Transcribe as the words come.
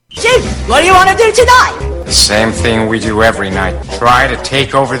Jim, what do you want to do tonight? The same thing we do every night. Try to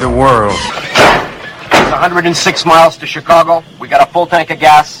take over the world. It's 106 miles to Chicago. We got a full tank of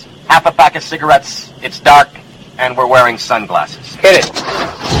gas, half a pack of cigarettes. It's dark, and we're wearing sunglasses. Hit it.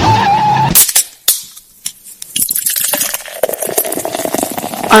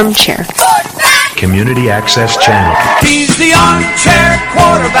 Armchair. Community Access Channel. He's the armchair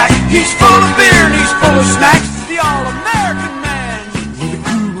quarterback. He's full of beer and he's full of snacks. The all-American man with a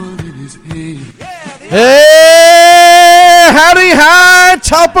groove in his head. Hey, howdy, hi,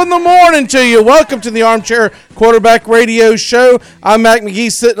 top of the morning to you. Welcome to the Armchair Quarterback Radio Show. I'm Mac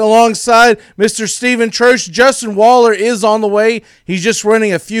McGee sitting alongside Mr. Stephen Troche. Justin Waller is on the way. He's just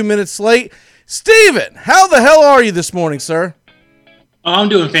running a few minutes late. Stephen, how the hell are you this morning, sir? Oh, I'm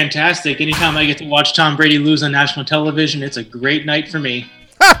doing fantastic. Anytime I get to watch Tom Brady lose on national television, it's a great night for me.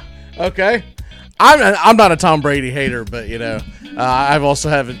 Ha! Okay. I'm not a Tom Brady hater, but, I've also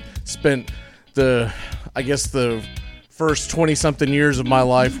haven't spent the first 20-something years of my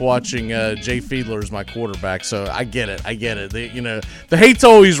life watching Jay Fiedler as my quarterback, so I get it. The hate's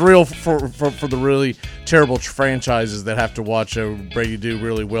always real for the really terrible franchises that have to watch Brady do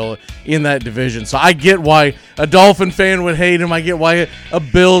really well in that division. So I get why a Dolphin fan would hate him. I get why a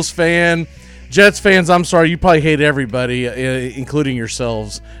Bills fan, Jets fans, I'm sorry, you probably hate everybody, including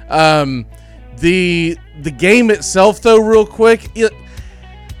yourselves. The game itself, though, real quick,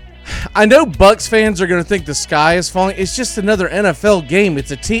 I know Bucs fans are going to think the sky is falling. It's just another NFL game.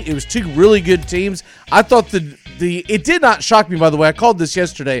 It was two really good teams. I thought it did not shock me, by the way. I called this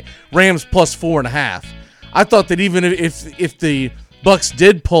yesterday, Rams plus 4.5. I thought that even if the Bucs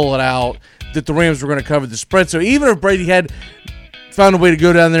did pull it out, that the Rams were going to cover the spread. So even if Brady had found a way to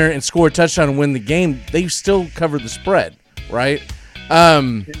go down there and score a touchdown and win the game, they still covered the spread, right?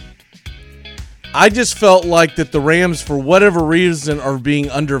 I just felt like that the Rams, for whatever reason, are being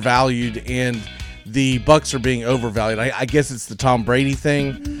undervalued and the Bucs are being overvalued. I guess it's the Tom Brady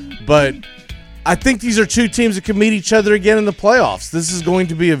thing, but I think these are two teams that can meet each other again in the playoffs. This is going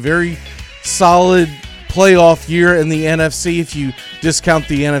to be a very solid playoff year in the NFC if you discount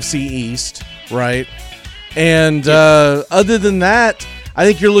the NFC East, right? And other than that, I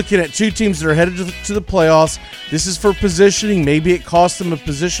think you're looking at two teams that are headed to the playoffs. This is for positioning. Maybe it costs them a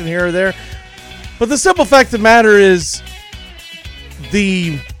position here or there. But the simple fact of the matter is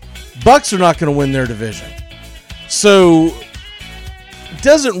the Bucs are not going to win their division. So it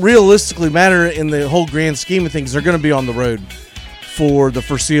doesn't realistically matter in the whole grand scheme of things. They're going to be on the road for the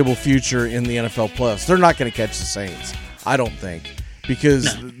foreseeable future in the NFL playoffs. They're not going to catch the Saints, I don't think,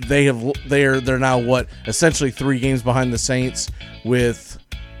 because they're now essentially 3 games behind the Saints with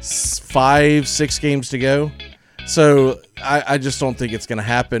 5-6 games to go. So I just don't think it's going to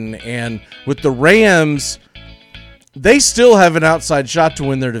happen. And with the Rams, they still have an outside shot to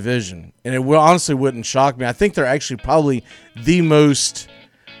win their division. And it honestly wouldn't shock me. I think they're actually probably the most,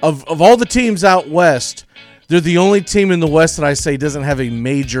 of all the teams out west, they're the only team in the West that I say doesn't have a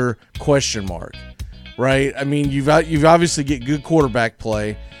major question mark, right? I mean, you've obviously get good quarterback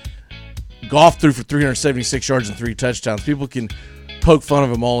play. Goff threw for 376 yards and 3 touchdowns. People can poke fun of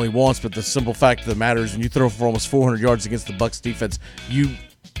him all he wants, but the simple fact of the matter is when you throw for almost 400 yards against the Bucs defense, you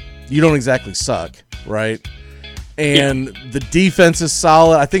don't exactly suck, right? And the defense is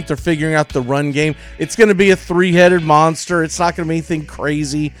solid. I think they're figuring out the run game. It's going to be a 3-headed monster. It's not going to be anything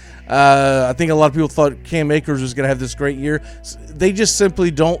crazy. I think a lot of people thought Cam Akers was going to have this great year. They just simply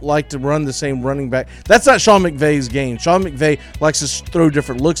don't like to run the same running back. That's not Sean McVay's game. Sean McVay likes to throw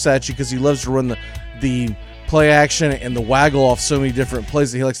different looks at you because he loves to run the play action and the waggle off so many different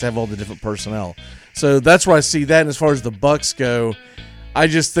plays that he likes to have all the different personnel. So that's where I see that. And as far as the Bucs go, I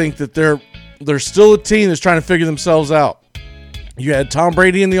just think that they're still a team that's trying to figure themselves out. You had Tom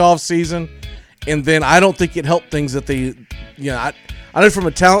Brady in the offseason, and then I don't think it helped things that they, I know from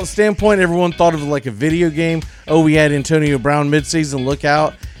a talent standpoint, everyone thought of it like a video game. Oh, we had Antonio Brown midseason, look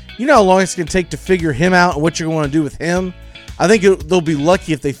out. You know how long it's going to take to figure him out and what you're going to do with him? I think they'll be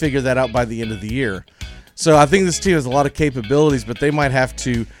lucky if they figure that out by the end of the year. So I think this team has a lot of capabilities, but they might have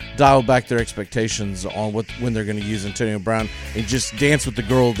to dial back their expectations on when they're going to use Antonio Brown and just dance with the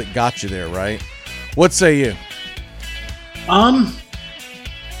girl that got you there, right? What say you? No,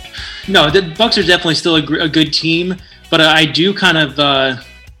 the Bucs are definitely still a good team, but I do kind of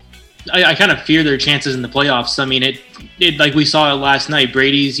I kind of fear their chances in the playoffs. I mean, it like we saw it last night.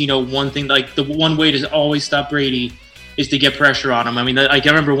 Brady's, one thing, like the one way to always stop Brady is to get pressure on him. I mean, I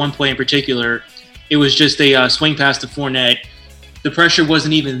remember one play in particular. It was just a swing pass to Fournette. The pressure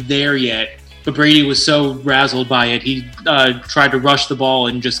wasn't even there yet, but Brady was so razzled by it. He tried to rush the ball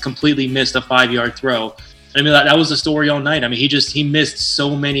and just completely missed a 5-yard throw. I mean, that was the story all night. I mean, he missed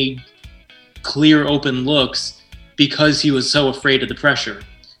so many clear open looks because he was so afraid of the pressure.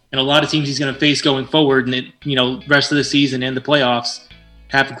 And a lot of teams he's going to face going forward, and rest of the season and the playoffs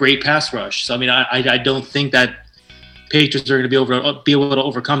have great pass rush. So I mean, I don't think that Patriots are going to be able to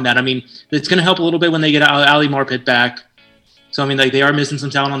overcome that. I mean, it's going to help a little bit when they get Ali Marpet back. So I mean, like, they are missing some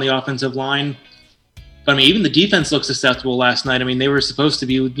talent on the offensive line. But I mean, even the defense looked susceptible last night. I mean, they were supposed to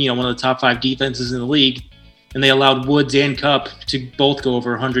be one of the top 5 defenses in the league, and they allowed Woods and Kupp to both go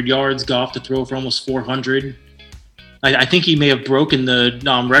over 100 yards. Goff to throw for almost 400. I think he may have broken the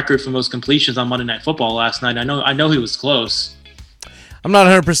record for most completions on Monday Night Football last night. I know he was close. I'm not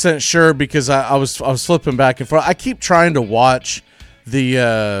 100% sure because I was flipping back and forth. I keep trying to watch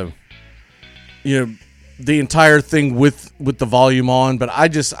the the entire thing with the volume on, but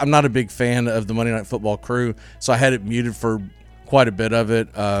I'm not a big fan of the Monday Night Football crew, so I had it muted for quite a bit of it.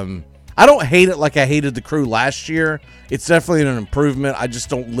 I don't hate it like I hated the crew last year. It's definitely an improvement. I just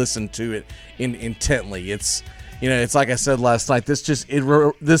don't listen to it intently. It's like I said last night.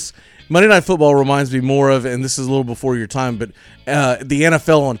 This Monday Night Football reminds me more of, and this is a little before your time, but the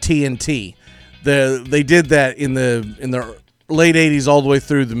NFL on TNT. They did that in the late 80s all the way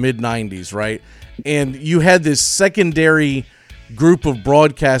through the mid 90s, right? And you had this secondary group of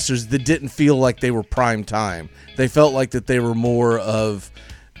broadcasters that didn't feel like they were prime time. They felt like that they were more of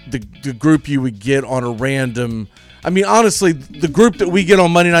the group you would get on a random. I mean, honestly, the group that we get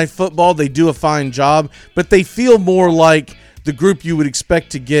on Monday Night Football, they do a fine job, but they feel more like the group you would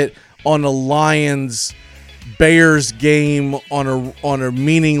expect to get on a Lions-Bears game on a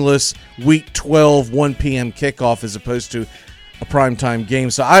meaningless Week 12 1 p.m. kickoff as opposed to a primetime game.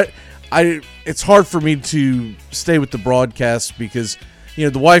 So it's hard for me to stay with the broadcast because,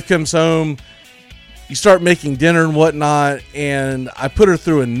 the wife comes home, you start making dinner and whatnot, and I put her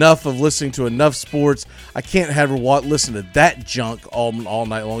through enough of listening to enough sports. I can't have her listen to that junk all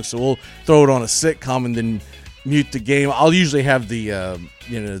night long, so we'll throw it on a sitcom and then mute the game. I'll usually have the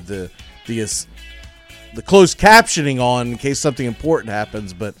closed captioning on in case something important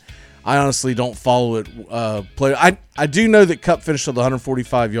happens, but I honestly don't follow it. I do know that Kupp finished with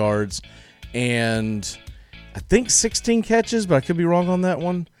 145 yards and I think 16 catches, but I could be wrong on that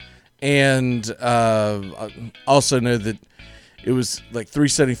one. And I also know that it was like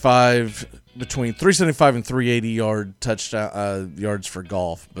 375 between 375 and 380 yard touchdown yards for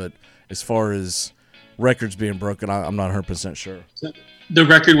Goff. But as far as records being broken, I'm not 100% sure. The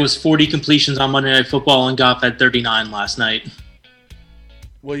record was 40 completions on Monday Night Football, and Goff had 39 last night.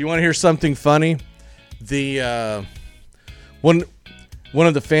 Well, you want to hear something funny? The one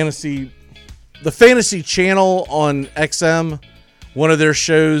of the fantasy channel on XM. One of their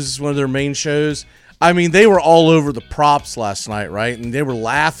main shows, I mean, they were all over the props last night, right? And they were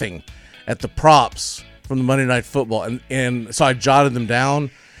laughing at the props from the Monday Night Football. And so I jotted them down.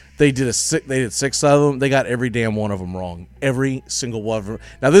 They did 6 of them. They got every damn one of them wrong. Every single one of them.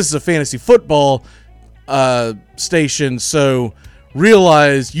 Now, this is a fantasy football station, so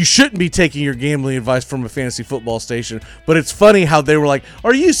realize you shouldn't be taking your gambling advice from a fantasy football station, but it's funny how they were like,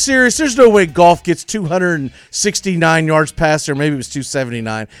 are you serious? There's no way Goff gets 269 yards past there. Maybe it was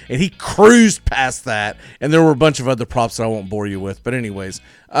 279, and he cruised past that, and there were a bunch of other props that I won't bore you with. But anyways,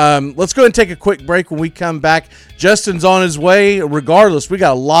 let's go ahead and take a quick break. When we come back, Justin's on his way. Regardless, we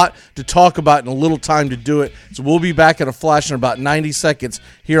got a lot to talk about and a little time to do it, so we'll be back in a flash in about 90 seconds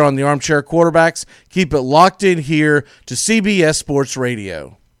here on the Armchair Quarterbacks. Keep it locked in here to CBS Sports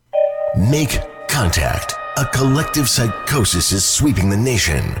Radio. Make contact. A collective psychosis is sweeping the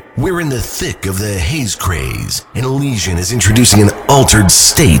nation. We're in the thick of the haze craze, and Elysian is introducing an altered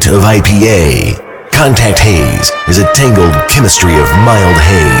state of IPA. Contact Haze is a tangled chemistry of mild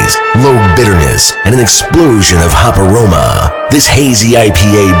haze, low bitterness, and an explosion of hop aroma. This hazy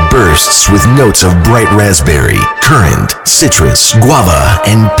IPA bursts with notes of bright raspberry, currant, citrus, guava,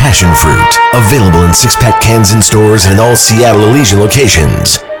 and passion fruit. Available in 6-pack cans in stores and in all Seattle Elysian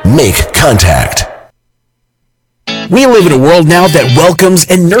locations. Make contact. We live in a world now that welcomes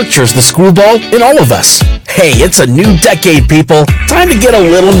and nurtures the screwball in all of us. Hey, it's a new decade, people. Time to get a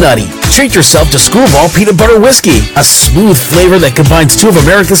little nutty. Treat yourself to Screwball Peanut Butter Whiskey, a smooth flavor that combines two of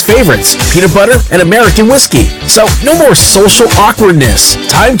America's favorites, peanut butter and American whiskey. So, no more social awkwardness.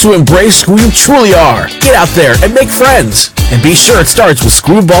 Time to embrace who you truly are. Get out there and make friends. And be sure it starts with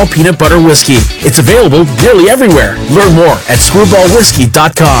Screwball Peanut Butter Whiskey. It's available nearly everywhere. Learn more at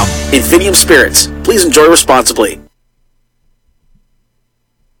screwballwhiskey.com. Infinium Spirits. Please enjoy responsibly.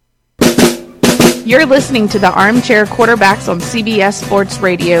 You're listening to the Armchair Quarterbacks on CBS Sports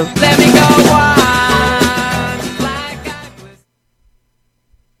Radio. Let me go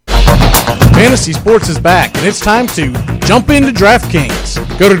Man, Fantasy sports is back, and it's time to jump into DraftKings.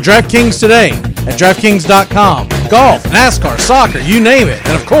 Go to DraftKings today at DraftKings.com. Golf, NASCAR, soccer, you name it.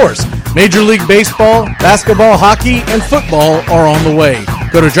 And of course, Major League Baseball, basketball, hockey, and football are on the way.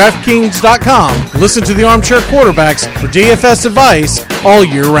 Go to DraftKings.com. Listen to the Armchair Quarterbacks for DFS advice all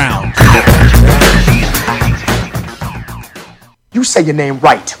year round. You say your name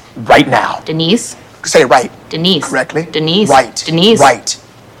right now. Denise. Say it right. Denise. Correctly. Denise. Right. Denise. Right.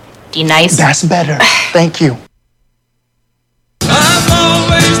 Denise. That's better. Thank you. I've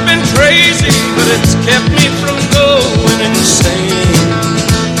always been crazy, but it's kept me from going insane.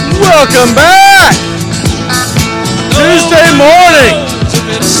 Welcome back! Tuesday morning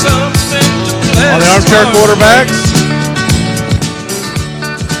on the Armchair Quarterbacks.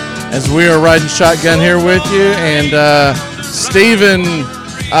 As we are riding shotgun here with you, and Steven,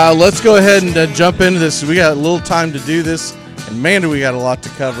 let's go ahead and jump into this. We got a little time to do this, and man, do we got a lot to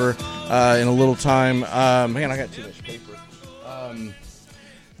cover in a little time. Man, I got too much paper.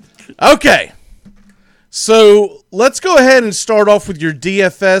 Okay, so let's go ahead and start off with your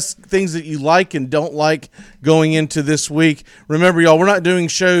DFS, things that you like and don't like going into this week. Remember, y'all, we're not doing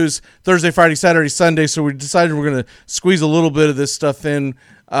shows Thursday, Friday, Saturday, Sunday, so we decided we're going to squeeze a little bit of this stuff in.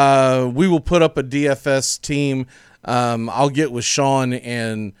 We will put up a DFS team. I'll get with Sean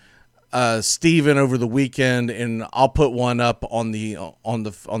and Steven over the weekend, and I'll put one up on the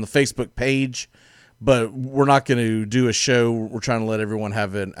Facebook page. But we're not going to do a show. We're trying to let everyone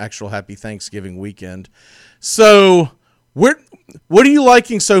have an actual happy Thanksgiving weekend. So, what are you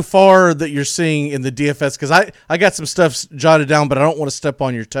liking so far that you're seeing in the DFS? Because I got some stuff jotted down, but I don't want to step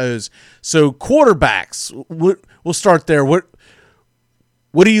on your toes. So, quarterbacks, we'll start there. What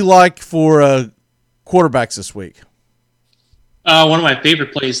do you like for quarterbacks this week? One of my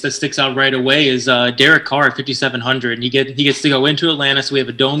favorite plays that sticks out right away is Derek Carr at 5,700. And he gets to go into Atlanta, so we have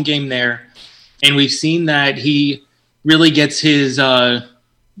a dome game there. And we've seen that he really gets his fantasy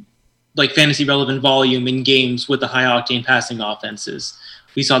relevant volume in games with the high octane passing offenses.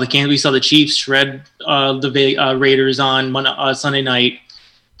 We saw the Chiefs shred the Raiders on Sunday night.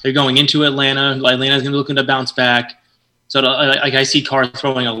 They're going into Atlanta. Atlanta's going to be looking to bounce back. So I see Carr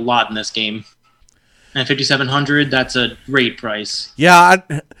throwing a lot in this game. And 5,700, that's a great price. Yeah,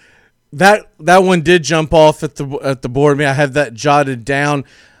 that one did jump off at the board. I mean, I have that jotted down.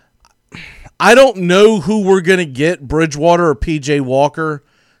 I don't know who we're going to get, Bridgewater or PJ Walker,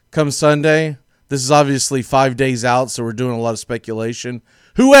 come Sunday. This is obviously 5 days out, so we're doing a lot of speculation.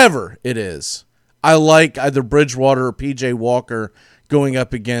 Whoever it is, I like either Bridgewater or PJ Walker going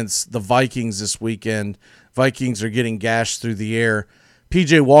up against the Vikings this weekend. Vikings are getting gashed through the air.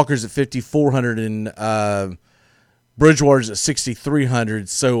 PJ Walker's at 5,400 and Bridgewater's at 6,300.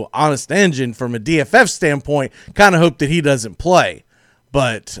 So, honest engine, from a DFF standpoint, kind of hope that he doesn't play.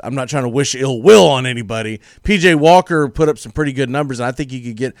 But I'm not trying to wish ill will on anybody. PJ Walker put up some pretty good numbers, and I think you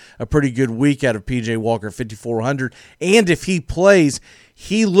could get a pretty good week out of PJ Walker, 5,400. And if he plays,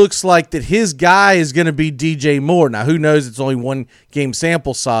 he looks like that his guy is going to be DJ Moore. Now, who knows? It's only one game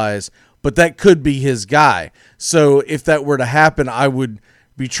sample size, but that could be his guy. So if that were to happen, I would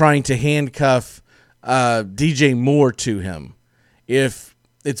be trying to handcuff DJ Moore to him. If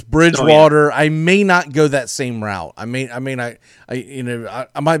it's Bridgewater, I may not go that same route. I might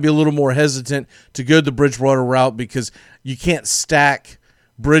be a little more hesitant to go the Bridgewater route because you can't stack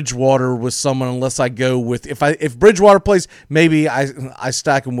Bridgewater with someone unless I go with if Bridgewater plays, maybe I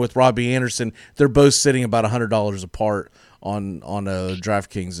stack him with Robbie Anderson. They're both sitting about $100 apart on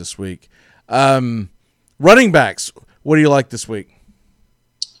DraftKings this week. Running backs, what do you like this week?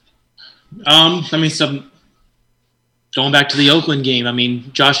 Going back to the Oakland game, I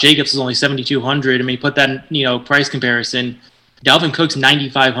mean, Josh Jacobs is only 7,200. I mean, put that in, price comparison. Dalvin Cook's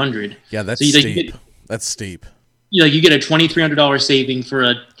 9,500. Yeah, that's steep. That's steep. You get a $2,300 saving for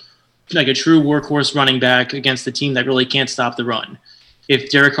a true workhorse running back against the team that really can't stop the run. If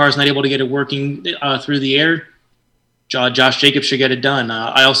Derek Carr's not able to get it working through the air, Josh Jacobs should get it done.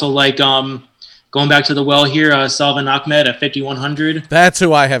 I also like going back to the well here, Salvin Ahmed at 5,100. That's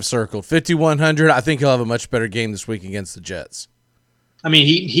who I have circled. 5,100. I think he'll have a much better game this week against the Jets. I mean,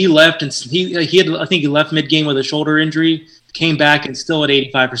 he left and he left mid game with a shoulder injury, came back and still at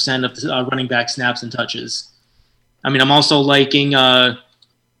 85% of the running back snaps and touches. I mean, I'm also liking.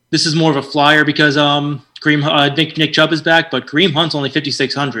 This is more of a flyer because Nick Chubb is back, but Kareem Hunt's only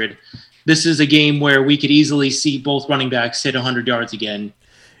 5,600. This is a game where we could easily see both running backs hit 100 yards again.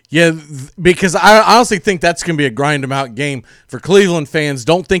 Yeah, because I honestly think that's going to be a grind them out game for Cleveland fans.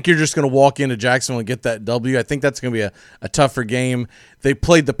 Don't think you're just going to walk into Jacksonville and get that W. I think that's going to be a tougher game. They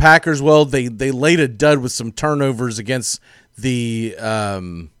played the Packers well. They laid a dud with some turnovers against the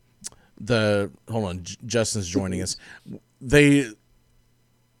Justin's joining us. They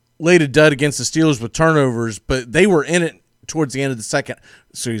laid a dud against the Steelers with turnovers, but they were in it towards the end of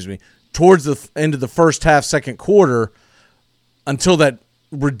towards the end of the first half, second quarter, until that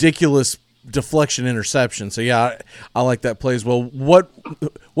ridiculous deflection interception. So yeah, I like that play as well. What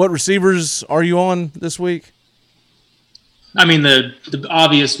receivers are you on this week? I mean, the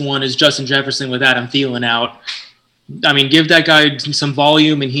obvious one is Justin Jefferson with Adam Thielen out. I mean, give that guy some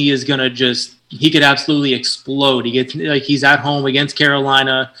volume, and he is gonna he could absolutely explode. He's at home against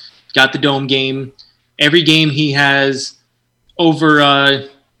Carolina, got the dome game. Every game he has over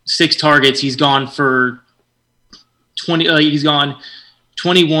 6 targets. He's gone for 20. He's gone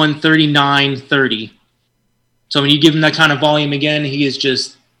 21, 39, 30. So when you give him that kind of volume again,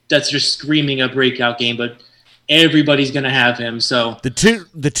 that's just screaming a breakout game. But everybody's going to have him. So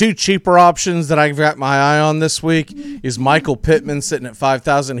the two cheaper options that I've got my eye on this week is Michael Pittman sitting at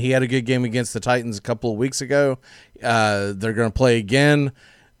 5,000. He had a good game against the Titans a couple of weeks ago. They're going to play again.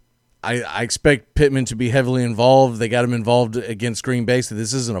 I expect Pittman to be heavily involved. They got him involved against Green Bay, so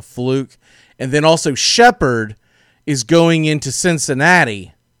this isn't a fluke. And then also Shepard is going into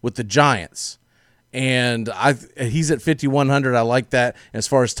Cincinnati with the Giants. And he's at 5,100. I like that. As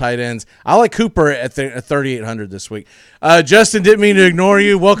far as tight ends, I like Cooper at 3,800 this week. Justin, didn't mean to ignore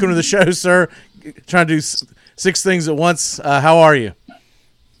you. Welcome to the show, sir. Trying to do 6 things at once. How are you?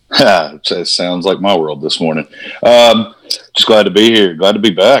 It sounds like my world this morning. Just glad to be here. Glad to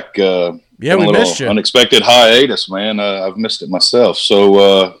be back. Yeah, we missed you. Unexpected hiatus, man. I've missed it myself.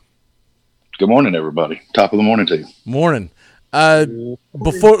 So, good morning, everybody. Top of the morning to you. Morning.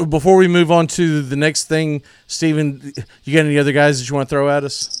 Before we move on to the next thing, Steven, you got any other guys that you want to throw at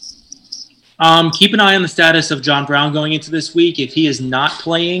us? Keep an eye on the status of John Brown going into this week. If he is not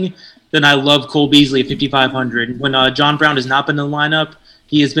playing, then I love Cole Beasley at 5,500. When John Brown has not been in the lineup,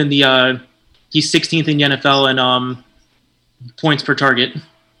 he has been he's 16th in the NFL in points per target.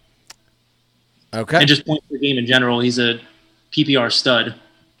 Okay. And just points per game in general. He's a PPR stud.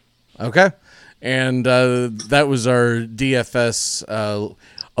 Okay. And that was our DFS.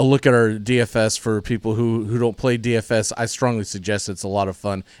 A look at our DFS for people who don't play DFS. I strongly suggest it's a lot of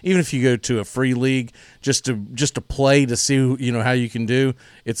fun. Even if you go to a free league, just to play to see how you can do.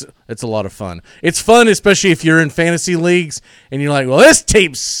 It's a lot of fun. It's fun, especially if you're in fantasy leagues and you're like, well, this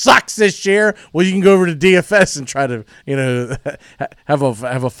team sucks this year. Well, you can go over to DFS and try to have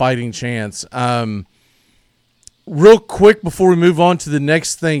a fighting chance. Real quick before we move on to the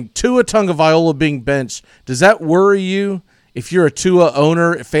next thing, Tua Tagovailoa being benched, does that worry you if you're a Tua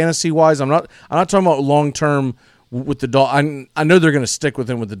owner fantasy-wise? I'm not talking about long-term with the Dolphins. I know they're going to stick with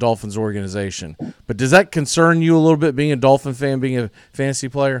him with the Dolphins organization, but does that concern you a little bit, being a Dolphin fan, being a fantasy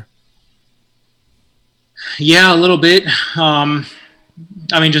player? Yeah, a little bit. I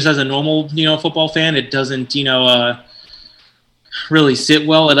mean, just as a normal, football fan, it doesn't, really sit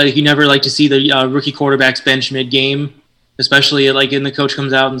well. You never like to see the rookie quarterbacks bench mid-game, especially in the coach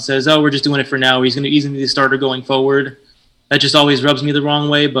comes out and says, "Oh, we're just doing it for now. He's going to be the starter going forward." That just always rubs me the wrong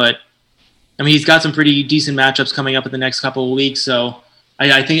way. But I mean, he's got some pretty decent matchups coming up in the next couple of weeks, so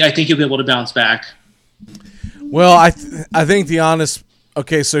I think he'll be able to bounce back. Well, I think the honest.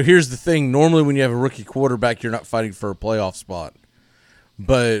 Okay, so here's the thing. Normally, when you have a rookie quarterback, you're not fighting for a playoff spot,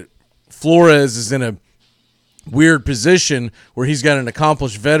 but Flores is in a weird position where he's got an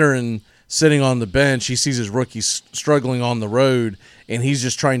accomplished veteran sitting on the bench. He sees his rookies struggling on the road, and he's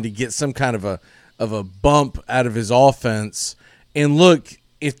just trying to get some kind of a bump out of his offense. And look,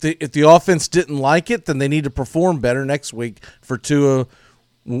 if the offense didn't like it, then they need to perform better next week for Tua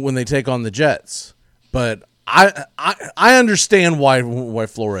when they take on the Jets. But I understand why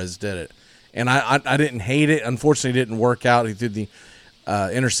Flores did it, and I didn't hate it. Unfortunately, it didn't work out. He threw the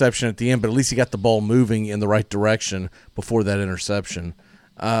interception at the end, but at least he got the ball moving in the right direction before that interception.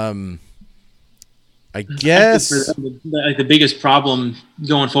 I guess the biggest problem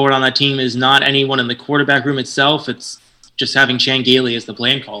going forward on that team is not anyone in the quarterback room itself. It's just having Chan Gailey as the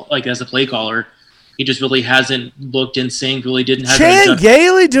play caller. He just really hasn't looked in sync. Really didn't have Chan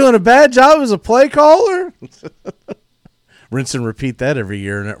Gailey doing a bad job as a play caller. Rinse and repeat that every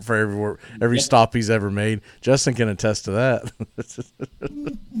year for every stop he's ever made. Justin can attest to that.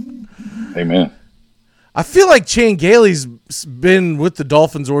 Amen. I feel like Chan Gailey's been with the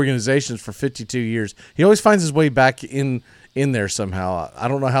Dolphins organization for 52 years. He always finds his way back in there somehow. I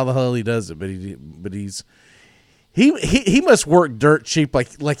don't know how the hell he does it, but he must work dirt cheap.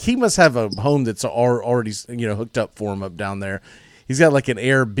 Like he must have a home that's already hooked up for him up down there. He's got like an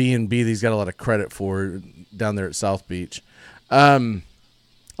Airbnb that he's got a lot of credit for down there at South Beach.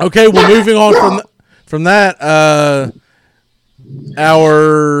 Okay, we're moving on from that.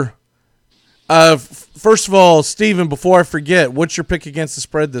 Our First of all, Steven, before I forget, what's your pick against the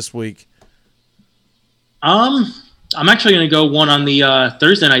spread this week? I'm actually going to go one on the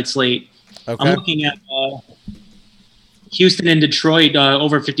Thursday night slate. Okay. I'm looking at Houston and Detroit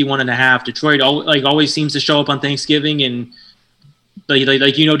over 51.5. Detroit always seems to show up on Thanksgiving, and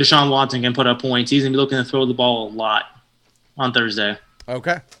Deshaun Watson can put up points. He's going to be looking to throw the ball a lot on Thursday.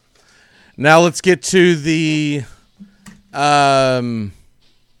 Okay. Now let's get to the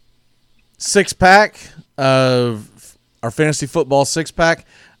six-pack of our fantasy football six-pack.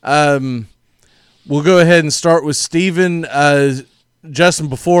 We'll go ahead and start with Steven. Justin,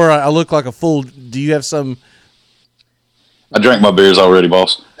 before I look like a fool, do you have some? I drank my beers already,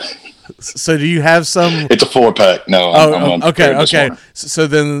 boss. So do you have some? It's a 4-pack. No. I'm okay. So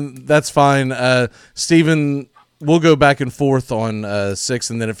then that's fine. Steven, we'll go back and forth on 6,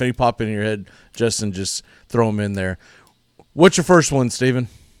 and then if any pop in your head, Justin, just throw them in there. What's your first one, Steven?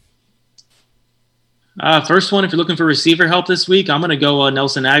 First one, if you're looking for receiver help this week, I'm going to go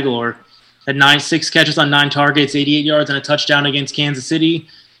Nelson Aguilar. Had 6 catches on 9 targets, 88 yards, and a touchdown against Kansas City.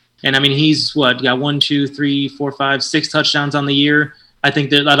 And, he's got 1, 2, 3, 4, 5, 6 touchdowns on the year. I think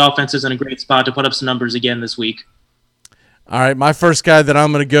that offense is in a great spot to put up some numbers again this week. All right, my first guy that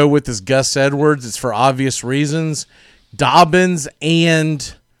I'm going to go with is Gus Edwards. It's for obvious reasons. Dobbins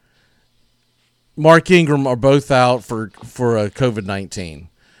and Mark Ingram are both out for COVID-19.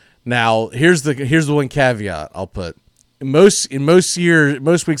 Now, here's the one caveat I'll put. In most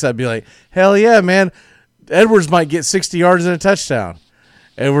weeks I'd be like, hell yeah, man, Edwards might get 60 yards and a touchdown.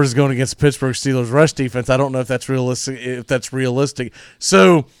 Edwards is going against the Pittsburgh Steelers rush defense. I don't know if that's realistic.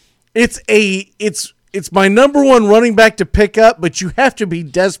 So it's my number one running back to pick up, but you have to be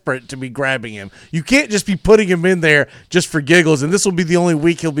desperate to be grabbing him. You can't just be putting him in there just for giggles, and this will be the only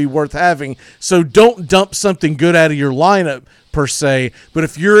week he'll be worth having. So don't dump something good out of your lineup per se, but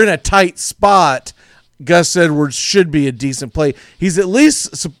if you're in a tight spot, Gus Edwards should be a decent play. He's at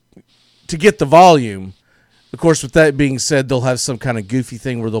least to get the volume. Of course, with that being said, they'll have some kind of goofy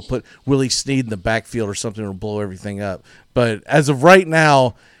thing where they'll put Willie Snead in the backfield or something to blow everything up. But as of right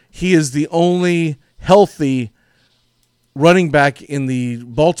now, he is the only healthy running back in the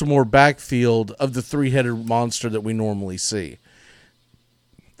Baltimore backfield of the three-headed monster that we normally see.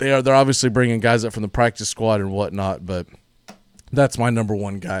 They're obviously bringing guys up from the practice squad and whatnot, but that's my number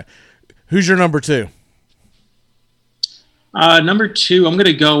one guy. Who's your number 2? Number 2, I'm going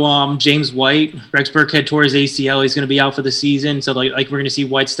to go James White. Rex Burkhead tore his ACL. He's going to be out for the season. So, we're going to see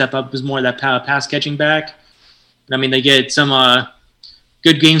White step up as more of that pass-catching back. They get some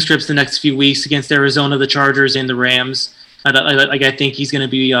good game scripts the next few weeks against Arizona, the Chargers, and the Rams. I think he's going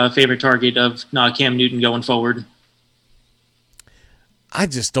to be a favorite target of Cam Newton going forward. I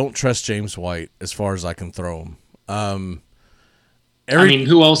just don't trust James White as far as I can throw him.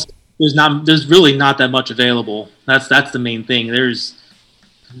 Who else? There's really not that much available. That's the main thing. There's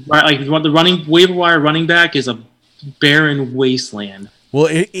the waiver wire running back is a barren wasteland. Well,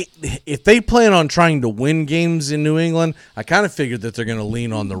 if they plan on trying to win games in New England, I kind of figured that they're going to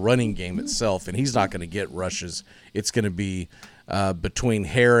lean on the running game itself, and he's not going to get rushes. It's going to be between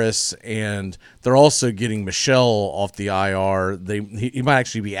Harris, and they're also getting Michelle off the IR. He might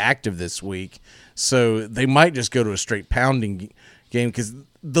actually be active this week, so they might just go to a straight pounding game because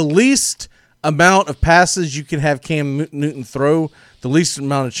the least amount of passes you can have Cam Newton throw, the least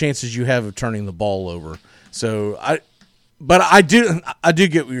amount of chances you have of turning the ball over. So I do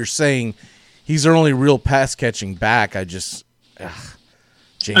get what you're saying. He's their only real pass catching back. James.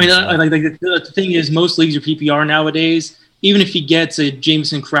 The thing is, most leagues are PPR nowadays. Even if he gets a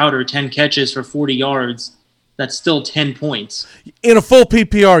Jameson Crowder 10 catches for 40 yards, that's still 10 points. In a full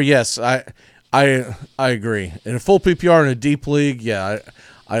PPR, yes, I agree. In a full PPR in a deep league, yeah,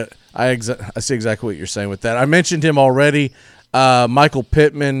 I see exactly what you're saying with that. I mentioned him already. Michael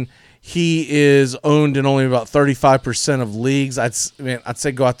Pittman. He is owned in only about 35% of leagues. I'd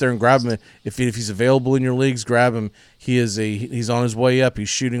say go out there and grab him if he's available in your leagues. Grab him. He's on his way up. He's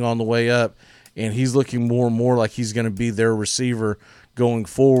shooting on the way up, and he's looking more and more like he's going to be their receiver going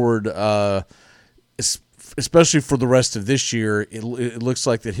forward. Especially for the rest of this year, it looks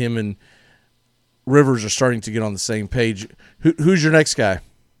like that him and Rivers are starting to get on the same page. Who's your next guy?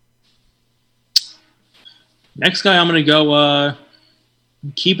 Next guy, I'm going to go.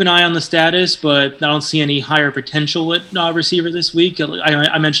 Keep an eye on the status, but I don't see any higher potential at receiver this week.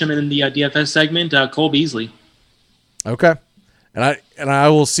 I mentioned him in the DFS segment, Cole Beasley. Okay, and I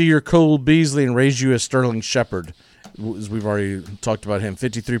will see your Cole Beasley and raise you a Sterling Shepard, as we've already talked about him.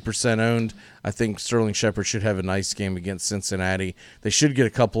 53% owned. I think Sterling Shepard should have a nice game against Cincinnati. They should get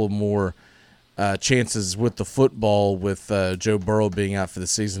a couple of more chances with the football with Joe Burrow being out for the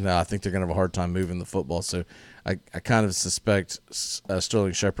season now. I think they're going to have a hard time moving the football. So I kind of suspect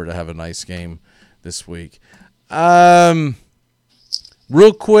Sterling Shepard to have a nice game this week. Real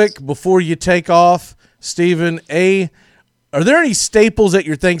quick before you take off, Steven, are there any staples at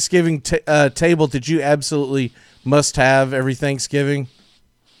your Thanksgiving table that you absolutely must have every Thanksgiving?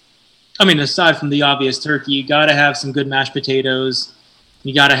 I mean, aside from the obvious turkey, you got to have some good mashed potatoes.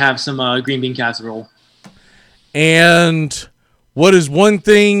 You got to have some green bean casserole. And what is one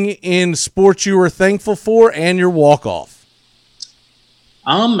thing in sports you are thankful for and your walk-off?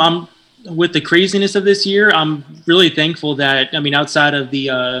 I'm with the craziness of this year, I'm really thankful that, outside of the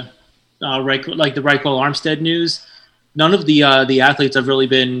the Reichwell Armstead news, none of the athletes have really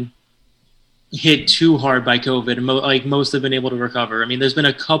been hit too hard by COVID. And most have been able to recover. I mean, there's been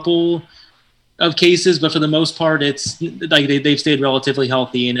a couple of cases, but for the most part, it's like they've stayed relatively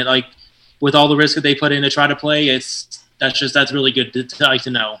healthy. And with all the risk that they put in to try to play, that's really good to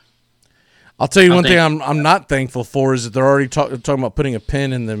know. I'll tell you one thing I'm not thankful for is that they're already talking about putting a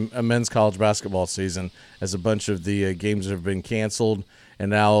pin in the men's college basketball season, as a bunch of the games have been canceled.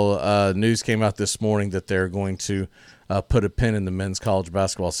 And now news came out this morning that they're going to put a pin in the men's college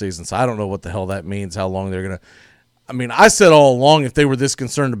basketball season. So I don't know what the hell that means, how long they're going to – I mean, I said all along, if they were this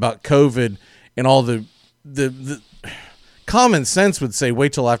concerned about COVID and all the common sense would say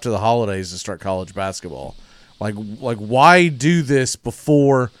wait till after the holidays to start college basketball. Like why do this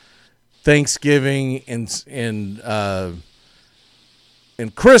before – Thanksgiving and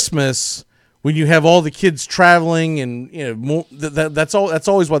Christmas, when you have all the kids traveling, and that's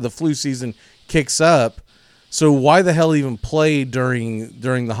always why the flu season kicks up. So why the hell even play during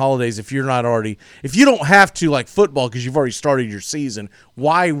the holidays if you don't have to, like football, because you've already started your season?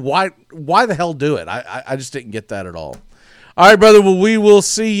 Why the hell do it? I just didn't get that at all. All right, brother. Well, we will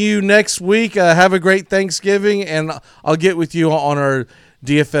see you next week. Have a great Thanksgiving, and I'll get with you on our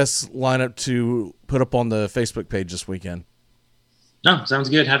DFS lineup to put up on the Facebook page this weekend. No, sounds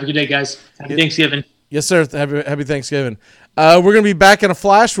good. Have a good day, guys. Happy Thanksgiving. Yes, sir. Happy Thanksgiving. We're going to be back in a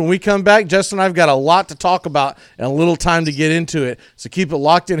flash. When we come back, Justin and I have got a lot to talk about and a little time to get into it. So keep it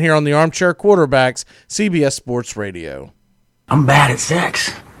locked in here on the Armchair Quarterbacks, CBS Sports Radio. I'm bad at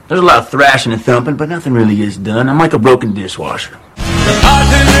sex. There's a lot of thrashing and thumping, but nothing really gets done. I'm like a broken dishwasher. The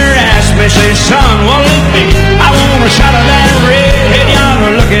bartender asked me, say, son, what'll it be? I want a shot of that redhead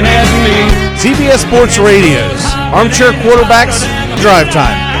yonder looking at me. CBS Sports Radio's Armchair Quarterbacks Drive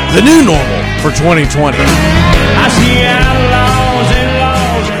Time, the new normal for 2020. I see outlaws and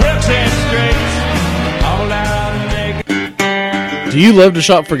laws, crooks and straights, all out naked. Do you love to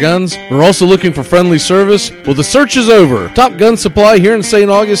shop for guns? We're also looking for friendly service? Well, the search is over. Top Gun Supply here in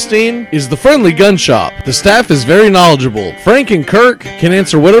St. Augustine is the Friendly Gun Shop. The staff is very knowledgeable. Frank and Kirk can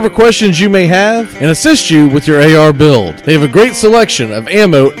answer whatever questions you may have and assist you with your AR build. They have a great selection of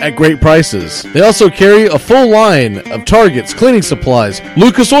ammo at great prices. They also carry a full line of targets, cleaning supplies,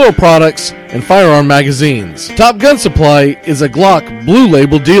 Lucas Oil products, and firearm magazines. Top Gun Supply is a Glock Blue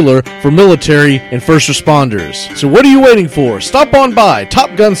Label dealer for military and first responders. So what are you waiting for? Stop on by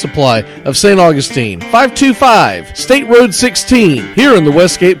Top Gun Supply of St. Augustine, 525 State Road 16, here in the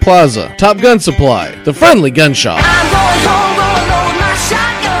Westgate Plaza. Top Gun Supply, the Friendly Gun Shop. I'm going home, gonna load my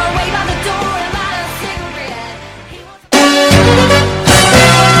shotgun, wait by the door and light a cigarette.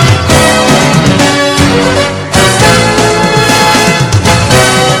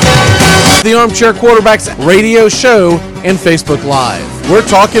 The Armchair Quarterbacks radio show and Facebook Live. We're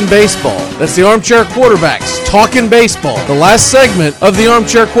talking baseball. That's the Armchair Quarterbacks talking baseball. The last segment of the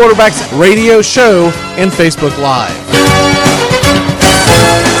Armchair Quarterbacks radio show and Facebook Live.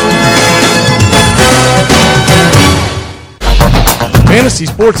 Fantasy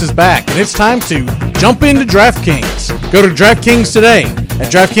sports is back, and it's time to jump into DraftKings. Go to DraftKings today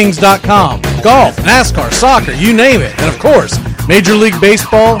at DraftKings.com. Golf, NASCAR, soccer, you name it. And of course, Major League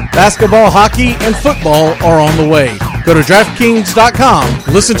Baseball, basketball, hockey, and football are on the way. Go to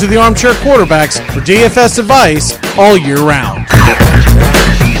DraftKings.com. Listen to the Armchair Quarterbacks for DFS advice all year round.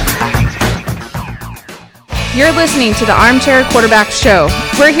 You're listening to the Armchair Quarterback Show.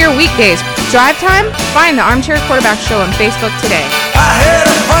 We're here weekdays. Drive time? Find the Armchair Quarterback Show on Facebook today. I had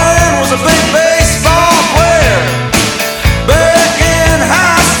a friend was a big baseball player back in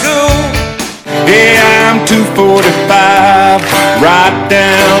high school. Yeah, I'm 245, right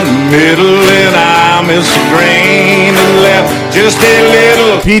down the middle, and I miss a grain and left just a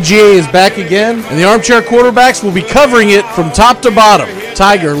little. PGA is back again, and the Armchair Quarterbacks will be covering it from top to bottom.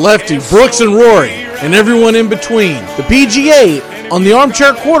 Tiger, Lefty, Brooks, and Rory, and everyone in between. The PGA on the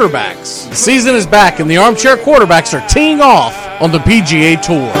Armchair Quarterbacks. The season is back, and the Armchair Quarterbacks are teeing off on the PGA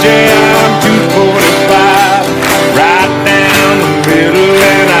Tour. I'm 245, right down the middle,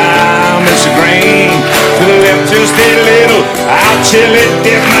 and I'm Mr. Green. To the left just a little, I'll chill it,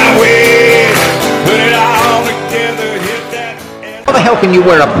 dip my way, put it all together, hit that. How the hell can you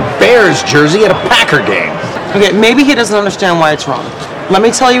wear a Bears jersey at a Packer game? Okay, maybe he doesn't understand why it's wrong. Let me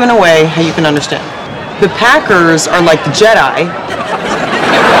tell you in a way how you can understand. The Packers are like the Jedi.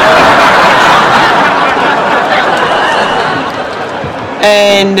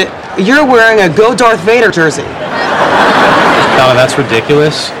 And you're wearing a Go Darth Vader jersey. No, that's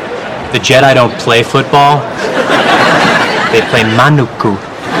ridiculous. The Jedi don't play football. They play Manuku.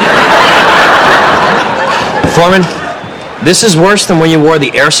 Foreman, this is worse than when you wore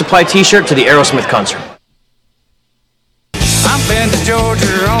the Air Supply t-shirt to the Aerosmith concert. I've been to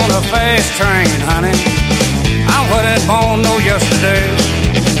Georgia on a fast train, honey. I wasn't born no yesterday.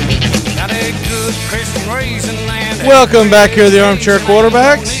 Got a good Christian raisin land. Welcome back here to the Armchair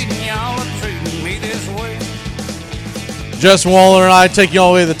Quarterbacks. Justin Waller and I take you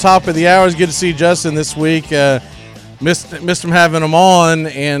all the way to the top of the hour. It's good to see Justin this week. Missed him having him on,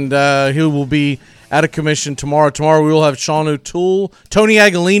 and he will be out of commission tomorrow. Tomorrow we will have Sean O'Toole. Tony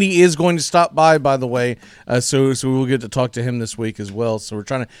Aguilini is going to stop by the way, so we will get to talk to him this week as well. So we're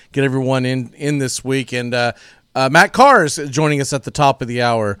trying to get everyone in this week, and Matt Carr is joining us at the top of the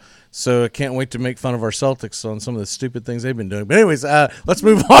hour. So I can't wait to make fun of our Celtics on some of the stupid things they've been doing. But anyways, let's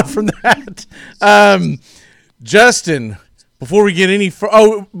move on from that. Justin, before we get any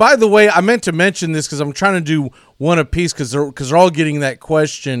by the way, I meant to mention this because I'm trying to do one apiece because they're all getting that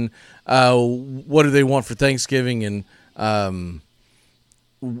question. What do they want for Thanksgiving? And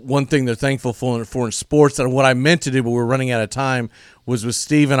one thing they're thankful for in sports. And what I meant to do, but we're running out of time, was with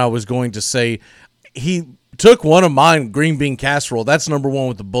Steven. I was going to say he took one of mine, green bean casserole. That's number one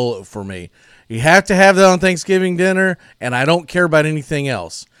with the bullet for me. You have to have that on Thanksgiving dinner, and I don't care about anything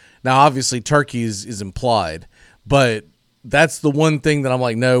else. Now, obviously, turkey is implied, but that's the one thing that I'm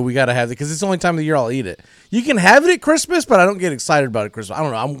like, no, we got to have it because it's the only time of the year I'll eat it. You can have it at Christmas, but I don't get excited about it at Christmas. I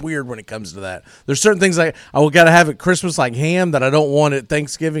don't know. I'm weird when it comes to that. There's certain things I got to have at Christmas, like ham, that I don't want at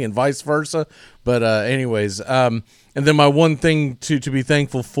Thanksgiving, and vice versa. But anyways, and then my one thing to be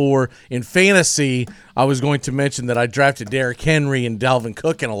thankful for in fantasy, I was going to mention that I drafted Derrick Henry and Dalvin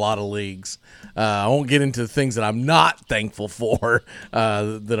Cook in a lot of leagues. I won't get into the things that I'm not thankful for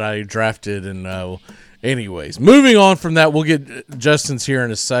that I drafted. And anyways, moving on from that, we'll get Justin's here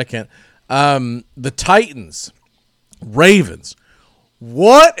in a second. The Titans, Ravens.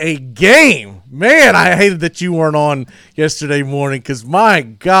 What a game. Man, I hated that you weren't on yesterday morning because, my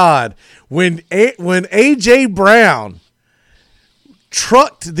God, when A.J. Brown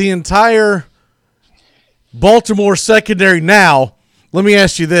trucked the entire Baltimore secondary. Now, let me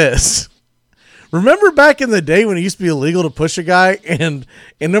ask you this. Remember back in the day when it used to be illegal to push a guy and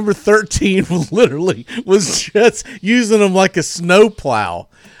number 13 literally was just using him like a snowplow?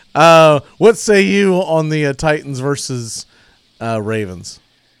 What say you on the Titans versus Ravens?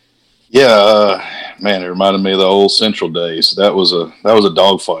 Yeah, man, it reminded me of the old Central days. That was a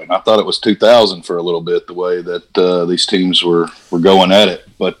dogfight. I thought it was 2000 for a little bit, the way that these teams were going at it.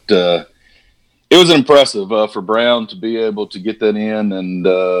 But it was impressive for Brown to be able to get that in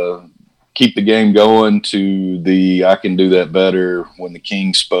and keep the game going to the I can do that better when the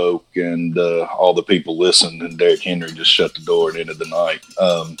King spoke and all the people listened and Derrick Henry just shut the door and ended the night.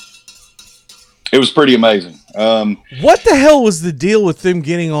 It was pretty amazing. What the hell was the deal with them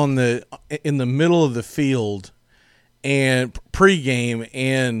getting in the middle of the field and pregame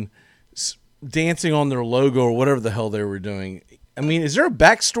and dancing on their logo or whatever the hell they were doing? I mean, is there a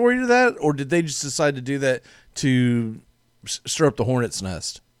backstory to that, or did they just decide to do that to stir up the hornet's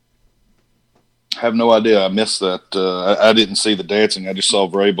nest? I have no idea. I missed that. I didn't see the dancing. I just saw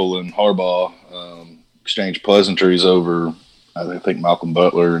Vrabel and Harbaugh exchange pleasantries over. I think Malcolm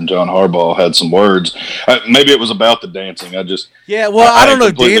Butler and John Harbaugh had some words. Maybe it was about the dancing. I don't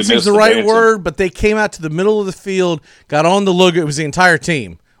know. Dancing's the right word, but they came out to the middle of the field, got on the logo. It was the entire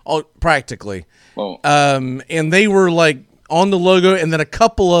team, practically. Well, and they were like on the logo, and then a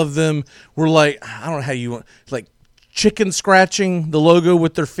couple of them were like, I don't know how you want, like chicken scratching the logo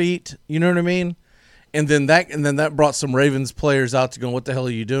with their feet. You know what I mean? And then that brought some Ravens players out to go, what the hell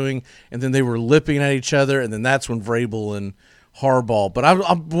are you doing? And then they were lipping at each other, and then that's when Vrabel and Harbaugh.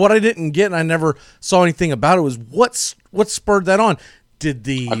 But what I didn't get, and I never saw anything about it, was what spurred that on.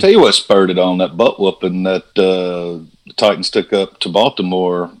 I'll tell you what spurred it on, that butt whooping that the Titans took up to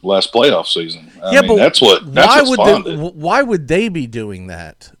Baltimore last playoff season. I mean, why would they be doing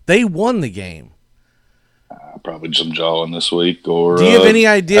that? They won the game. probably some jawing this week. Or do you have any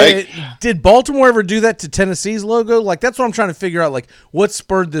idea? Did Baltimore ever do that to Tennessee's logo? Like, that's what I'm trying to figure out. Like, what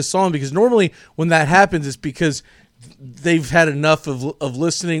spurred this on? Because normally when that happens, it's because they've had enough of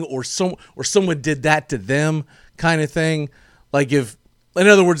listening, or someone did that to them, kind of thing. Like, in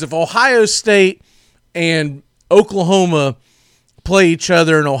other words, if Ohio State and Oklahoma play each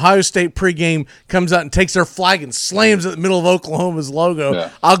other, and Ohio State pregame comes out and takes their flag and slams it in the middle of Oklahoma's logo,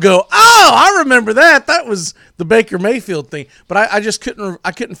 I'll go, oh, I remember that. That was the Baker Mayfield thing. But I just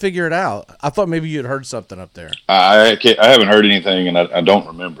couldn't figure it out. I thought maybe you had heard something up there. I haven't heard anything, and I don't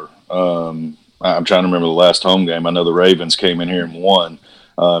remember. I'm trying to remember the last home game. I know the Ravens came in here and won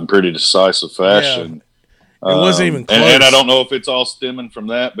in pretty decisive fashion. Yeah. It wasn't even close. And I don't know if it's all stemming from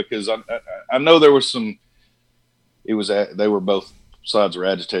that, because I know there was some. They were both sides were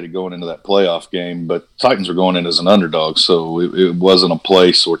agitated going into that playoff game, but Titans were going in as an underdog, so it wasn't a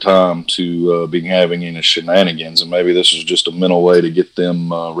place or time to be having any shenanigans. And maybe this was just a mental way to get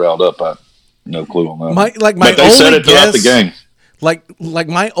them riled up. I have no clue on that. But they said it throughout the game. Like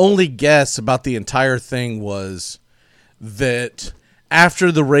my only guess about the entire thing was that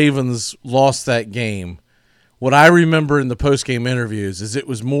after the Ravens lost that game, what I remember in the post-game interviews is it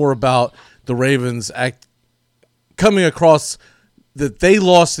was more about the Ravens coming across that they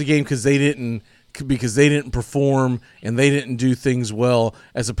lost the game because they didn't perform and they didn't do things well,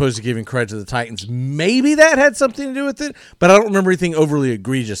 as opposed to giving credit to the Titans. Maybe that had something to do with it, but I don't remember anything overly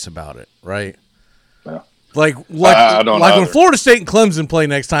egregious about it, right? Yeah. Like when Florida State and Clemson play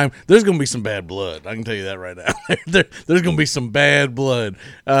next time, there's going to be some bad blood. I can tell you that right now. There's going to be some bad blood.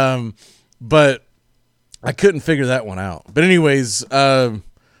 But I couldn't figure that one out. But anyways,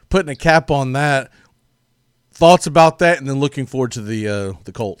 putting a cap on that, thoughts about that, and then looking forward to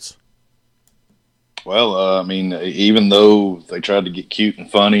the Colts. Well, I mean, even though they tried to get cute and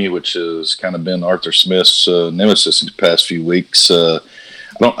funny, which has kind of been Arthur Smith's nemesis in the past few weeks,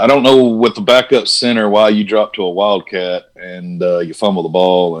 I don't know with the backup center why you drop to a wildcat and you fumble the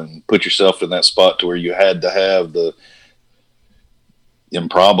ball and put yourself in that spot to where you had to have the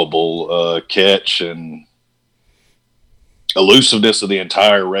improbable catch and elusiveness of the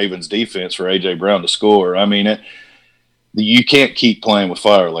entire Ravens defense for A.J. Brown to score. I mean, you can't keep playing with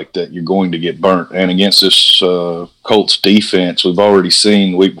fire like that. You're going to get burnt. And against this Colts defense, we've already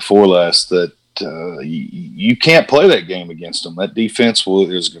seen the week before last that you can't play that game against them. That defense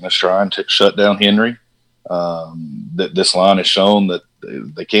is going to try and shut down Henry. That this line has shown that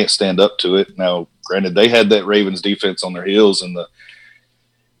they can't stand up to it. Now, granted, they had that Ravens defense on their heels in the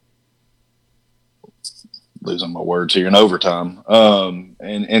losing my words here in overtime.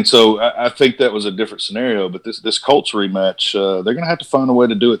 And so I think that was a different scenario, but this Colts rematch, they're going to have to find a way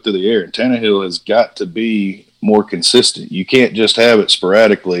to do it through the air. And Tannehill has got to be more consistent. You can't just have it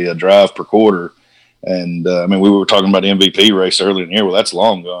sporadically, a drive per quarter. And I mean, we were talking about the MVP race earlier in the year. Well, that's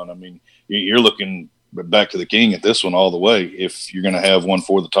long gone. I mean, you're looking back to the king at this one all the way if you're going to have one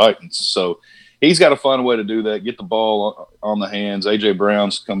for the Titans. So he's got to find a way to do that, get the ball on the hands. A.J.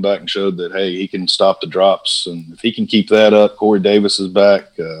 Brown's come back and showed that, hey, he can stop the drops. And if he can keep that up, Corey Davis is back.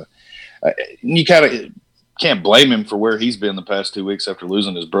 You kind of can't blame him for where he's been the past 2 weeks after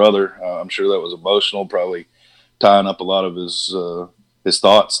losing his brother. I'm sure that was emotional, probably tying up a lot of his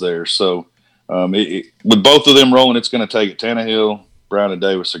thoughts there. So with both of them rolling, it's going to take it. Tannehill, Brown, and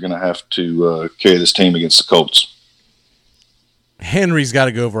Davis are going to have to carry this team against the Colts. Henry's got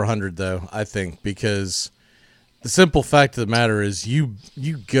to go over 100, though, I think, because the simple fact of the matter is you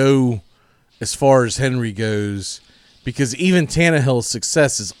go as far as Henry goes, because even Tannehill's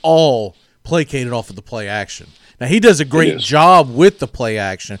success is all placated off of the play action. Now, he does a great job with the play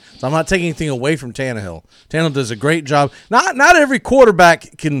action, so I'm not taking anything away from Tannehill. Tannehill does a great job. Not every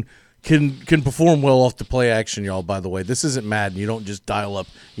quarterback can perform well off the play action, y'all, by the way. This isn't Madden. You don't just dial up,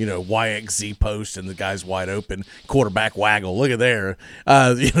 YXZ post and the guy's wide open, quarterback waggle. Look at there.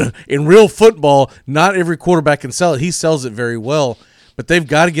 In real football, not every quarterback can sell it. He sells it very well, but they've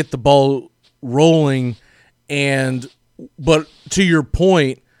got to get the ball rolling. But to your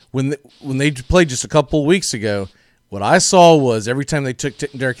point, when they played just a couple of weeks ago, what I saw was every time they took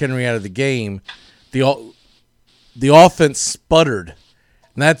Derrick Henry out of the game, the offense sputtered.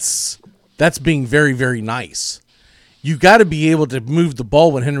 And that's being very, very nice. You got to be able to move the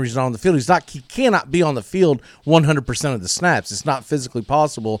ball when Henry's not on the field. He cannot be on the field 100% of the snaps. It's not physically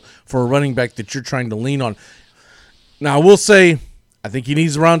possible for a running back that you're trying to lean on. Now, I will say I think he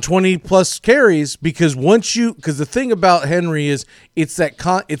needs around 20 plus carries because because the thing about Henry is it's that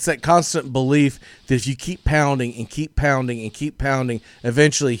constant belief that if you keep pounding and keep pounding and keep pounding,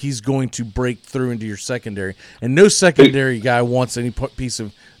 eventually he's going to break through into your secondary. And no secondary guy wants any piece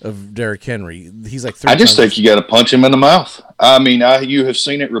of Derrick Henry. He's like I just think you got to punch him in the mouth. I mean, you have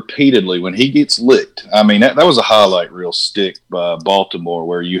seen it repeatedly when he gets licked. I mean, that was a highlight reel stick by Baltimore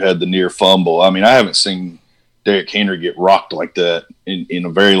where you had the near fumble. I mean, I haven't seen Derrick Henry get rocked like that in a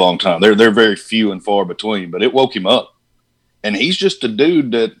very long time. They're very few and far between, but it woke him up. And he's just a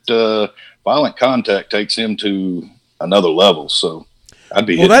dude that violent contact takes him to another level. So I'd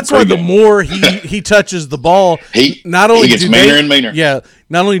be that's why the more he touches the ball, he gets meaner and meaner. Yeah,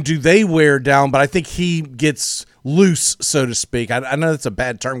 not only do they wear down, but I think he gets loose, so to speak. I know that's a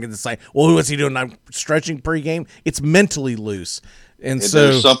bad term to say. Well, what's he doing? I'm stretching pregame. It's mentally loose. And so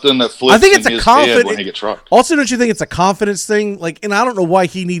there's something that flips I think it's in a his confidence head when he gets rocked. Also, don't you think it's a confidence thing? And I don't know why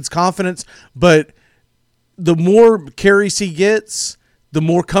he needs confidence, but the more carries he gets, the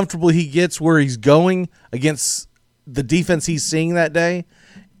more comfortable he gets where he's going against the defense he's seeing that day.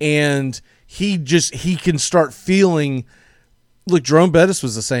 And he can start feeling. Look, Jerome Bettis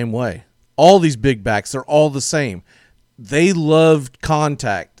was the same way. All these big backs, they're all the same. They love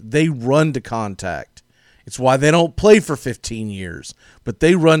contact. They run to contact. It's why they don't play for 15 years, but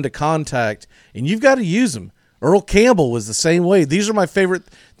they run to contact, and you've got to use them. Earl Campbell was the same way. These are my favorite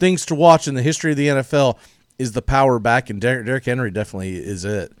things to watch in the history of the NFL is the power back, and Derrick Henry definitely is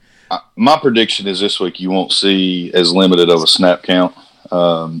it. My prediction is this week you won't see as limited of a snap count.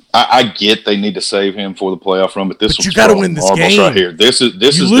 I get they need to save him for the playoff run, but you got to win this game right here. This is the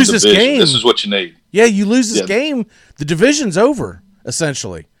division. This is what you need. Yeah, you lose this game, the division's over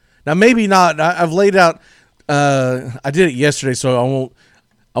essentially. Now maybe not. I've laid out. I did it yesterday, so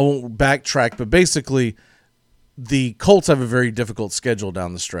I won't backtrack. But basically, the Colts have a very difficult schedule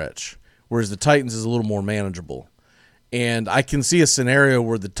down the stretch, whereas the Titans is a little more manageable. And I can see a scenario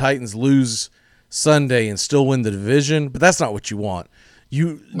where the Titans lose Sunday and still win the division, but that's not what you want.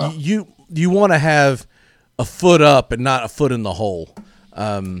 You want to have a foot up and not a foot in the hole.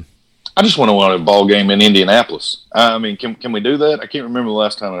 I just want to win a ball game in Indianapolis. I mean, can we do that? I can't remember the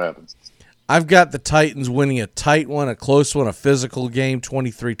last time it happened. I've got the Titans winning a tight one, a close one, a physical game,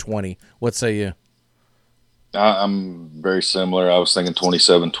 23-20. What say you? I'm very similar. I was thinking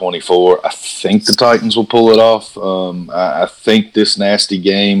 27-24. I think the Titans will pull it off. I think this nasty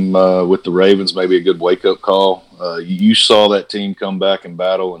game with the Ravens may be a good wake-up call. You saw that team come back and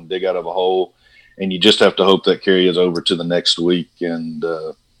battle and dig out of a hole, and you just have to hope that carries over to the next week, and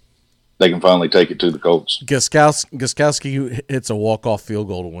they can finally take it to the Colts. Gostkowski hits a walk-off field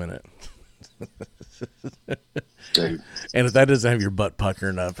goal to win it. Dude. And if that doesn't have your butt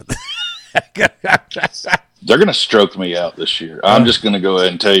puckering up. They're going to stroke me out this year. I'm just going to go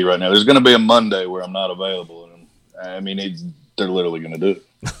ahead and tell you right now. There's going to be a Monday where I'm not available. And I mean, they're literally going to do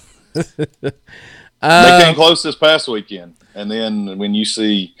it. They came close this past weekend. And then when you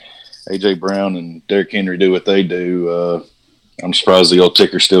see A.J. Brown and Derrick Henry do what they do, I'm surprised the old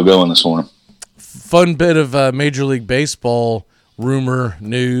ticker's still going this morning. Fun bit of Major League Baseball rumor,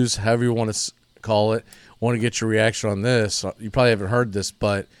 news, however you want to call it. Want to get your reaction on this. You probably haven't heard this,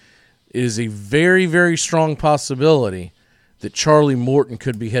 but it is a very, very strong possibility that Charlie Morton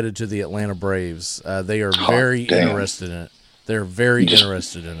could be headed to the Atlanta Braves. They are very interested in it. They're very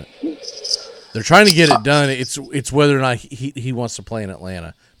interested in it. They're trying to get it done. It's whether or not he wants to play in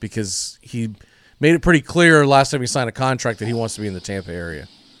Atlanta because he made it pretty clear last time he signed a contract that he wants to be in the Tampa area.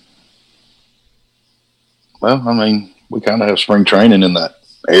 Well, I mean, we kind of have spring training in that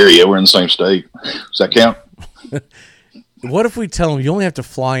area. We're in the same state. Does that count? What if we tell them you only have to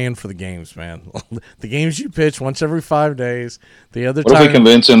fly in for the games, man? The games you pitch once every 5 days. The other what time, if we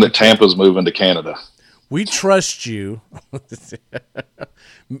convince him that Tampa's moving to Canada? We trust you.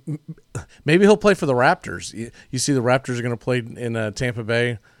 Maybe he'll play for the Raptors. You see the Raptors are going to play in Tampa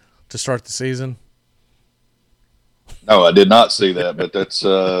Bay to start the season? No, I did not see that, but that's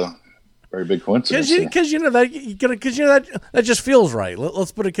very big coincidence. Because that just feels right.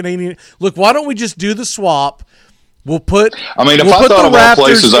 Let's put a Canadian. Look, why don't we just do the swap? We'll put. I mean, if I thought of all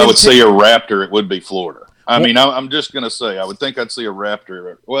places I would see a Raptor, it would be Florida. I mean, I'm just going to say I would think I'd see a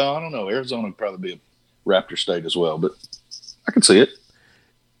Raptor. Well, I don't know. Arizona would probably be a Raptor state as well, but I could see it.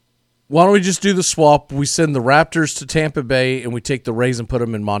 Why don't we just do the swap? We send the Raptors to Tampa Bay, and we take the Rays and put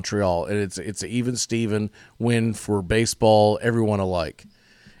them in Montreal. And it's an even Steven win for baseball, everyone alike.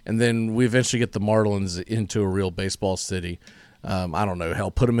 And then we eventually get the Marlins into a real baseball city. I don't know. Hell,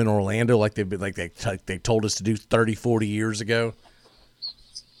 put them in Orlando like they told us to do 30, 40 years ago.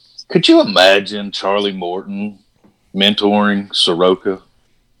 Could you imagine Charlie Morton mentoring Soroka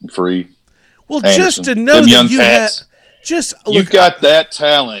and Freed. Well, Anderson, just to know them that young you cats, have, just you've look, got that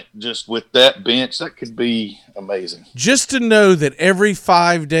talent just with that bench. That could be amazing. just to know that every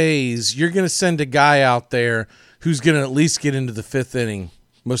 5 days you're going to send a guy out there who's going to at least get into the 5th inning,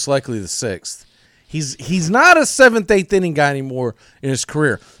 most likely the 6th. He's not a 7th, 8th inning guy anymore in his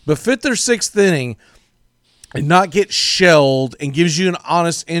career, but 5th or 6th inning and not get shelled and gives you an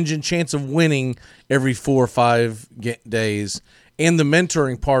honest engine chance of winning every 4 or 5 days, and the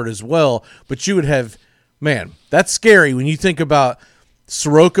mentoring part as well. But you would have, man, that's scary when you think about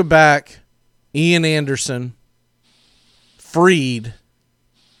Soroka back, Ian Anderson, Freed,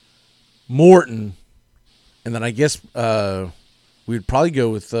 Morton, and then I guess we'd probably go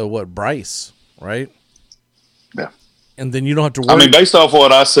with Bryce, right? Yeah. And then you don't have to worry. I mean, based off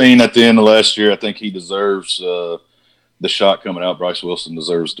what I seen at the end of last year, I think he deserves the shot coming out. Bryce Wilson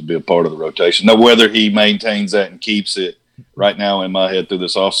deserves to be a part of the rotation. Now, whether he maintains that and keeps it right now in my head through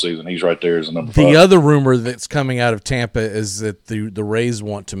this offseason, he's right there as a number 5. The other rumor that's coming out of Tampa is that the Rays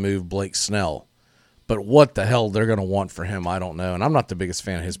want to move Blake Snell. But what the hell they're going to want for him, I don't know. And I'm not the biggest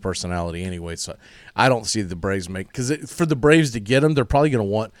fan of his personality anyway, so I don't see the Braves make – because for the Braves to get him, they're probably going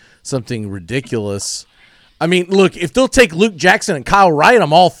to want something ridiculous. I mean, look, if they'll take Luke Jackson and Kyle Wright,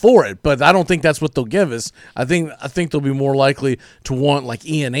 I'm all for it, but I don't think that's what they'll give us. I think they'll be more likely to want like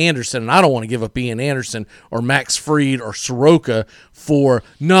Ian Anderson, and I don't want to give up Ian Anderson or Max Fried or Soroka for,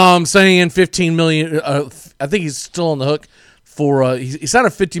 no, I'm saying $15 million. I think he's still on the hook for he signed a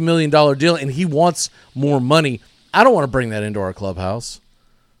 $50 million deal, and he wants more money. I don't want to bring that into our clubhouse.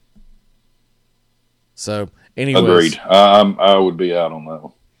 So, anyways. Agreed. I would be out on that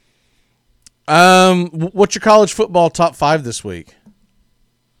one. What's your college football top 5 this week?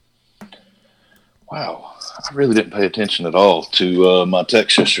 Wow, I really didn't pay attention at all to my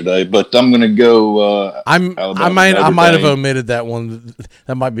text yesterday, but I'm going to go. I might have omitted that one.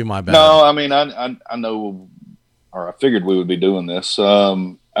 That might be my bad. No, I mean I know, or I figured we would be doing this.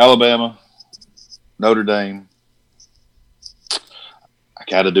 Alabama, Notre Dame. I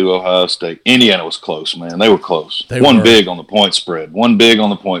got to do Ohio State. Indiana was close, man. They were close. They won big on the point spread.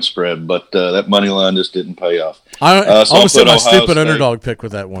 But that money line just didn't pay off. I almost said my stupid underdog pick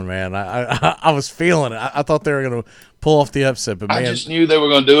with that one, man. I was feeling it. I thought they were going to pull off the upset, but man, I just knew they were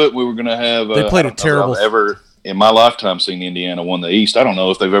going to do it. We were going to have. They played a terrible. Ever in my lifetime seen Indiana won the East. I don't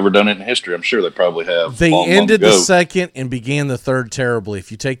know if they've ever done it in history. I'm sure they probably have. They ended the second and began the third terribly.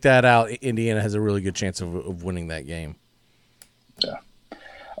 If you take that out, Indiana has a really good chance of winning that game. Yeah.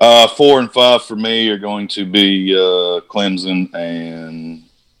 4 and 5 for me are going to be Clemson and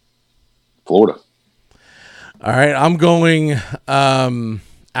Florida. All right, I'm going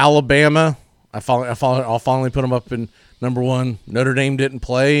Alabama. I'll finally put them up in number 1. Notre Dame didn't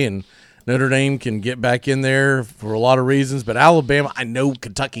play, and Notre Dame can get back in there for a lot of reasons. But Alabama, I know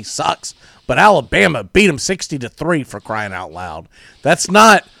Kentucky sucks, but Alabama beat them 60-3 for crying out loud. That's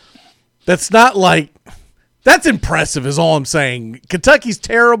not like. That's impressive is all I'm saying. Kentucky's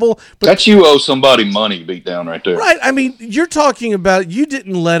terrible. But that's you owe somebody money beat down right there. Right. I mean, you're talking about you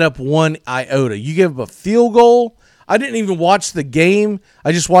didn't let up 1 iota. You gave up a field goal. I didn't even watch the game.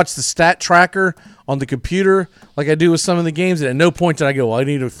 I just watched the stat tracker on the computer like I do with some of the games. And at no point did I go, well, I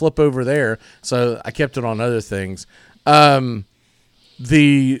need to flip over there. So I kept it on other things.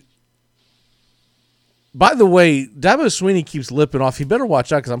 By the way, Dabo Swinney keeps lipping off. He better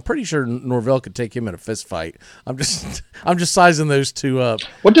watch out because I'm pretty sure Norvell could take him in a fist fight. I'm just sizing those two up.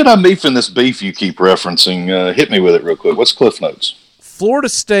 What did I beef in this beef you keep referencing? Hit me with it real quick. What's Cliff Notes? Florida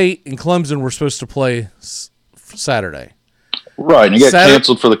State and Clemson were supposed to play Saturday. Right, and it got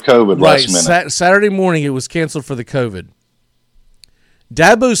canceled for the COVID last minute. Saturday morning it was canceled for the COVID.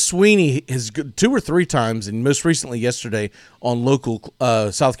 Dabo Swinney has 2 or 3 times, and most recently yesterday on local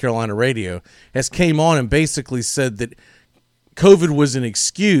South Carolina radio, has came on and basically said that COVID was an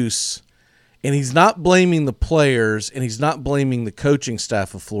excuse, and he's not blaming the players, and he's not blaming the coaching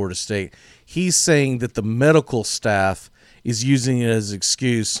staff of Florida State. He's saying that the medical staff is using it as an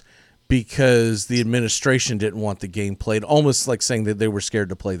excuse because the administration didn't want the game played, almost like saying that they were scared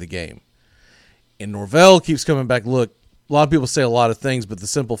to play the game. And Norvell keeps coming back, look, a lot of people say a lot of things, but the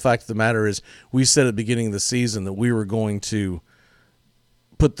simple fact of the matter is we said at the beginning of the season that we were going to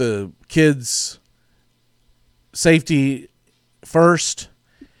put the kids' safety first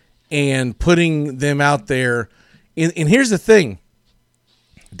and putting them out there. And here's the thing.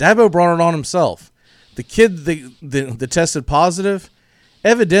 Dabo brought it on himself. The kid that tested positive,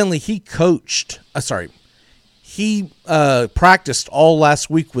 evidently he practiced all last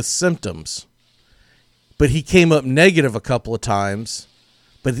week with symptoms. But he came up negative a couple of times,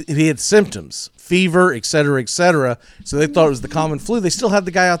 but he had symptoms, fever, et cetera, so they thought it was the common flu. They still had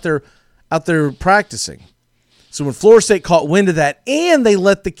the guy out there practicing. So when Florida State caught wind of that, and they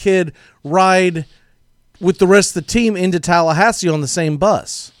let the kid ride with the rest of the team into Tallahassee on the same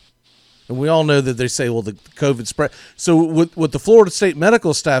bus. And we all know that they say, well, the COVID spread. So what the Florida State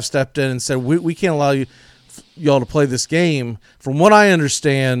medical staff stepped in and said, we can't allow y'all to play this game. From what I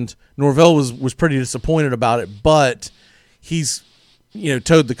understand, Norvell was pretty disappointed about it, but he's,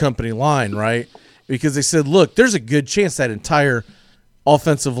 towed the company line, right? Because they said, look, there's a good chance that entire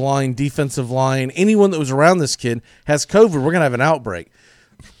offensive line, defensive line, anyone that was around this kid has COVID. We're going to have an outbreak.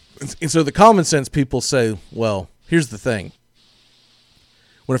 And so the common sense people say, well, here's the thing.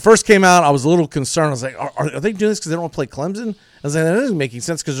 When it first came out, I was a little concerned. I was like, are they doing this because they don't want to play Clemson? I was like, that isn't making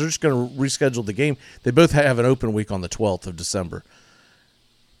sense because they're just going to reschedule the game. They both have an open week on the 12th of December.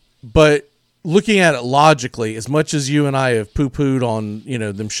 But looking at it logically, as much as you and I have poo-pooed on,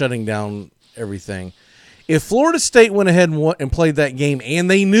 them shutting down everything, if Florida State went ahead and played that game and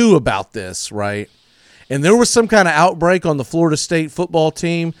they knew about this, right, and there was some kind of outbreak on the Florida State football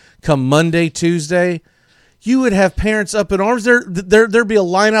team come Monday, Tuesday, you would have parents up in arms. There'd be a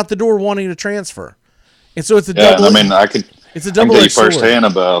line out the door wanting to transfer. And so it's a double. It's a double. I can tell you firsthand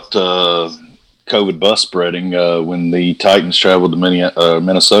about COVID bus spreading when the Titans traveled to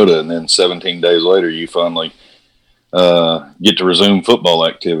Minnesota, and then 17 days later, you finally get to resume football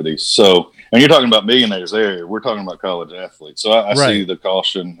activities. So, and you're talking about millionaires there. We're talking about college athletes. So I see the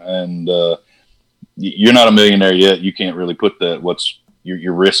caution, and you're not a millionaire yet. You can't really put that. What's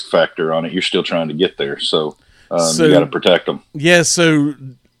your risk factor on it? You're still trying to get there, so you got to protect them. Yeah. So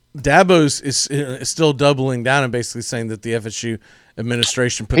Dabo's is still doubling down and basically saying that the FSU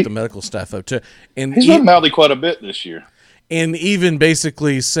administration put the medical staff up to, and he's been mouthy quite a bit this year, and even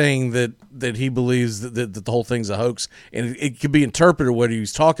basically saying that he believes that the whole thing's a hoax, and it could be interpreted what he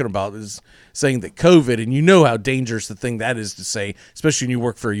was talking about is saying that COVID, and how dangerous the thing that is to say, especially when you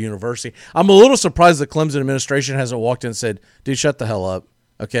work for a university. I'm a little surprised the Clemson administration hasn't walked in and said, dude, shut the hell up,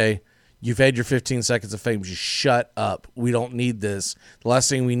 okay? You've had your 15 seconds of fame. Just shut up. We don't need this. The last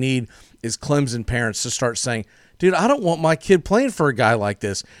thing we need is Clemson parents to start saying, dude, I don't want my kid playing for a guy like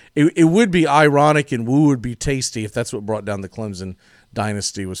this. It would be ironic and woo would be tasty if that's what brought down the Clemson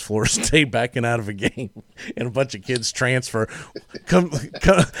dynasty was Florida State backing out of a game and a bunch of kids transfer. Come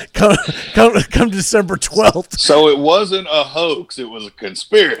December 12th. So it wasn't a hoax. It was a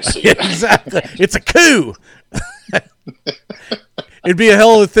conspiracy. Exactly. It's a coup. It'd be a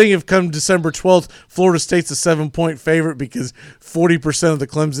hell of a thing if come December 12th, Florida State's a 7-point favorite because 40% of the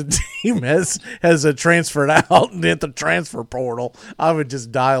Clemson team has transferred out and hit the transfer portal. I would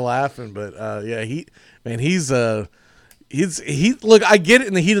just die laughing. But look, I get it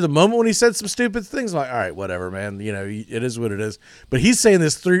in the heat of the moment when he said some stupid things. I'm like, all right, whatever, man. It is what it is. But he's saying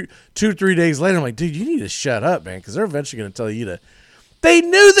this 2 or 3 days later. I'm like, dude, you need to shut up, man, because they're eventually going to tell you to. They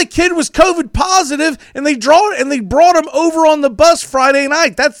knew the kid was COVID positive, and they brought him over on the bus Friday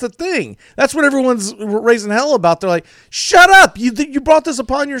night. That's the thing. That's what everyone's raising hell about. They're like, shut up. You brought this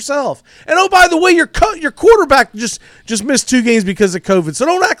upon yourself. And, oh, by the way, your quarterback just missed 2 games because of COVID. So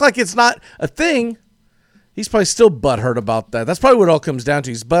don't act like it's not a thing. He's probably still butthurt about that. That's probably what it all comes down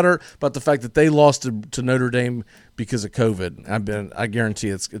to. He's butthurt about the fact that they lost to Notre Dame because of COVID. I guarantee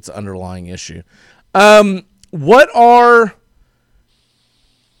it's an underlying issue. What are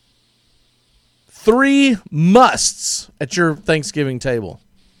 3 musts at your Thanksgiving table?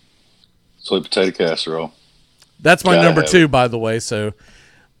 Sweet potato casserole. That's my number 2, by the way. So,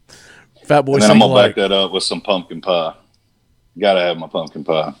 Fat Boy. And then I'm gonna back that up with some pumpkin pie. Gotta have my pumpkin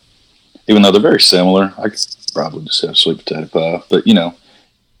pie. Even though they're very similar, I could probably just have sweet potato pie. But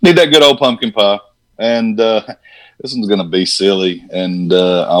need that good old pumpkin pie. And this one's gonna be silly, and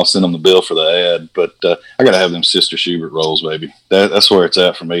I'll send them the bill for the ad. But I gotta have them Sister Schubert rolls, baby. That's where it's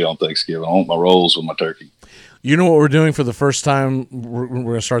at for me on Thanksgiving. I want my rolls with my turkey. You know what we're doing for the first time? We're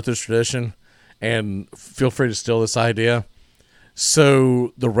gonna start this tradition, and feel free to steal this idea.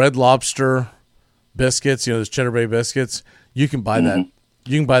 So the Red Lobster biscuits, those Cheddar Bay biscuits, you can buy that.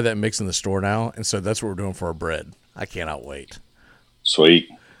 You can buy that mix in the store now, and so that's what we're doing for our bread. I cannot wait. Sweet.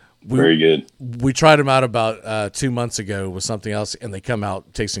 Very good. We tried them out about 2 months ago with something else, and they come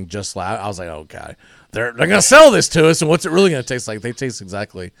out tasting just like. I was like, okay, they're going to sell this to us, and what's it really going to taste like? They taste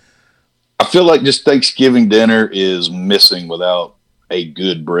exactly. I feel like just Thanksgiving dinner is missing without a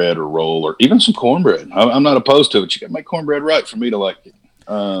good bread or roll or even some cornbread. I'm not opposed to it. You got to make cornbread right for me to like it.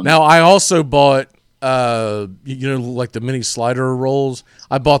 Now, I also bought, like the mini slider rolls.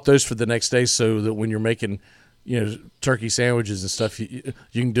 I bought those for the next day so that when you're making turkey sandwiches and stuff, you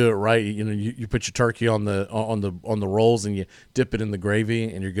can do it right. You put your turkey on the rolls and you dip it in the gravy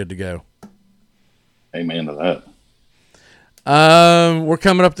and you're good to go. Amen to that. We're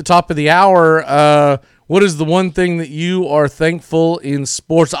coming up the top of the hour. What is the one thing that you are thankful in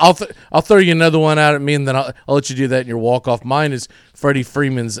sports? I'll throw you another one out at me, and then I'll let you do that in your walk-off. Mine is Freddie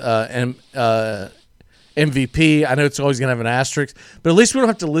Freeman's MVP. I know it's always going to have an asterisk, but at least we don't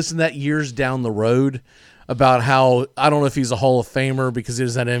have to listen to that years down the road about how, I don't know if he's a Hall of Famer because he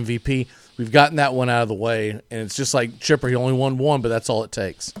is that MVP. We've gotten that one out of the way, and it's just like Chipper. He only won one, but that's all it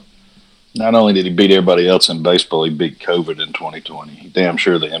takes. Not only did he beat everybody else in baseball, he beat COVID in 2020. He damn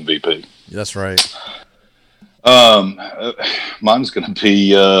sure the MVP. That's right. Mine's going to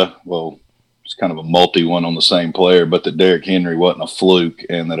be, it's kind of a multi one on the same player, but that Derrick Henry wasn't a fluke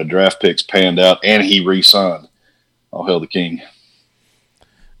and that a draft pick's panned out and he re-signed. All hail the king.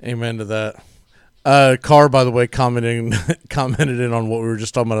 Amen to that. Carr, by the way, commented in on what we were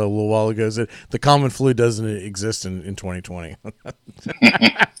just talking about a little while ago. That the common flu doesn't exist in 2020.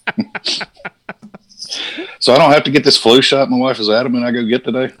 So I don't have to get this flu shot my wife is adamant I go get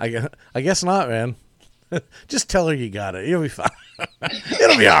today? I guess not, man. Just tell her you got it. You'll be fine.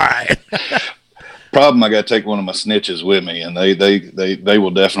 It'll be all right. Problem, I got to take one of my snitches with me, and they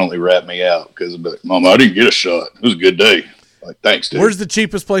will definitely rat me out because, Mom, I didn't get a shot. It was a good day. Like, thanks, dude. Where's the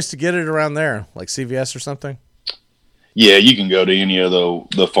cheapest place to get it around there? Like CVS or something? Yeah, you can go to any of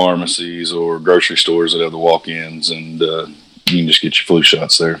the pharmacies or grocery stores that have the walk-ins, and you can just get your flu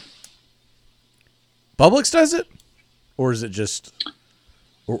shots there. Publix does it, or is it just?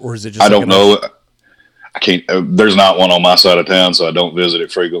 Or is it just? I don't know. I can't. There's not one on my side of town, so I don't visit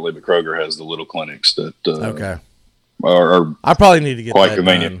it frequently. But Kroger has the little clinics that okay. Are I probably need to get quite that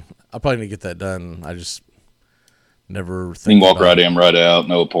convenient. done. I probably need to get that done. I just never. You can walk right in, right out,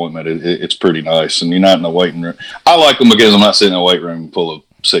 no appointment. It's pretty nice, and you're not in the waiting room. I like them because I'm not sitting in a waiting room full of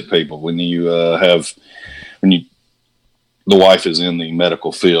sick people. When the wife is in the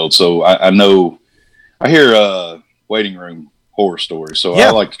medical field, so I know. I hear waiting room horror stories, so I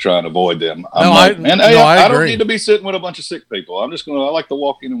like to try and avoid them. I don't need to be sitting with a bunch of sick people. I like to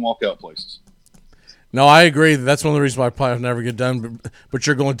walk in and walk out places. No, I agree. That's one of the reasons why I probably never get done. But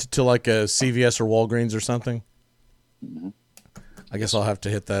you're going to like a CVS or Walgreens or something. Mm-hmm. I guess I'll have to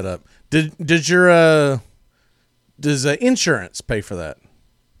hit that up. Does insurance pay for that?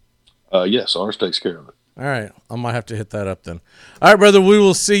 Yes, ours takes care of it. All right, I might have to hit that up then. All right, brother, we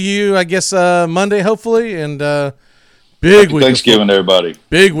will see you, I guess, Monday, hopefully, and big Happy week. Thanksgiving, everybody.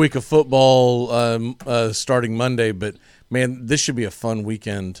 Big week of football starting Monday, but man, this should be a fun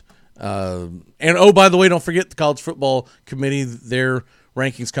weekend. And by the way, don't forget the College Football Committee; their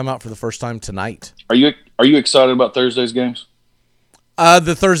rankings come out for the first time tonight. Are you excited about Thursday's games?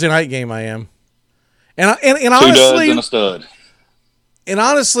 The Thursday night game, I am, and honestly, 2 duds and a stud. And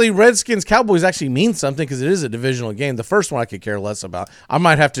honestly, Redskins Cowboys actually means something because it is a divisional game. The first one I could care less about. I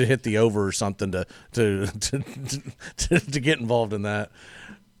might have to hit the over or something to get involved in that.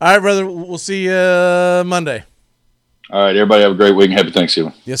 All right, brother. We'll see you Monday. All right, everybody have a great week and happy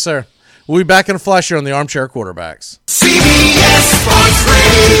Thanksgiving. Yes, sir. We'll be back in a flash here on the Armchair Quarterbacks. CBS Sports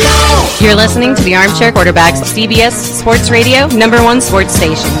Radio. You're listening to the Armchair Quarterbacks, CBS Sports Radio, #1 sports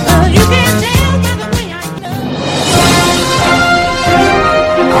station.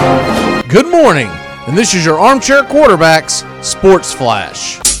 Good morning, and this is your Armchair Quarterbacks Sports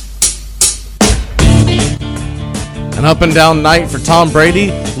Flash. An up-and-down night for Tom Brady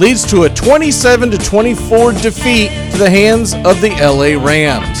leads to a 27-24 defeat to the hands of the LA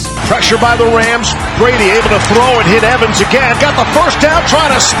Rams. Pressure by the Rams. Brady able to throw and hit Evans again. Got the first down,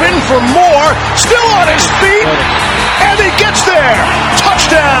 trying to spin for more. Still on his feet, and he gets there.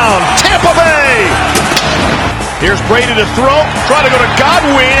 Touchdown, Tampa Bay. Here's Brady to throw, trying to go to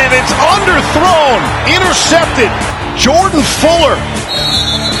Godwin, and it's underthrown, intercepted. Jordan Fuller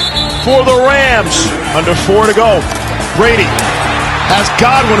for the Rams. Under 4 to go. Brady has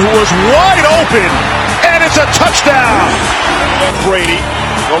Godwin, who was wide open, and it's a touchdown. Brady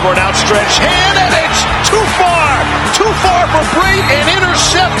over an outstretched hand, and it's too far for Brady, and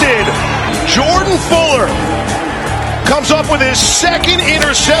intercepted. Jordan Fuller comes up with his second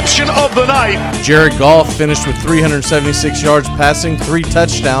interception of the night. Jared Goff finished with 376 yards passing, 3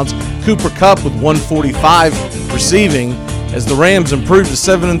 touchdowns. Cooper Kupp with 145 receiving. As the Rams improve to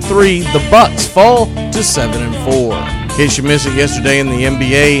 7-3, the Bucs fall to 7-4. In case you missed it yesterday in the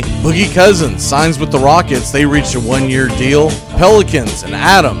NBA, Boogie Cousins signs with the Rockets. They reached a 1-year deal. Pelicans and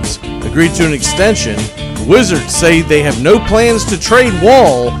Adams agreed to an extension. The Wizards say they have no plans to trade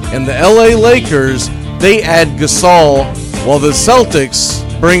Wall, and the LA Lakers, they add Gasol, while the Celtics,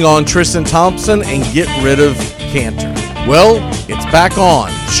 bring on Tristan Thompson, and get rid of Cantor? Well, it's back on.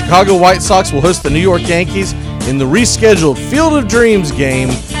 The Chicago White Sox will host the New York Yankees in the rescheduled Field of Dreams game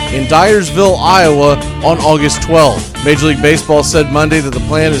in Dyersville, Iowa on August 12th. Major League Baseball said Monday that the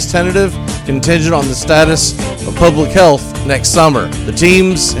plan is tentative, contingent on the status of public health next summer. The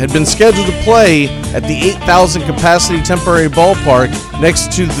teams had been scheduled to play at the 8,000 capacity temporary ballpark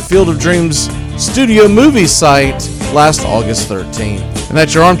next to the Field of Dreams studio movie site last August 13th. And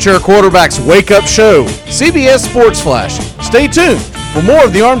that's your Armchair Quarterbacks Wake Up Show, CBS Sports Flash. Stay tuned for more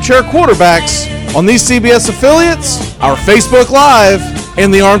of the Armchair Quarterbacks on these CBS affiliates, our Facebook Live,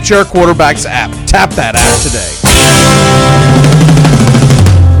 and the Armchair Quarterbacks app. Tap that app today.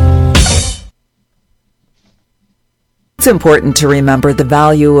 It's important to remember the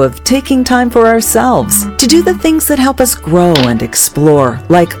value of taking time for ourselves to do the things that help us grow and explore,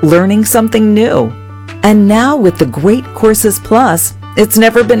 like learning something new. And now with the Great Courses Plus, it's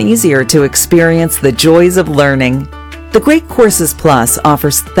never been easier to experience the joys of learning. The Great Courses Plus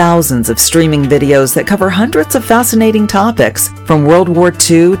offers thousands of streaming videos that cover hundreds of fascinating topics, from World War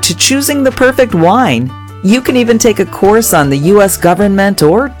II to choosing the perfect wine. You can even take a course on the U.S. government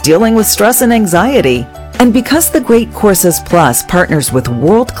or dealing with stress and anxiety. And because the Great Courses Plus partners with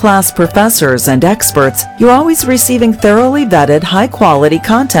world-class professors and experts, you're always receiving thoroughly vetted, high-quality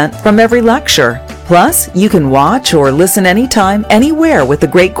content from every lecture. Plus, you can watch or listen anytime, anywhere with the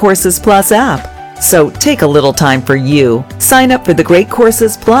Great Courses Plus app. So take a little time for you. Sign up for the Great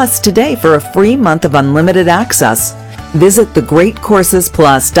Courses Plus today for a free month of unlimited access. Visit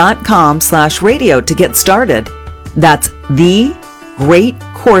thegreatcoursesplus.com/radio to get started. That's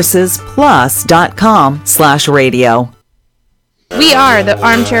thegreatcoursesplus.com/radio. We are the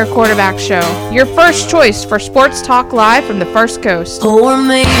Armchair Quarterback Show, your first choice for sports talk live from the First Coast. Pour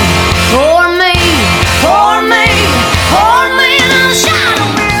me, pour me, pour me, pour me a shot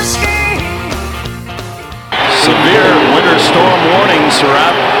of whiskey. Severe winter storm warnings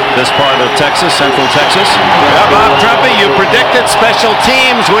throughout this part of Texas, Central Texas. Well, Bob Trumpy, you predicted special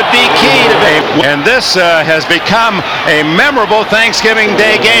teams would be key today. And this has become a memorable Thanksgiving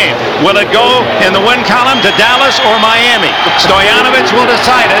Day game. Will it go in the win column to Dallas or Miami? Stoyanovich will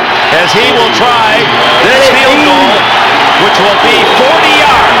decide it as he will try this field goal, which will be 40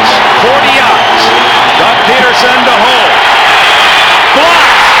 yards. 40 yards. Doug Peterson to hold.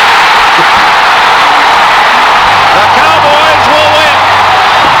 Blocked. The Cowboys will win.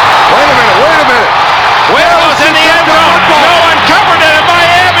 Wait a minute. Well, it was in the end zone. No one covered it, and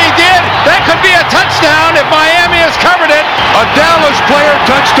Miami did. That could be a touchdown if Miami has covered it. A Dallas player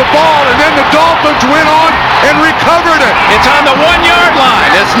touched the ball, and then the Dolphins went on and recovered it. It's on the 1-yard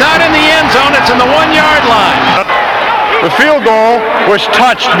line. It's not in the end zone. It's in the 1-yard line. The field goal was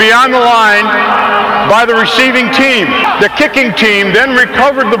touched beyond the line by the receiving team. The kicking team then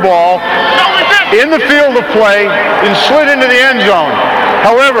recovered the ball in the field of play and slid into the end zone.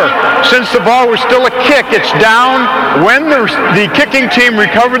 However, since the ball was still a kick, it's down when the kicking team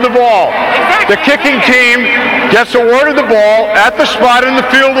recovered the ball. The kicking team gets awarded the ball at the spot in the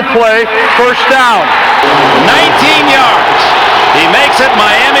field of play, first down. 19 yards. He makes it.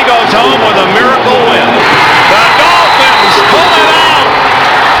 Miami goes home with a miracle win. The Dolphins pull it out.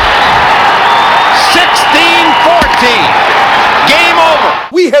 16-14. Game over.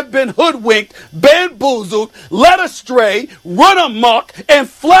 We have been hoodwinked, bamboozled, led astray, run amok, and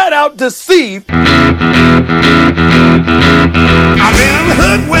flat out deceived. I've been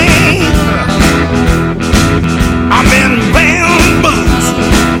hoodwinked. I've been bamboozled.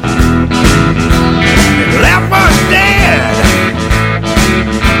 Left for dead.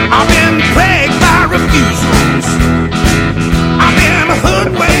 I've been plagued by refusals. I've been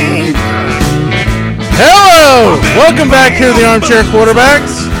hoodwinked. Hello! Welcome back here to the Armchair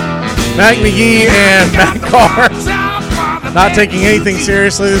Quarterbacks. Mac McGee and Matt Carr. Not taking anything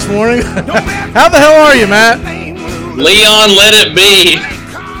seriously this morning. How the hell are you, Matt? Leon, let it be.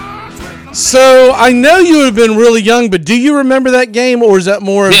 So, I know you would have been really young, but do you remember that game, or is that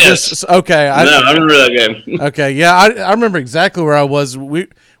more of just... Okay. I remember that game. Okay, yeah, I remember exactly where I was. We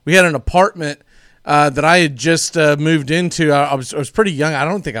had an apartment that I had just moved into. I was pretty young. I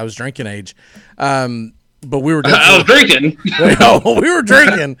don't think I was drinking age. But we were I was drinking. We were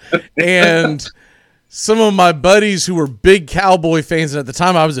drinking. And some of my buddies who were big Cowboy fans, and at the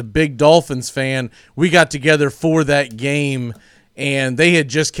time I was a big Dolphins fan, we got together for that game, and they had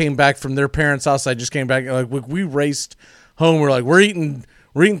just came back from their parents' house. I just came back. Like we raced home. We're like, we're eating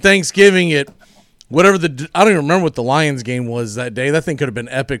Thanksgiving at whatever I don't even remember what the Lions game was that day. That thing could have been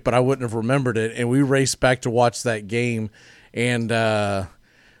epic, but I wouldn't have remembered it. And we raced back to watch that game, and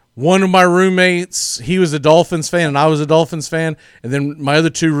one of my roommates, he was a Dolphins fan and I was a Dolphins fan. And then my other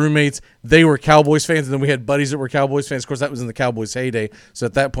two roommates, they were Cowboys fans. And then we had buddies that were Cowboys fans. Of course, that was in the Cowboys heyday. So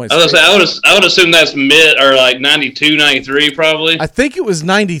at that point, I would assume that's mid or like 92, 93 probably. I think it was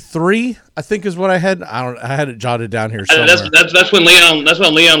 93. I think is what I had. I had it jotted down here somewhere. That's when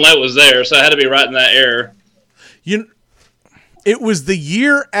Leon Lett was there. So I had to be right in that era. It was the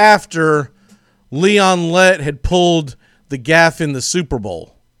year after Leon Lett had pulled the gaff in the Super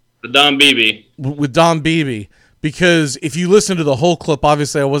Bowl. With Don Beebe. Because if you listen to the whole clip,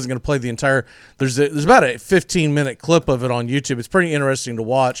 obviously I wasn't going to play the entire. There's about a 15-minute clip of it on YouTube. It's pretty interesting to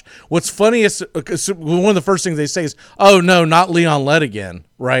watch. What's funny is one of the first things they say is, "Oh no, not Leon Lett again,"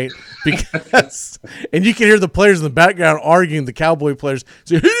 right? Because and you can hear the players in the background arguing. The Cowboy players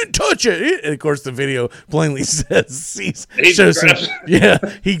say, "He didn't touch it," and of course the video plainly says he touched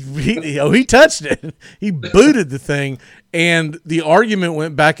it. He booted the thing. And the argument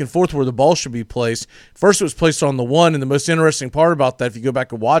went back and forth where the ball should be placed. First, it was placed on the 1, and the most interesting part about that, if you go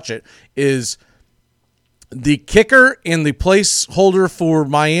back and watch it, is the kicker and the placeholder for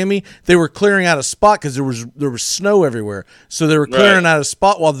Miami. They were clearing out a spot because there was snow everywhere, so they were clearing out a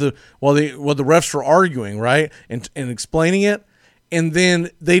spot while the refs were arguing, right, and explaining it. And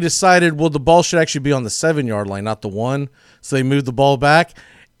then they decided, well, the ball should actually be on the 7-yard line, not the 1. So they moved the ball back.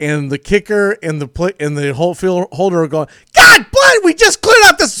 And the kicker and the whole field holder are going, God, blood, we just cleared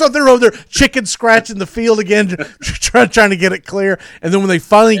out this. So they're over there chicken scratching the field again, trying to get it clear. And then when they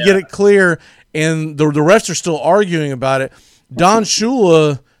finally get it clear and the refs are still arguing about it, Don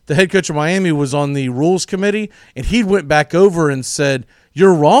Shula, the head coach of Miami, was on the rules committee, and he went back over and said,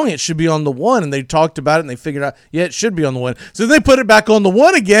 you're wrong. It should be on the 1. And they talked about it and they figured out, yeah, it should be on the 1. So they put it back on the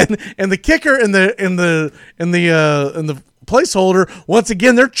 1 again, and the kicker and the placeholder, once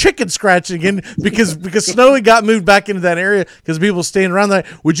again, they're chicken scratching again because Snowy got moved back into that area because people standing around there.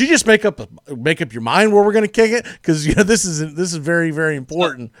 Would you just make up your mind where we're going to kick it? Because this is very, very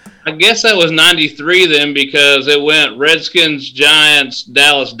important. I guess that was 93 then, because it went Redskins, Giants,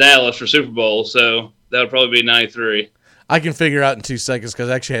 Dallas for Super Bowl. So that would probably be 93. I can figure out in 2 seconds because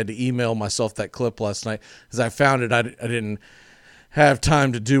I actually had to email myself that clip last night because I found it. I didn't have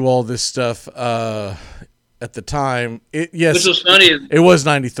time to do all this stuff at the time. Which was funny. It was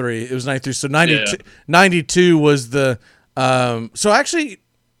 93. It was 93. So 92 was the so actually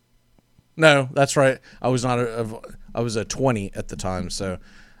no, that's right. I was not I was a 20 at the time. So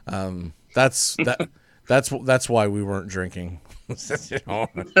that's why we weren't drinking.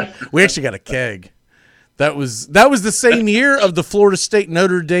 We actually got a keg. That was the same year of the Florida State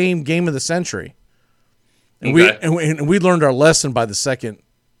Notre Dame game of the century. And we learned our lesson by the second.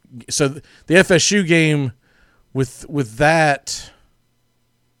 So the FSU game with that,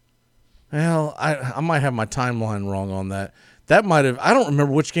 well, I might have my timeline wrong on that. That might have, I don't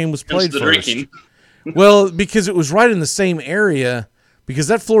remember which game was played first. Well, because it was right in the same area, because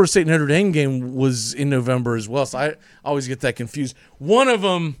that Florida State Notre Dame game was in November as well. So I always get that confused. One of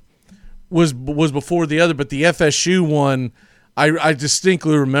them was before the other, but the FSU one, I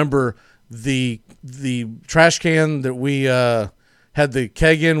distinctly remember the trash can that we had the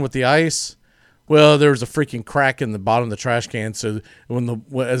keg in with the ice. Well, there was a freaking crack in the bottom of the trash can, so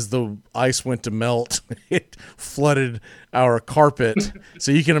as the ice went to melt, it flooded our carpet.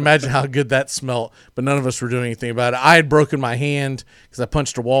 So you can imagine how good that smelled, but none of us were doing anything about it. I had broken my hand because I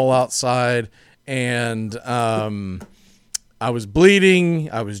punched a wall outside, and I was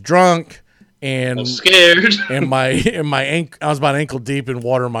bleeding. I was drunk, and I was scared. and my ankle, I was about ankle deep in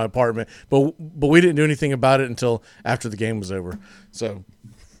water in my apartment. But we didn't do anything about it until after the game was over. So.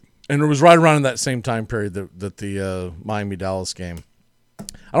 And it was right around in that same time period that the Miami-Dallas game.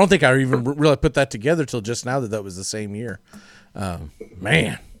 I don't think I even really put that together till just now that was the same year.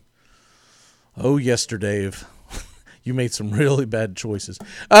 Man. Oh, yes, Dave. You made some really bad choices.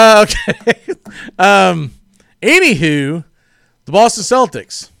 Okay. Anywho, the Boston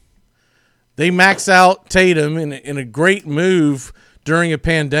Celtics. They max out Tatum in a great move. During a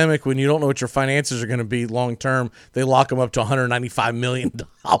pandemic, when you don't know what your finances are going to be long term, they lock them up to $195 million.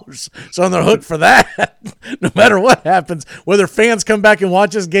 So on the hook for that, no matter what happens, whether fans come back and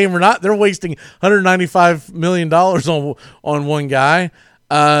watch this game or not, they're wasting $195 million on one guy.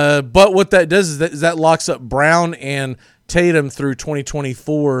 But what that does is that locks up Brown and Tatum through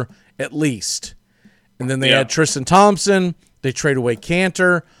 2024 at least. And then they add Tristan Thompson. They trade away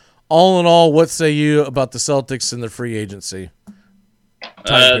Cantor. All in all, what say you about the Celtics and their free agency?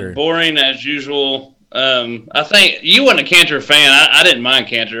 Boring as usual. I think you weren't a Cantor fan. I didn't mind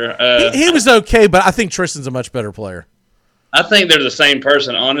Cantor. He was okay, but I think Tristan's a much better player. I think they're the same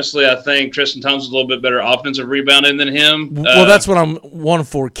person. Honestly, I think Tristan Thompson's a little bit better offensive rebounding than him. Well, that's what I'm wanting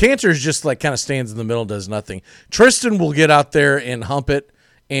for. Cantor's just like kind of stands in the middle, does nothing. Tristan will get out there and hump it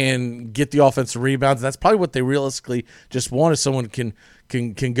and get the offensive rebounds. And that's probably what they realistically just want, is someone can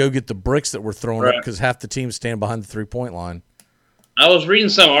go get the bricks that we're throwing up, because half the teams stand behind the 3-point line. I was reading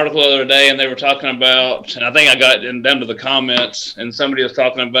some article the other day, and they were talking about, and I think I got down to the comments, and somebody was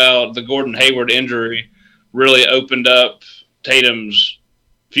talking about the Gordon Hayward injury really opened up Tatum's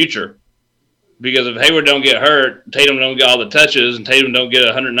future, because if Hayward don't get hurt, Tatum don't get all the touches, and Tatum don't get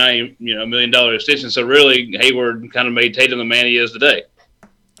a $190 million extension. So really, Hayward kind of made Tatum the man he is today.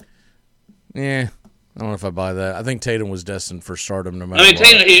 Yeah, I don't know if I buy that. I think Tatum was destined for stardom no matter. I mean,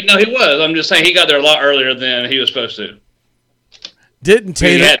 Tatum, he was. I'm just saying he got there a lot earlier than he was supposed to. Didn't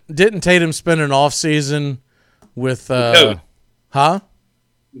Tatum spend an off season with Kobe.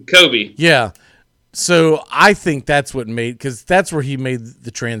 Kobe. Yeah. So I think that's what made, because that's where he made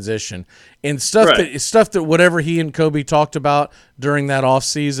the transition, and stuff that whatever he and Kobe talked about during that off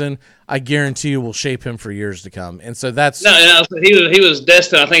season, I guarantee you will shape him for years to come. And so that's he was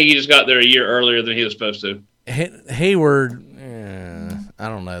destined. I think he just got there a year earlier than he was supposed to. Hayward, I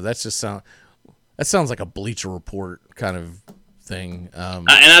don't know. That sounds like a Bleacher Report kind of thing. And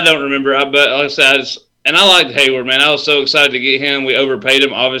I don't remember. But like I said, I liked Hayward, man. I was so excited to get him. We overpaid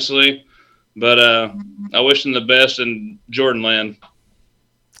him, obviously. But I wish him the best in Jordan land.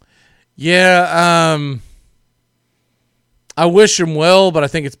 Yeah, I wish him well, but I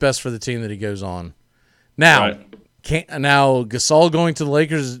think it's best for the team that he goes on. Now, now Gasol going to the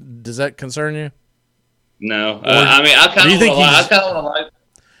Lakers, does that concern you? No, I mean, I kind of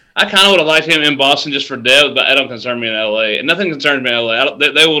would have liked him in Boston just for depth, but that don't concern me in LA. And nothing concerns me in LA.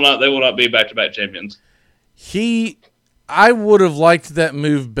 They will not be back-to-back champions. I would have liked that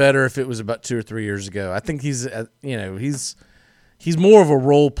move better if it was about 2 or 3 years ago. I think he's more of a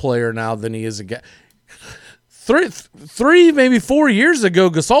role player now than he is a guy. Three, maybe 4 years ago,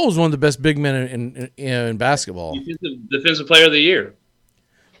 Gasol was one of the best big men in basketball. Defensive player of the year.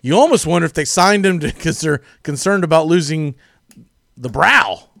 You almost wonder if they signed him because they're concerned about losing the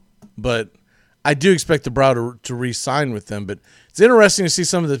Brow. But I do expect the Brow to re-sign with them. But it's interesting to see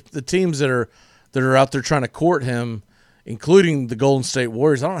some of the teams that are out there trying to court him, including the Golden State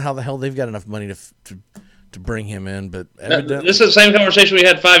Warriors. I don't know how the hell they've got enough money to bring him in, but evidently. This is the same conversation we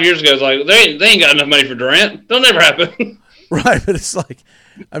had 5 years ago. It's like, they ain't got enough money for Durant. That'll never happen. Right, but it's like,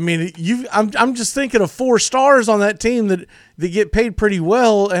 I mean, I'm just thinking of 4 stars on that team that get paid pretty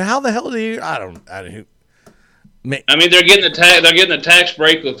well, and how the hell do you? I don't. I mean, they're getting a tax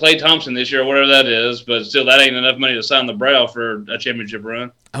break with Klay Thompson this year, or whatever that is, but still, that ain't enough money to sign the Brow for a championship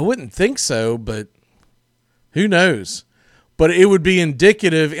run. I wouldn't think so, but who knows? But it would be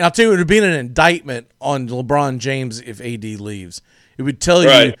indicative. I'll tell you, it would be an indictment on LeBron James if AD leaves. It would tell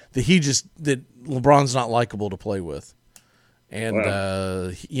you that LeBron's not likable to play with,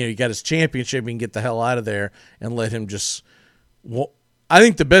 and he got his championship. He can get the hell out of there and let him just. Well, I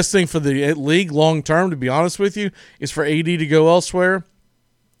think the best thing for the league long term, to be honest with you, is for AD to go elsewhere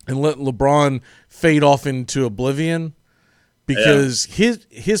and let LeBron fade off into oblivion. Because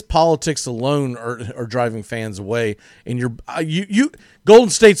his politics alone are driving fans away, and you Golden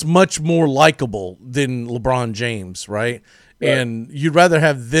State's much more likable than LeBron James, right? And you'd rather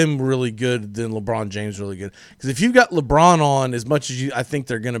have them really good than LeBron James really good. Because if you've got LeBron on as much as I think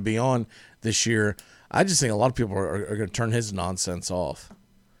they're going to be on this year, I just think a lot of people are going to turn his nonsense off.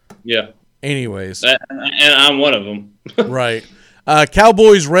 Yeah. Anyways, and I'm one of them. Right.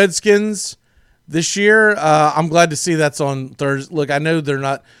 Cowboys Redskins. This year, I'm glad to see that's on Thursday. Look, I know they're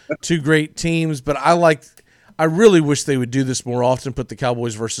not two great teams, but I really wish they would do this more often, put the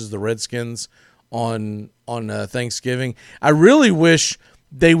Cowboys versus the Redskins on Thanksgiving. I really wish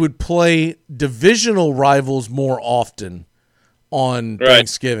they would play divisional rivals more often on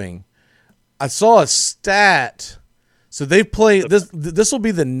Thanksgiving. I saw a stat. So they've played this will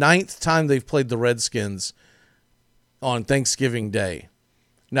be the 9th time they've played the Redskins on Thanksgiving Day.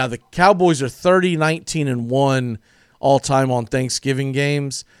 Now, the Cowboys are 30-19-1 all-time on Thanksgiving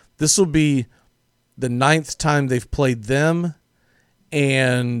games. This will be the 9th time they've played them,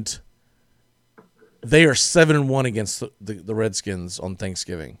 and they are 7-1 against the Redskins on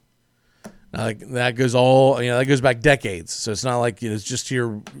Thanksgiving. Now, that goes back decades, so it's not like it's just here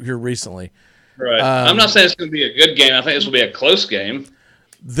recently. Right. I'm not saying it's going to be a good game. I think this will be a close game.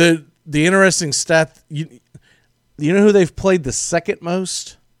 The interesting stat, you know who they've played the second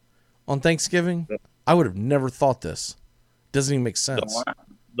most on Thanksgiving? I would have never thought this. Doesn't even make sense.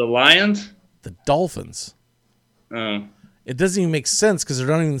 The Lions? The Dolphins. It doesn't even make sense because they're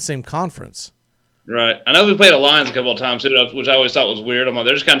not even in the same conference. Right. I know we played the Lions a couple of times too, which I always thought was weird. I'm like,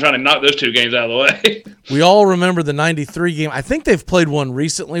 they're just kind of trying to knock those two games out of the way. We all remember the 93 game. I think they've played one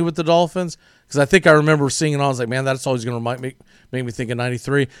recently with the Dolphins because I think I remember seeing it all. I was like, man, that's always going to make me think of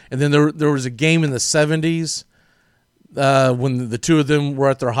 93. And then there was a game in the 70s when the two of them were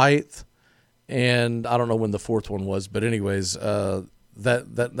at their height. And I don't know when the fourth one was. But anyways, that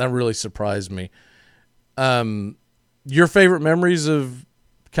really surprised me. Your favorite memories of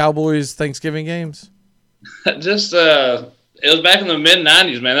Cowboys Thanksgiving games? Just it was back in the mid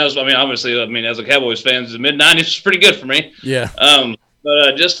 '90s, man. That was, obviously, as a Cowboys fan, the mid '90s was pretty good for me. Yeah.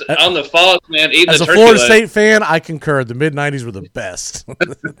 But just on the fall, man, eating as the a turkey Florida leg. State fan, I concur. The mid '90s were the best.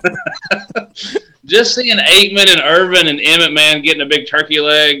 Just seeing Aikman and Irvin and Emmett, man, getting a big turkey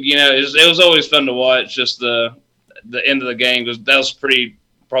leg, it was always fun to watch. Just the end of the game, because that was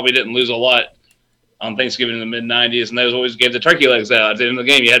probably didn't lose a lot on Thanksgiving in the mid '90s, and they always gave the turkey legs out at the end of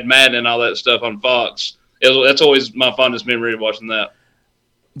the game. You had Madden and all that stuff on Fox. That's always my fondest memory of watching that.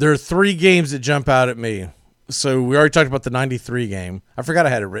 There are three games that jump out at me. So we already talked about the 93 game. I forgot I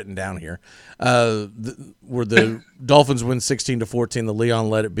had it written down here. Where the Dolphins win 16-14, the Leon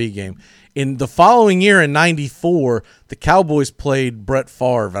Let It Be game. In the following year, in 94, the Cowboys played Brett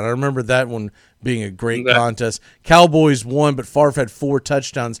Favre, and I remember that one being a great contest. Cowboys won, but Favre had 4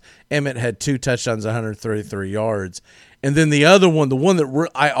 touchdowns. Emmett had 2 touchdowns, 133 yards. And then the other one, the one that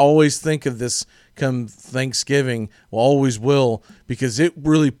I always think of this come Thanksgiving, always will, because it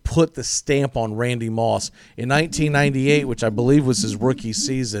really put the stamp on Randy Moss. In 1998, which I believe was his rookie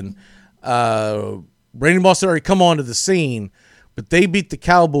season, Randy Moss had already come onto the scene, but they beat the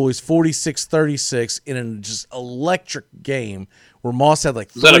Cowboys 46-36 in a just electric game where Moss had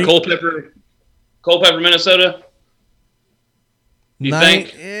like Was that a Culpeper, Minnesota? You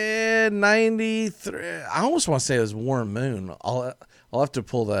think? 93. I almost want to say it was Warren Moon. I'll have to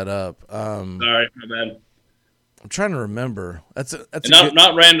pull that up. All right, my bad. I'm trying to remember. That's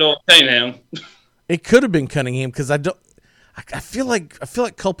not Randall Cunningham. It could have been Cunningham because I feel like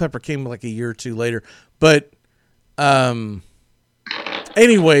Culpepper came like a year or two later. But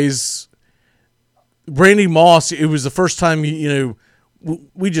anyways, Randy Moss. It was the first time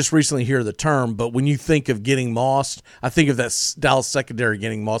we just recently hear the term, but when you think of getting mossed, I think of that Dallas secondary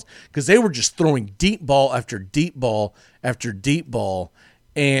getting mossed because they were just throwing deep ball after deep ball after deep ball,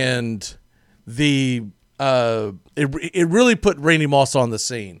 and it really put Randy Moss on the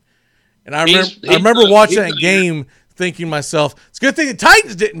scene. And I remember watching that game, thinking to myself, it's a good thing the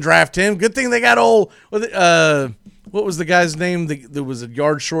Titans didn't draft him. Good thing they got old. What was the guy's name that was a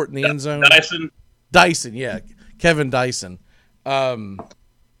yard short in the end zone? Dyson, yeah, Kevin Dyson. Randy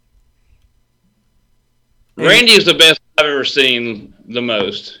is the best I've ever seen the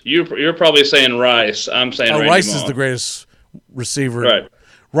most. You're probably saying Rice. I'm saying Randy Rice Moss. is the greatest receiver. Right.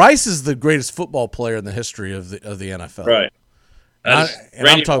 Rice is the greatest football player in the history of the NFL. Right. And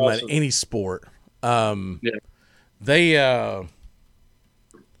I'm talking Moss about any sport. Yeah. They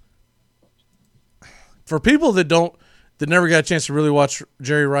for people that never got a chance to really watch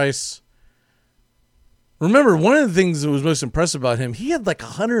Jerry Rice. Remember, one of the things that was most impressive about him, he had like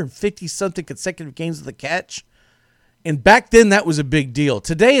 150-something consecutive games with a catch. And back then, that was a big deal.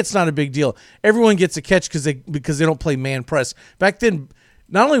 Today, it's not a big deal. Everyone gets a catch because they don't play man press. Back then,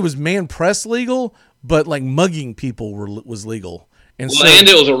 not only was man press legal, but like mugging people was legal. And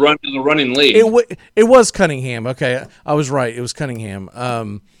it was a running league. It was Cunningham. Okay, I was right. It was Cunningham.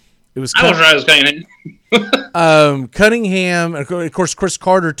 It was Cunningham. Cunningham, and of course Chris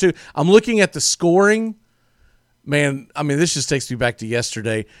Carter too. I'm looking at the scoring. Man, this just takes me back to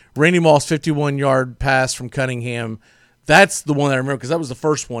yesterday. Randy Moss 51-yard pass from Cunningham. That's the one that I remember because that was the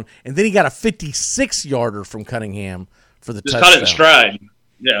first one. And then he got a 56-yarder from Cunningham for the touchdown. Caught it in stride.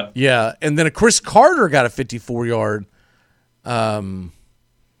 Yeah. Yeah, and then a Chris Carter got a 54-yard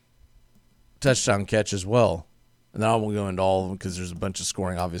touchdown catch as well. And I won't go into all of them because there's a bunch of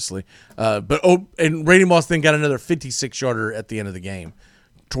scoring, obviously. And Randy Moss then got another 56-yarder at the end of the game,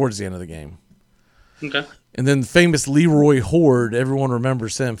 towards the end of the game. Okay. And then the famous Leroy Horde, everyone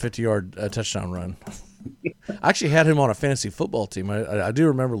remembers him, 50-yard touchdown run. I actually had him on a fantasy football team. I do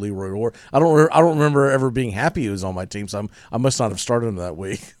remember Leroy Horde. I don't remember ever being happy he was on my team, so I must not have started him that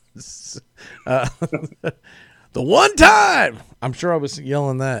week. The one time! I'm sure I was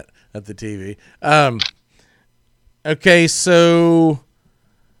yelling that at the TV. Okay, so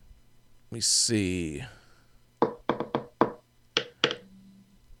let me see.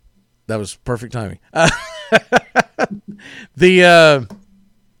 That was perfect timing. The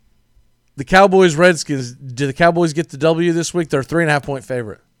Cowboys Redskins. Did the Cowboys get the W this week? They're a 3.5-point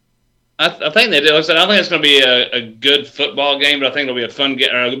favorite. I think they did. Like I said, I think it's going to be a good football game, but I think it'll be a fun game.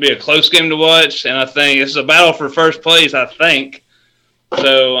 Or it'll be a close game to watch, and I think it's a battle for first place. I think.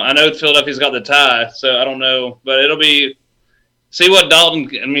 So I know Philadelphia's got the tie, so I don't know, but it'll be see what Dalton.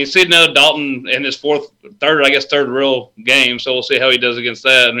 I mean, see now Dalton in his third real game. So we'll see how he does against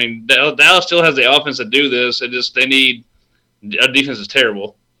that. I mean, Dallas still has the offense to do this. They need our defense is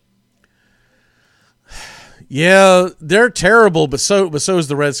terrible. Yeah, they're terrible, but so is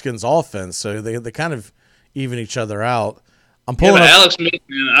the Redskins' offense. So they kind of even each other out. I'm pulling up Alex Smith.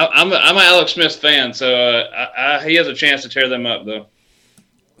 Man, I'm an Alex Smith fan, so he has a chance to tear them up, though.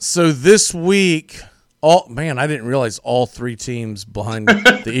 So this week, I didn't realize all three teams behind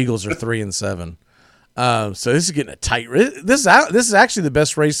the Eagles are 3-7. So this is getting a tight race. This is actually the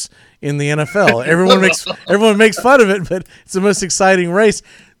best race in the NFL. Everyone makes fun of it, but it's the most exciting race.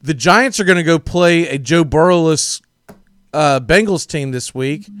 The Giants are going to go play a Joe Burrow-less Bengals team this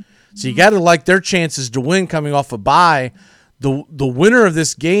week, so you got to like their chances to win coming off a bye. The winner of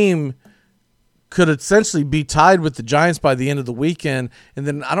this game could essentially be tied with the Giants by the end of the weekend. And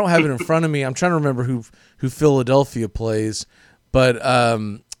then I don't have it in front of me. I'm trying to remember who Philadelphia plays, but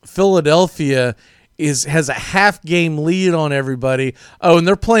Philadelphia has a half game lead on everybody. Oh, and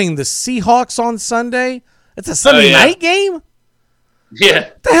they're playing the Seahawks on Sunday. It's a Sunday night game. Yeah.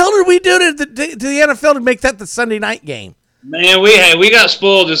 What the hell did we do to the NFL to make that the Sunday night game? Man, we got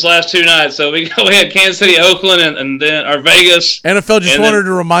spoiled this last 2 nights. So we had Kansas City, Oakland, and then our Vegas. NFL just wanted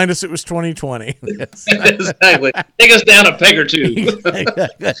to remind us it was 2020. Exactly. Take us down a peg or two.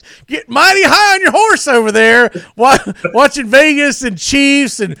 Get mighty high on your horse over there, watching Vegas and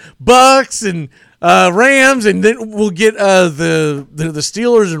Chiefs and Bucks and Rams, and then we'll get the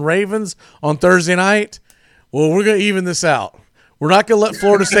Steelers and Ravens on Thursday night. Well, we're going to even this out. We're not going to let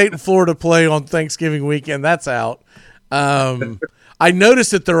Florida State and Florida play on Thanksgiving weekend. That's out. I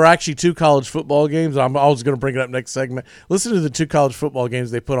noticed that there are actually 2 college football games. I was going to bring it up next segment. Listen to the 2 college football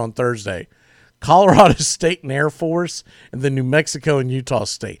games they put on Thursday. Colorado State and Air Force, and then New Mexico and Utah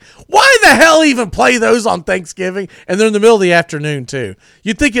State. Why the hell even play those on Thanksgiving? And they're in the middle of the afternoon, too.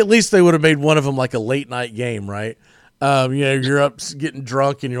 You'd think at least they would have made one of them like a late-night game, right? You're up getting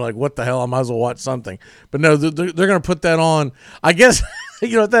drunk and you're like, what the hell? I might as well watch something. But no, they're going to put that on. I guess, you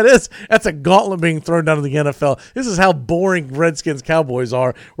know what that is? That's a gauntlet being thrown down to the NFL. This is how boring Redskins Cowboys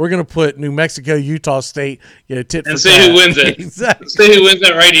are. We're going to put New Mexico, Utah State, tit for tat. And see who wins it. Exactly. See who wins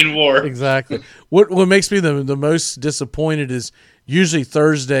that rating war. Exactly. What makes me the most disappointed is usually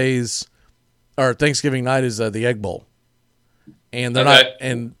Thursdays or Thanksgiving night is the Egg Bowl. And they're not,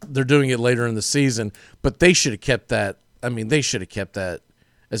 and they're doing it later in the season, but they should have kept that. I mean, they should have kept that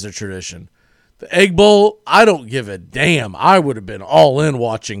as a tradition. The Egg Bowl, I don't give a damn. I would have been all in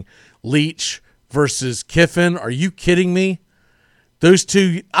watching Leach versus Kiffin. Are you kidding me? Those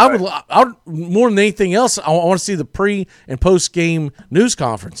two, I would more than anything else. I want to see the pre and post game news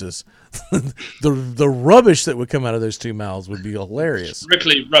conferences. the rubbish that would come out of those two mouths would be hilarious.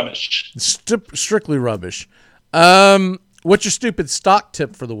 Strictly rubbish. Strictly rubbish. What's your stupid stock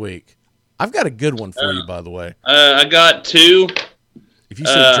tip for the week? I've got a good one for you, by the way. I got 2. If you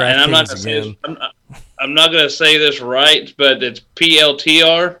say DraftKings again, I'm not going to say this right, but it's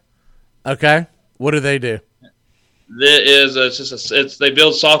PLTR. Okay, what do they do? They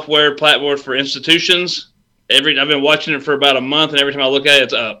build software platforms for institutions. I've been watching it for about a month, and every time I look at it,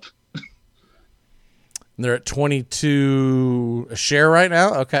 it's up. They're at 22 a share right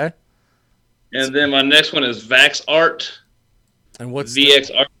now. Okay. And then my next one is VaxArt. And what's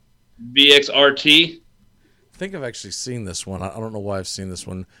VXRT? I think I've actually seen this one. I don't know why I've seen this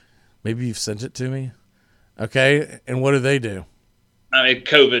one. Maybe you've sent it to me. Okay, and what do they do? I mean,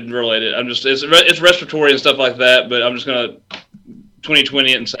 COVID related. It's respiratory and stuff like that, but I'm just gonna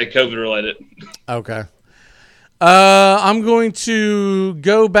 2020 it and say COVID related. Okay. I'm going to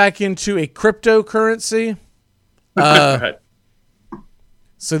go back into a cryptocurrency. Right.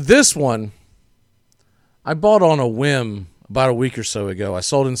 So this one, I bought on a whim about a week or so ago. I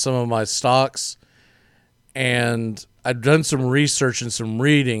sold in some of my stocks, and I'd done some research and some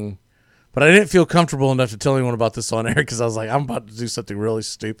reading, but I didn't feel comfortable enough to tell anyone about this on air because I was like, I'm about to do something really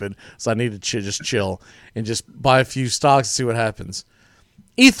stupid, so I need to just chill and just buy a few stocks and see what happens.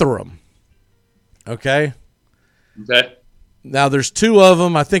 Ethereum. Okay? Okay. Now, there's 2 of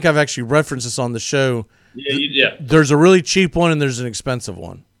them. I think I've actually referenced this on the show. Yeah. There's a really cheap one and there's an expensive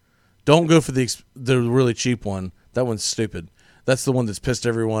one. Don't go for the really cheap one. That one's stupid. That's the one that's pissed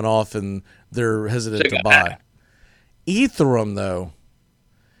everyone off and they're hesitant to buy. Ethereum, though,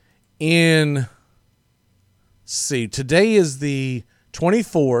 today is the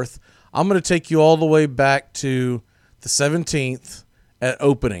 24th. I'm going to take you all the way back to the 17th at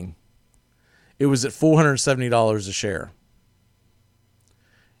opening. it was at $470 a share.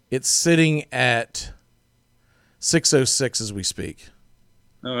 It's sitting at 606 as we speak.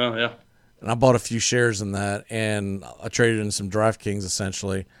 Oh, well, yeah. And I bought a few shares in that, and I traded in some DraftKings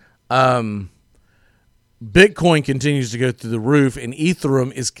essentially. Bitcoin continues to go through the roof, and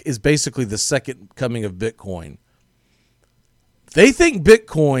Ethereum is basically the second coming of Bitcoin. They think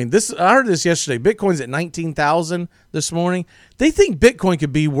Bitcoin, I heard this yesterday, Bitcoin's at 19,000 this morning. They think Bitcoin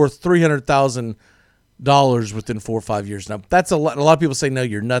could be worth $300,000 within 4 or 5 years. Now, that's a lot of people say, no,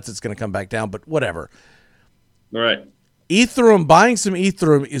 you're nuts, it's going to come back down, but whatever. All right. Ethereum, buying some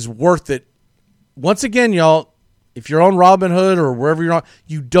Ethereum is worth it. Once again, y'all, if you're on Robinhood or wherever you're on,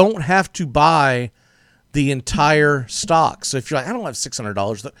 you don't have to buy the entire stock. So if you're like, I don't have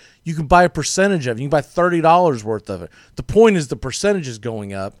 $600, you can buy a percentage of it. You can buy $30 worth of it. The point is the percentage is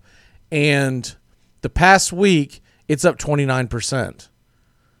going up, and the past week, it's up 29%.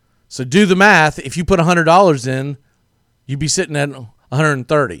 So do the math. If you put $100 in, you'd be sitting at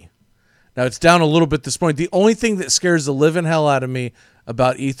 130. Now, it's down a little bit this morning. The only thing that scares the living hell out of me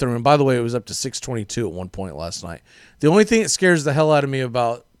about Ethereum, and by the way, it was up to 622 at one point last night. The only thing that scares the hell out of me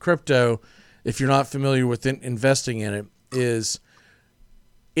about crypto, if you're not familiar with investing in it, is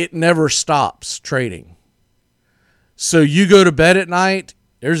it never stops trading. So you go to bed at night,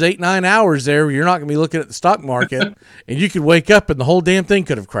 there's 8-9 hours there where you're not going to be looking at the stock market, and you could wake up and the whole damn thing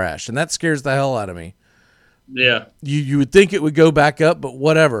could have crashed, and that scares the hell out of me. Yeah. You would think it would go back up, but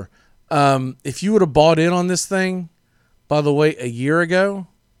whatever. If you would have bought in on this thing, by the way, a year ago,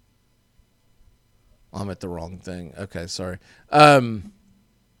 I'm at the wrong thing. Okay, sorry. I'm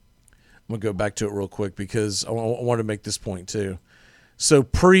going to go back to it real quick because I want to make this point too. So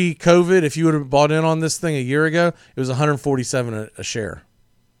pre-COVID, if you would have bought in on this thing a year ago, it was $147 a share.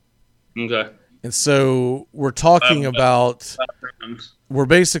 Okay. And so we're talking about, we're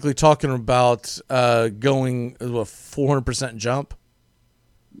basically talking about going a 400% jump.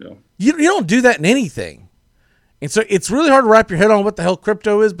 Yeah. You don't do that in anything. And so it's really hard to wrap your head on what the hell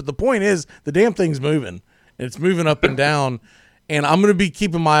crypto is, but the point is the damn thing's moving. And it's moving up and down. And I'm going to be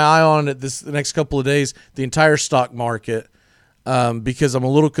keeping my eye on it the next couple of days, the entire stock market, because I'm a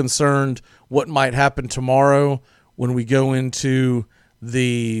little concerned what might happen tomorrow when we go into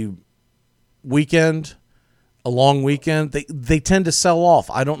the weekend, a long weekend. They tend to sell off.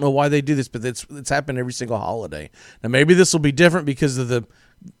 I don't know why they do this, but it's happened every single holiday. Now, maybe this will be different because of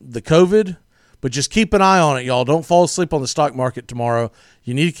the COVID, but just keep an eye on it, y'all. Don't fall asleep on the stock market tomorrow.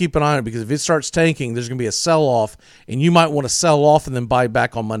 You need to keep an eye on it because if it starts tanking, there's going to be a sell-off, and you might want to sell off and then buy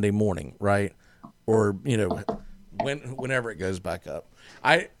back on Monday morning, right? Or, whenever it goes back up.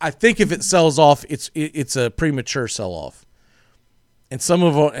 I think if it sells off, it's a premature sell-off. And some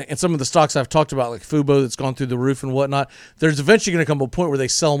of the stocks I've talked about, like Fubo, that's gone through the roof and whatnot, there's eventually going to come a point where they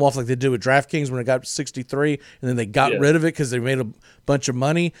sell them off like they did with DraftKings when it got to 63, and then they got rid of it because they made a bunch of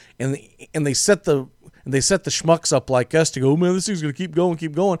money, and they set the schmucks up like us to go, oh man, this thing's going to keep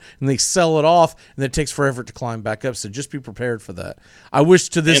going, and they sell it off, and it takes forever to climb back up. So just be prepared for that. I wish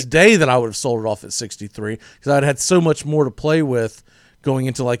to this day that I would have sold it off at 63 because I'd had so much more to play with going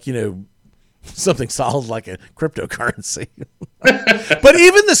into something solid like a cryptocurrency. But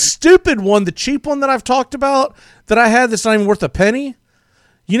even the stupid one, the cheap one that I've talked about that I had that's not even worth a penny,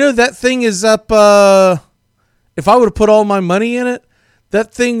 that thing is up, if I would have put all my money in it,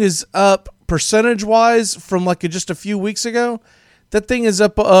 that thing is up percentage-wise from just a few weeks ago. That thing is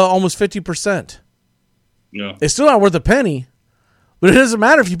up almost 50%. Yeah. It's still not worth a penny, but it doesn't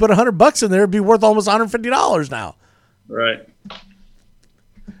matter if you put $100 in there, it'd be worth almost $150 now. Right.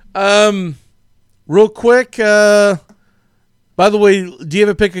 Real quick, by the way, do you have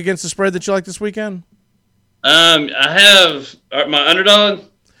a pick against the spread that you like this weekend? I have my underdog.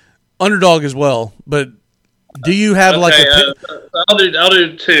 Underdog as well, but do you have I'll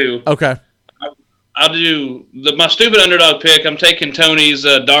do two. Okay. I'll do my stupid underdog pick. I'm taking Tony's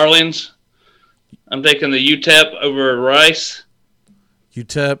Darlings. I'm taking the UTEP over Rice.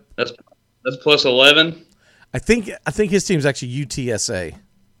 UTEP. That's plus 11. I think his team's actually UTSA.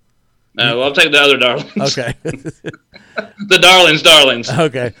 Well, I'll take the other Darlings. Okay. The Darlings.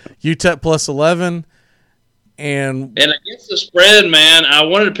 Okay. UTEP plus 11. And against the spread, man, I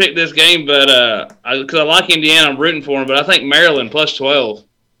wanted to pick this game, but because I like Indiana, I'm rooting for them. But I think Maryland plus 12.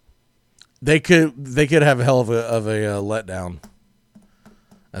 They could have a hell of a letdown.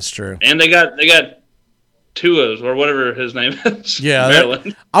 That's true. And they got Tua's or whatever his name is. Yeah,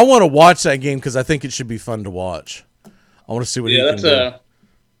 Maryland. I want to watch that game because I think it should be fun to watch. I want to see what he can do.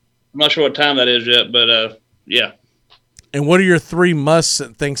 I'm not sure what time that is yet, but yeah. And what are your 3 musts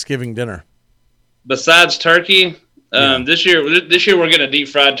at Thanksgiving dinner? Besides turkey, This year we're getting a deep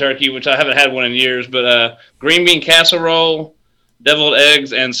fried turkey, which I haven't had one in years. But green bean casserole, deviled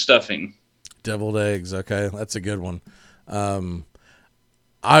eggs, and stuffing. Deviled eggs, okay, that's a good one. I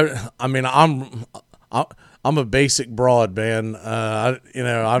mean, I'm a basic broad, man. I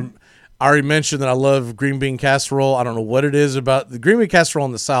already mentioned that I love green bean casserole. I don't know what it is about the green bean casserole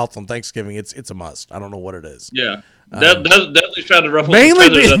in the South on Thanksgiving. It's a must. I don't know what it is. Yeah. Definitely trying to ruffle some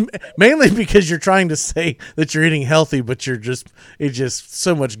feathers. Mainly because you're trying to say that you're eating healthy, but it's just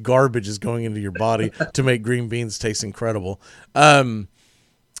so much garbage is going into your body to make green beans taste incredible. And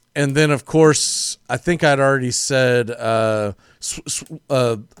then, of course, I think I'd already said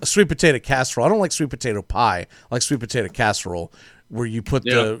sweet potato casserole. I don't like sweet potato pie. I like sweet potato casserole, where you put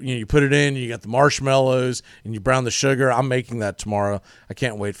you put it in, you got the marshmallows, and you brown the sugar. I'm making that tomorrow. I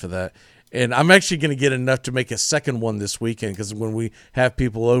can't wait for that. And I'm actually going to get enough to make a second one this weekend, because when we have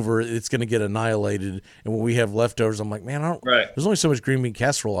people over, it's going to get annihilated. And when we have leftovers, I'm like, man, there's only so much green bean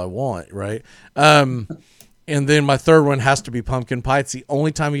casserole I want, right? And then my third one has to be pumpkin pie. It's the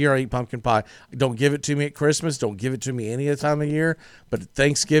only time of year I eat pumpkin pie. Don't give it to me at Christmas. Don't give it to me any other time of year. But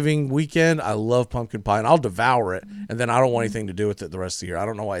Thanksgiving weekend, I love pumpkin pie, and I'll devour it. And then I don't want anything to do with it the rest of the year. I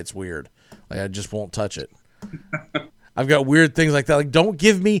don't know why it's weird. Like, I just won't touch it. I've got weird things like that. Like, don't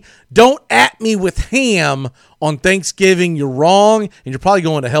at me with ham on Thanksgiving. You're wrong, and you're probably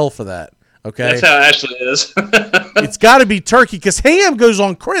going to hell for that. Okay, that's how Ashley is. It's got to be turkey, because ham goes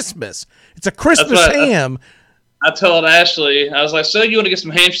on Christmas. It's a Christmas ham. I told Ashley, I was like, so you want to get some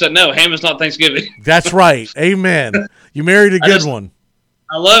ham? She said, no, ham is not Thanksgiving. That's right. Amen. You married a good one.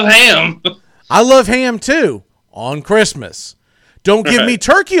 I love ham. I love ham too on Christmas. Don't give me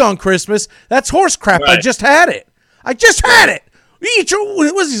turkey on Christmas. That's horse crap. I just had it. You eat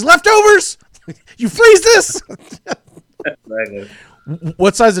what was these leftovers? You freeze this? Exactly.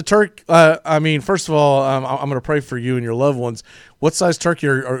 What size of turkey? I mean, first of all, I'm going to pray for you and your loved ones. What size turkey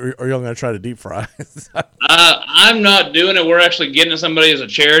are you going to try to deep fry? I'm not doing it. We're actually getting it somebody as a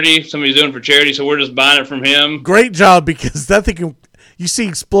charity. Somebody's doing it for charity, so we're just buying it from him. Great job, because that thing you see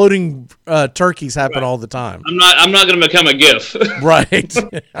exploding turkeys happen all the time. I'm not going to become a GIF. Right.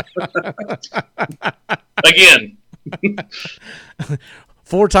 Again.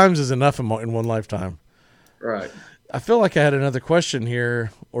 4 times is enough in one lifetime. Right. I feel like I had another question here,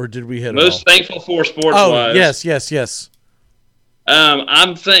 or did we hit most thankful for sports wise? Yes.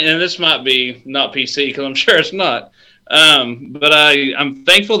 I'm thinking, and this might be not PC because I'm sure it's not. But I'm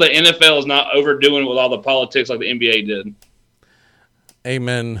thankful that NFL is not overdoing with all the politics like the NBA did.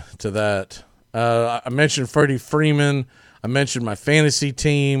 Amen to that. I mentioned Freddie Freeman. I mentioned my fantasy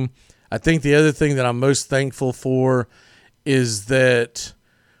team. I think the other thing that I'm most thankful for is that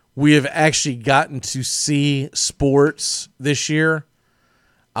we have actually gotten to see sports this year.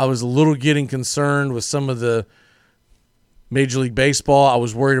 I was a little getting concerned with some of the Major League Baseball. I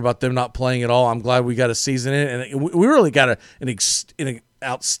was worried about them not playing at all. I'm glad we got a season in it. And we really got an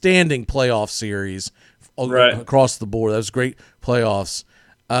outstanding playoff series across the board. That was great playoffs.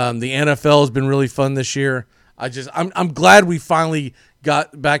 The NFL has been really fun this year. I'm glad we finally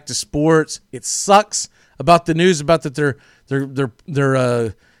got back to sports. It sucks about the news about that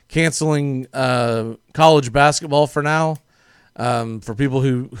they're canceling college basketball for now. For people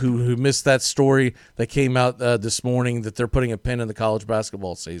who missed that story that came out this morning, that they're putting a pin in the college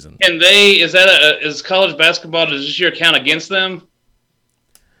basketball season. And is college basketball, does this year count against them?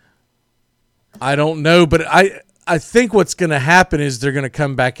 I don't know, but I think what's going to happen is they're going to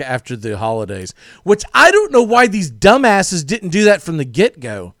come back after the holidays, which I don't know why these dumbasses didn't do that from the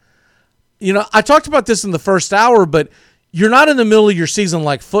get-go. You know, I talked about this in the first hour, but you're not in the middle of your season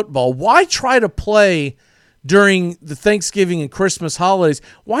like football. Why try to play during the Thanksgiving and Christmas holidays?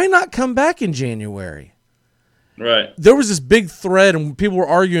 Why not come back in January? Right. There was this big thread, and people were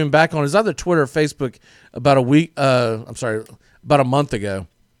arguing back on it was either Twitter or Facebook about a month ago.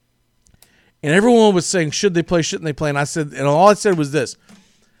 And everyone was saying, should they play, shouldn't they play? And all I said was this: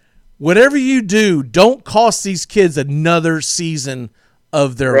 whatever you do, don't cost these kids another season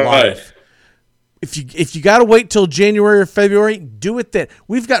of their life. If you got to wait till January or February, do it then.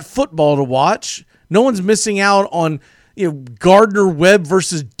 We've got football to watch. No one's missing out on, Gardner Webb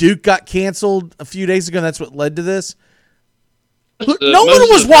versus Duke got canceled a few days ago, and that's what led to this. No one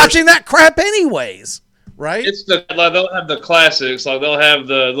was watching that crap anyways, right? They'll have the classics, like they'll have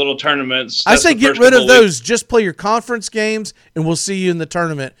the little tournaments. I say get rid of those. Just play your conference games, and we'll see you in the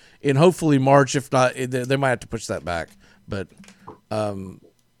tournament in hopefully March. If not, they might have to push that back. But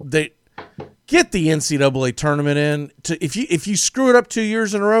they get the NCAA tournament in. If you screw it up 2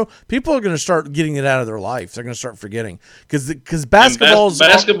 years in a row, people are going to start getting it out of their life. They're going to start forgetting because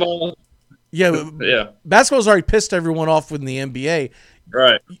basketball. Yeah. Basketball's already pissed everyone off in the NBA.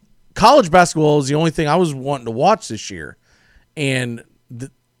 Right. College basketball is the only thing I was wanting to watch this year, and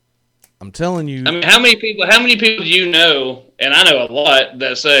I'm telling you. I mean, how many people do you know? And I know a lot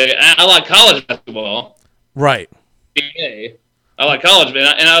that say I like college basketball. Right. NBA. I like college,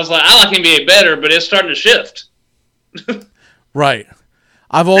 man, and I was like, I like NBA better, but it's starting to shift. Right.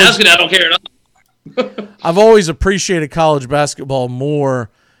 I don't care at all. I've always appreciated college basketball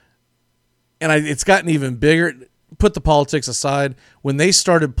more, and it's gotten even bigger. Put the politics aside. When they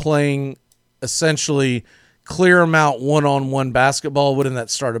started playing essentially clear amount one-on-one basketball, wouldn't that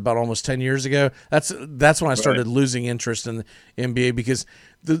start about almost 10 years ago? That's when I started losing interest in the NBA, because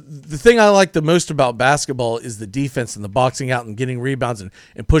the thing I like the most about basketball is the defense and the boxing out and getting rebounds and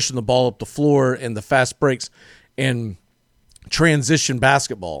pushing the ball up the floor and the fast breaks and transition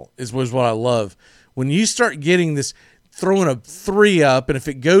basketball was what I love. When you start getting this, throwing a three up, and if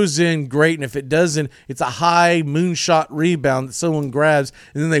it goes in, great, and if it doesn't, it's a high moonshot rebound that someone grabs,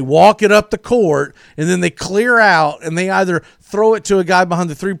 and then they walk it up the court, and then they clear out, and they either throw it to a guy behind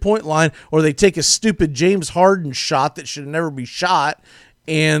the three-point line, or they take a stupid James Harden shot that should never be shot,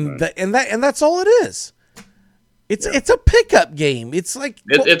 and that's all it is. It's a pickup game. It's like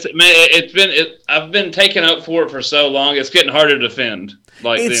I've been taken up for it for so long. It's getting harder to defend,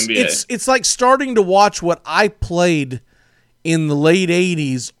 like the NBA. It's like starting to watch what I played in the late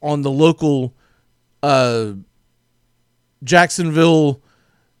 '80s on the local Jacksonville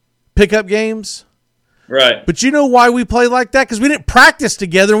pickup games. Right. But you know why we play like that? Because we didn't practice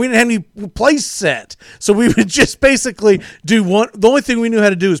together. We didn't have any plays set. So we would just basically do the only thing we knew how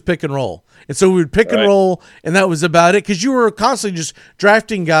to do was pick and roll. And so we would pick and roll, and that was about it, because you were constantly just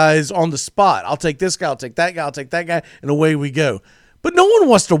drafting guys on the spot. I'll take this guy, I'll take that guy, I'll take that guy, and away we go. But no one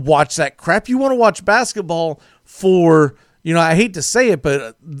wants to watch that crap. You want to watch basketball for, I hate to say it,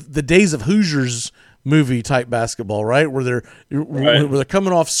 but the days of Hoosiers movie type basketball, right? Where they're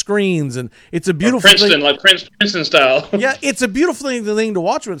coming off screens, and it's a beautiful Princeton, thing. like Princeton style. Yeah, it's a beautiful thing to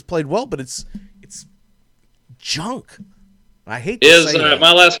watch when it's played well, but it's junk. I hate to say that.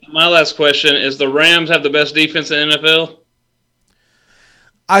 My last question is: the Rams have the best defense in the NFL?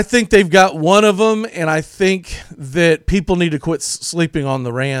 I think they've got one of them, and I think that people need to quit sleeping on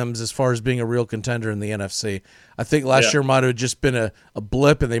the Rams as far as being a real contender in the NFC. I think last year might have just been a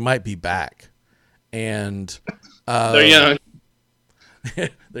blip, and they might be back. And they're young.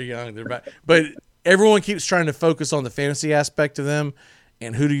 They're young. They're back. But everyone keeps trying to focus on the fantasy aspect of them,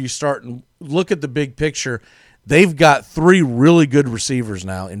 and who do you start? And look at the big picture. They've got 3 really good receivers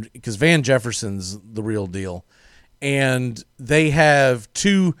now, because Van Jefferson's the real deal. And they have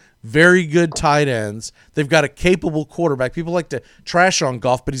 2 very good tight ends. They've got a capable quarterback. People like to trash on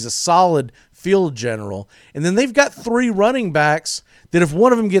Goff, but he's a solid field general. And then they've got 3 running backs that if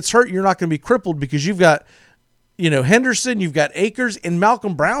one of them gets hurt, you're not going to be crippled, because you've got, Henderson, you've got Akers, and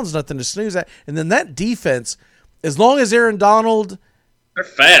Malcolm Brown's nothing to snooze at. And then that defense, as long as Aaron Donald... They're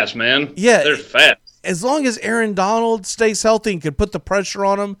fast, man. Yeah. They're fast. As long as Aaron Donald stays healthy and can put the pressure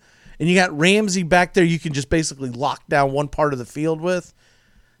on him, and you got Ramsey back there you can just basically lock down one part of the field with,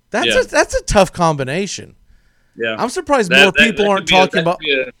 that's a tough combination. Yeah. I'm surprised more people aren't talking about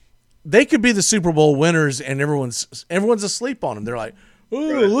they could be the Super Bowl winners, and everyone's asleep on them. They're like,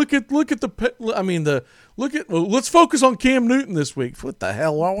 look at let's focus on Cam Newton this week. What the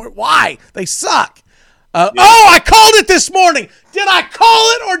hell? Why? They suck. I called it this morning. Did I call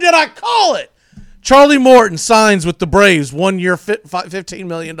it or did I call it? Charlie Morton signs with the Braves, 1 year, $15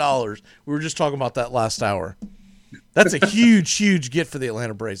 million. We were just talking about that last hour. That's a huge, huge get for the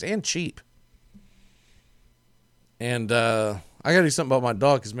Atlanta Braves, and cheap. And I got to do something about my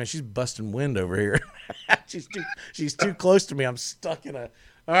dog, because, man, she's busting wind over here. she's too close to me. I'm stuck in a...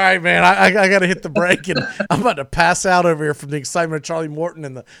 All right, man, I got to hit the brake, and I'm about to pass out over here from the excitement of Charlie Morton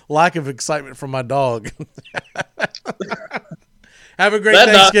and the lack of excitement from my dog. Have a great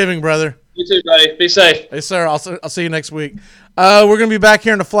Thanksgiving, brother. You too, buddy. Be safe. Hey, sir. I'll see you next week. We're going to be back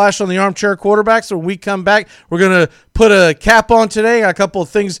here in a flash on the Armchair Quarterback. So when we come back, we're going to put a cap on today. Got a couple of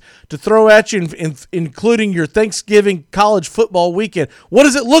things to throw at you, including your Thanksgiving college football weekend. What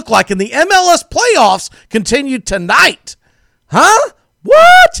does it look like? And the MLS playoffs continue tonight. Huh?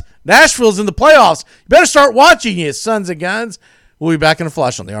 What? Nashville's in the playoffs. You better start watching, you sons of guns. We'll be back in a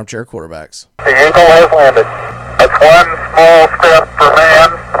flash on the Armchair Quarterbacks. The Eagle has landed. That's one small step for man,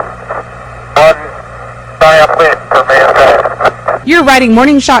 one giant leap for mankind. You're riding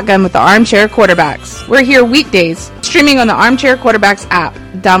Morning Shotgun with the Armchair Quarterbacks. We're here weekdays, streaming on the Armchair Quarterbacks app.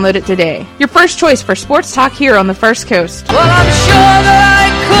 Download it today. Your first choice for sports talk here on the First Coast. Well, I'm sure that I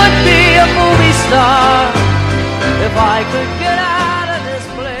could be a movie star if I could get out of this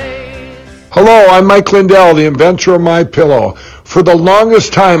place. Hello, I'm Mike Lindell, the inventor of MyPillow. For the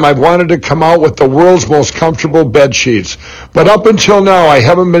longest time, I've wanted to come out with the world's most comfortable bed sheets. But up until now, I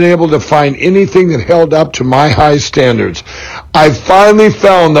haven't been able to find anything that held up to my high standards. I've finally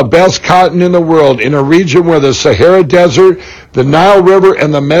found the best cotton in the world in a region where the Sahara Desert, the Nile River,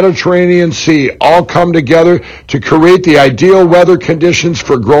 and the Mediterranean Sea all come together to create the ideal weather conditions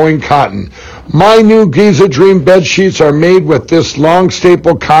for growing cotton. My new Giza Dream bed sheets are made with this long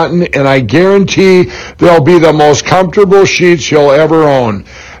staple cotton, and I guarantee they'll be the most comfortable sheets you'll ever own.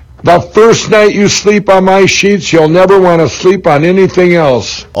 The first night you sleep on my sheets, you'll never want to sleep on anything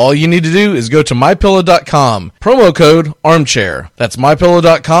else. All you need to do is go to MyPillow.com, promo code armchair. That's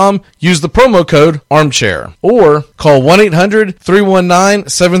MyPillow.com, use the promo code armchair. Or call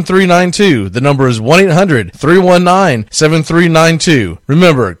 1-800-319-7392. The number is 1-800-319-7392.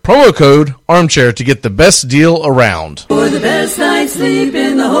 Remember, promo code armchair to get the best deal around. For the best night's sleep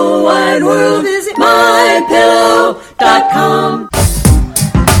in the whole wide world, visit MyPillow.com.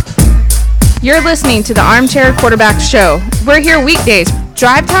 You're listening to the Armchair Quarterback Show. We're here weekdays.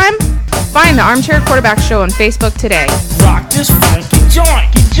 Drive time? Find the Armchair Quarterback Show on Facebook today. Rock this funky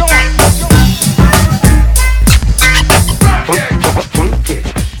joint.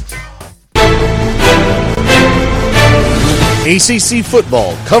 ACC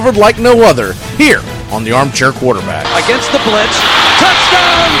football covered like no other here on the Armchair Quarterback. Against the blitz.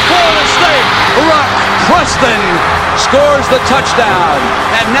 Touchdown, Florida State. Rock Preston scores the touchdown.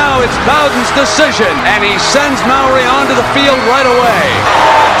 And now it's Bowden's decision. And he sends Mowry onto the field right away.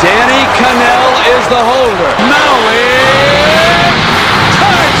 Danny Cannell is the holder. Mowry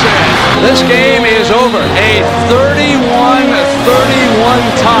ties it. This game is over. A 31-31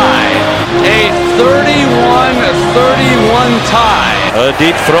 tie. A 31-31 tie. A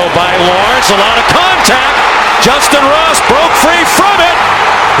deep throw by Lawrence. A lot of contact. Justin Ross broke free from it.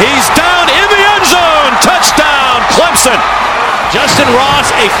 He's down in the end zone. Touchdown, Clemson. Justin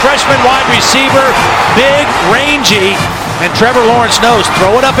Ross, a freshman wide receiver, big, rangy, and Trevor Lawrence knows,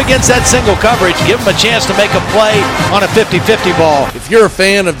 throw it up against that single coverage, give him a chance to make a play on a 50-50 ball. If you're a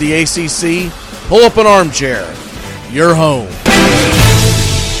fan of the ACC, pull up an armchair. You're home.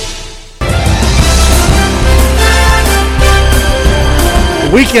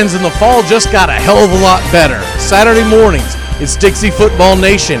 The weekends in the fall just got a hell of a lot better. Saturday mornings, it's Dixie Football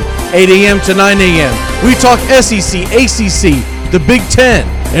Nation, 8 a.m. to 9 a.m. We talk SEC, ACC, the Big Ten,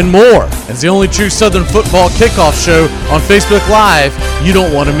 and more. As the only true Southern football kickoff show on Facebook Live, you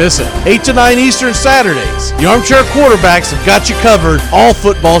don't want to miss it. 8 to 9 Eastern Saturdays. The Armchair Quarterbacks have got you covered all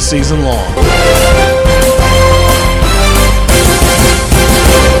football season long.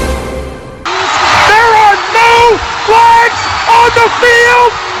 There are no flags on the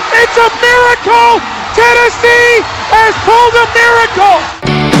field. It's a miracle. Tennessee has pulled a miracle.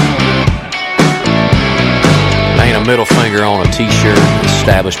 Ain't a middle finger on a t-shirt the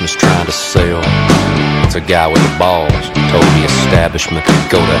establishment's trying to sell. It's a guy with the balls told the establishment to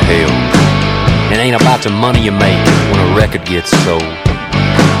go to hell. It ain't about the money you make when a record gets sold.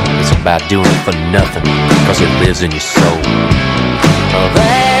 It's about doing it for nothing because it lives in your soul. Oh,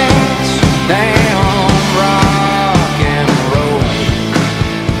 that's damn rock and roll.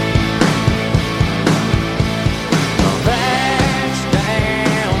 Oh, that's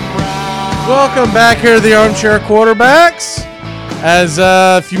damn rock. Welcome back here to the Armchair Quarterbacks. As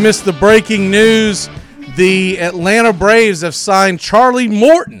if you missed the breaking news, the Atlanta Braves have signed Charlie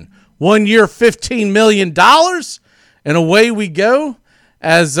Morton, 1 year, $15 million, and away we go.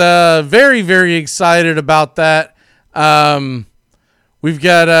 As very, very excited about that. We've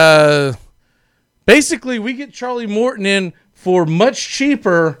got basically we get Charlie Morton in for much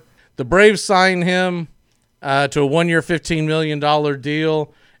cheaper. The Braves sign him to a 1 year, $15 million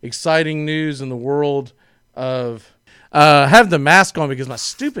deal. Exciting news in the world of have the mask on because my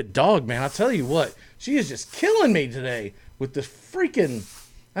stupid dog, man, I'll tell you what, she is just killing me today with the freaking,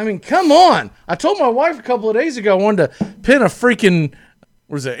 I mean, come on. I told my wife a couple of days ago I wanted to pin a freaking,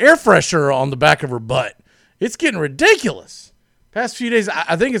 air freshener on the back of her butt. It's getting ridiculous. Past few days,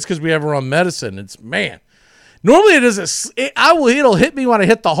 I think it's because we have her on medicine. It's, man. Normally it'll hit me when I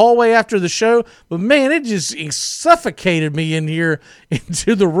hit the hallway after the show, but man, it suffocated me in here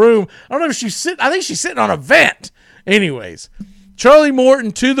into the room. I don't know if I think she's sitting on a vent. Anyways, Charlie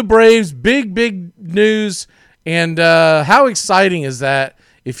Morton to the Braves, big news. And how exciting is that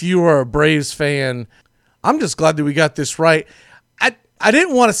if you are a Braves fan? I'm just glad that we got this right. I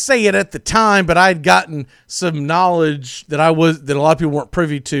didn't want to say it at the time, but I'd gotten some knowledge that a lot of people weren't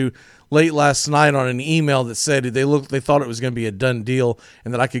privy to late last night on an email that said they thought it was going to be a done deal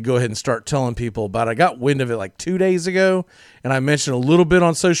and that I could go ahead and start telling people about it. I got wind of it like 2 days ago, and I mentioned a little bit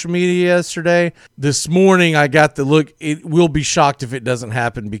on social media yesterday. This morning I got the look. It will be shocked if it doesn't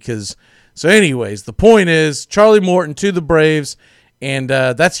happen because. So, anyways, the point is Charlie Morton to the Braves, and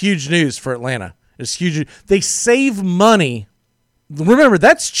that's huge news for Atlanta. It's huge. They save money. Remember,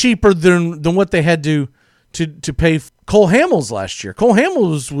 that's cheaper than what they had to pay Cole Hamels last year. Cole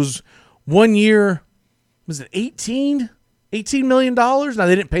Hamels was 1 year, was it $18 million? Now,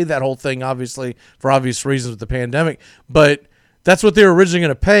 they didn't pay that whole thing, obviously, for obvious reasons with the pandemic, but that's what they were originally going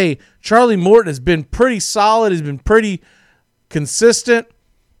to pay. Charlie Morton has been pretty solid. He's been pretty consistent.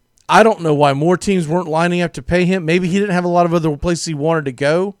 I don't know why more teams weren't lining up to pay him. Maybe he didn't have a lot of other places he wanted to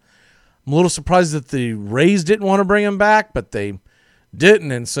go. I'm a little surprised that the Rays didn't want to bring him back, but they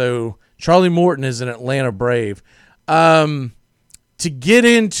didn't, and so Charlie Morton is an Atlanta Brave. To get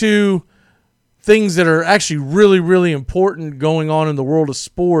into things that are actually really, really important going on in the world of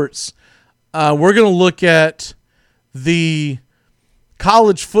sports, we're going to look at the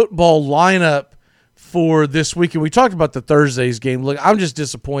college football lineup for this weekend. We talked about the Thursday's game. Look, I'm just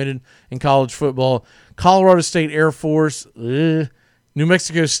disappointed in college football. Colorado State Air Force, New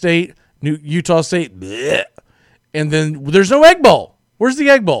Mexico State, Utah State, and then there's no Egg Bowl. Where's the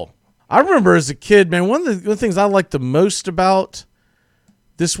Egg Bowl? I remember as a kid, man, one of the things I liked the most about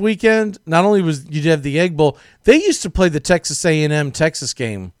this weekend, not only was you'd have the Egg Bowl, they used to play the Texas A&M Texas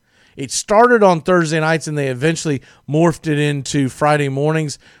game. It started on Thursday nights, and they eventually morphed it into Friday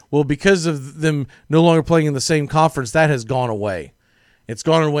mornings. Well, because of them no longer playing in the same conference, that has gone away. It's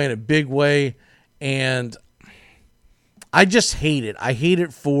gone away in a big way, and I just hate it. I hate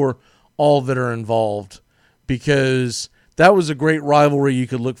it for all that are involved because that was a great rivalry you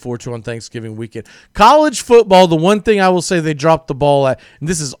could look forward to on Thanksgiving weekend. College football, the one thing I will say they dropped the ball at, and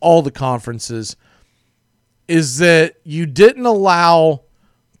this is all the conferences, is that you didn't allow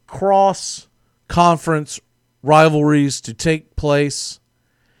cross-conference rivalries to take place,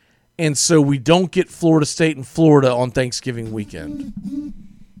 and so we don't get Florida State and Florida on Thanksgiving weekend.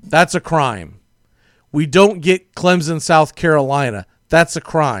 That's a crime. We don't get Clemson, South Carolina. That's a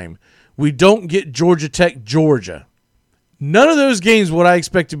crime. We don't get Georgia Tech, Georgia. None of those games would I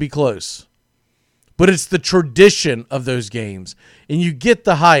expect to be close. But it's the tradition of those games. And you get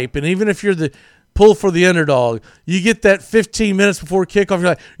the hype. And even if you're the pull for the underdog, you get that 15 minutes before kickoff. You're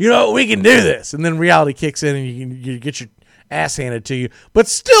like, you know, we can do this. And then reality kicks in and you get your ass handed to you. But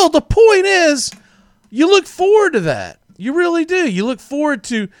still, the point is, you look forward to that. You really do. You look forward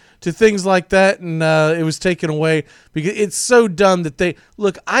to things like that, and it was taken away because it's so dumb that they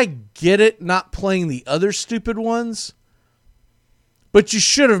look. I get it, not playing the other stupid ones, but you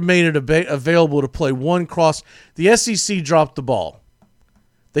should have made it available to play one cross. The SEC dropped the ball.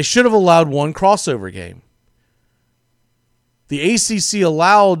 They should have allowed one crossover game. The ACC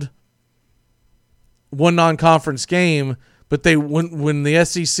allowed one non-conference game, but they when the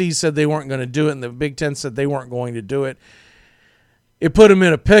SEC said they weren't going to do it and the Big Ten said they weren't going to do it, it put them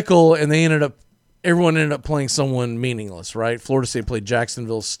in a pickle, and everyone ended up playing someone meaningless, right? Florida State played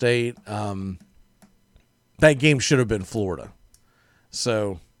Jacksonville State. That game should have been Florida.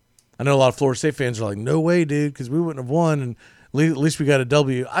 So I know a lot of Florida State fans are like, no way, dude, because we wouldn't have won, and at least we got a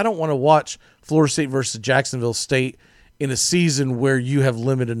W. I don't want to watch Florida State versus Jacksonville State in a season where you have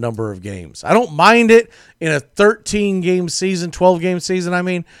limited number of games. I don't mind it in a 13-game season, 12-game season,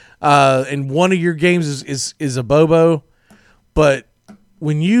 and one of your games is a bobo. But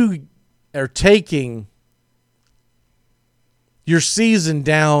when you are taking your season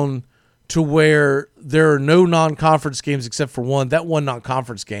down to where there are no non-conference games except for one, that one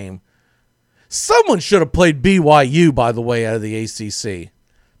non-conference game, someone should have played BYU, by the way, out of the ACC.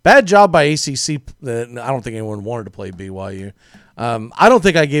 Bad job by ACC. I don't think anyone wanted to play BYU. I don't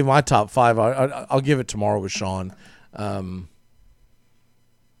think I gave my top five. I'll give it tomorrow with Sean. I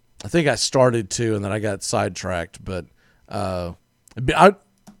think I started to, and then I got sidetracked. But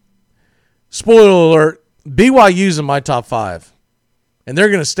spoiler alert, BYU's in my top five. And they're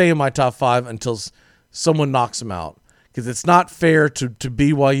going to stay in my top five until someone knocks them out. Because it's not fair to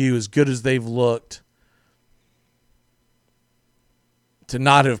BYU, as good as they've looked, to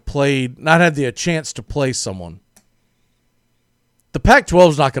not have had the chance to play someone. The Pac-12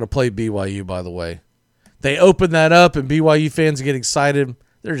 is not going to play BYU, by the way. They open that up and BYU fans get excited.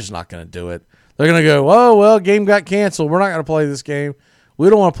 They're just not going to do it. They're going to go, oh, well, game got canceled. We're not going to play this game. We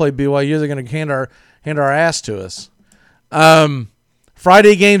don't want to play BYU. They're going to hand our ass to us.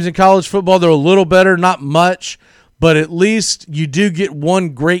 Friday games in college football, they're a little better, not much, but at least you do get one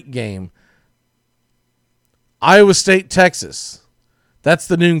great game. Iowa State, Texas. That's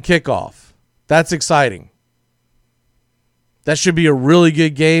the noon kickoff. That's exciting. That should be a really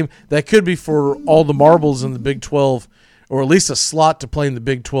good game. That could be for all the marbles in the Big 12, or at least a slot to play in the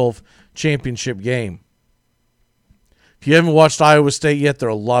Big 12 championship game. If you haven't watched Iowa State yet, they're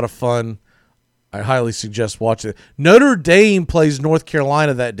a lot of fun. I highly suggest watching it. Notre Dame plays North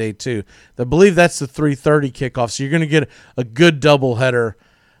Carolina that day too. I believe that's the 3:30 kickoff, so you're going to get a good doubleheader.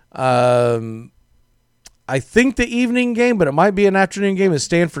 I think the evening game, but it might be an afternoon game, is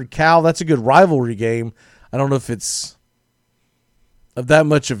Stanford-Cal. That's a good rivalry game. I don't know if it's of that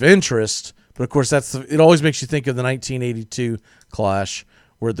much of interest, but of course it always makes you think of the 1982 clash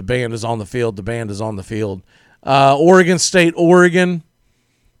where the band is on the field, Oregon State, Oregon,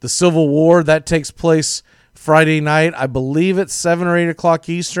 the Civil War, that takes place Friday night. I believe it's 7 or 8 o'clock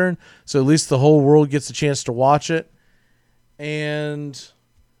Eastern, so at least the whole world gets a chance to watch it. And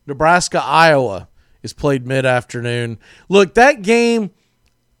Nebraska, Iowa is played mid-afternoon. Look, that game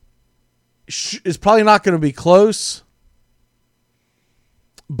is probably not going to be close,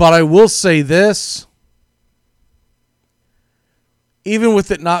 but I will say this. Even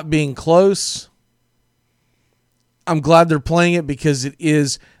with it not being close, I'm glad they're playing it because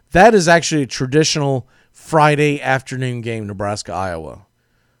that is actually a traditional Friday afternoon game, Nebraska, Iowa.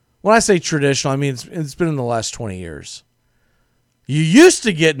 When I say traditional, I mean it's been in the last 20 years. You used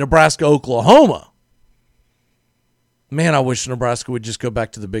to get Nebraska, Oklahoma. Man, I wish Nebraska would just go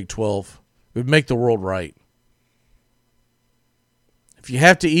back to the Big 12. It would make the world right. If you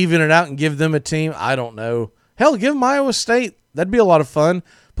have to even it out and give them a team, I don't know. Hell, give them Iowa State. That'd be a lot of fun.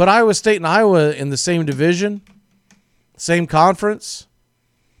 Put Iowa State and Iowa in the same division, same conference.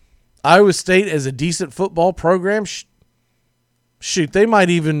 Iowa State as a decent football program. Shoot, they might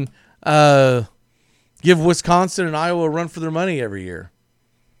even give Wisconsin and Iowa a run for their money every year.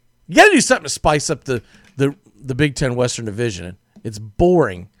 You got to do something to spice up the Big Ten Western Division. It's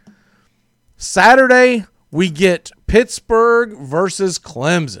boring. Saturday, we get Pittsburgh versus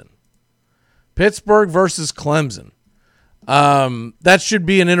Clemson. That should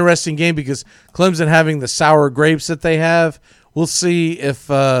be an interesting game because Clemson having the sour grapes that they have. We'll see if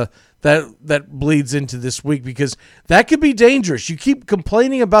that bleeds into this week because that could be dangerous. You keep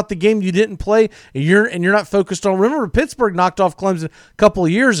complaining about the game you didn't play and you're not focused on. Remember, Pittsburgh knocked off Clemson a couple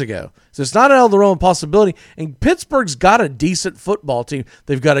of years ago. So it's not out of the realm of possibility. And Pittsburgh's got a decent football team.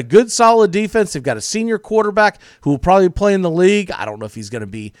 They've got a good, solid defense. They've got a senior quarterback who will probably play in the league. I don't know if he's going to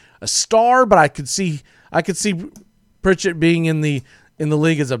be a star, but I could see Pritchett being in the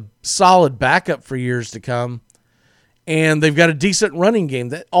league as a solid backup for years to come. And they've got a decent running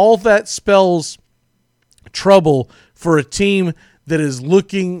game. All that spells trouble for a team that is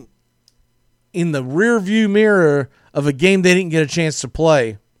looking in the rearview mirror of a game they didn't get a chance to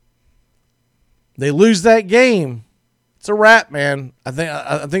play. They lose that game, it's a wrap, man. I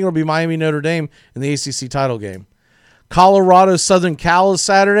think it'll be Miami Notre Dame in the ACC title game. Colorado Southern Cal is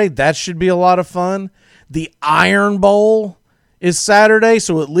Saturday. That should be a lot of fun. The Iron Bowl is Saturday,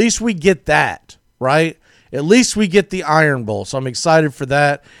 so at least we get that, right? At least we get the Iron Bowl, so I'm excited for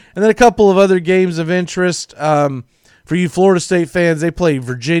that. And then a couple of other games of interest. For you Florida State fans, they play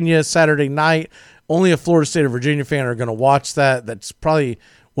Virginia Saturday night. Only a Florida State or Virginia fan are going to watch that. That's probably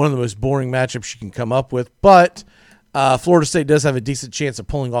one of the most boring matchups you can come up with. But Florida State does have a decent chance of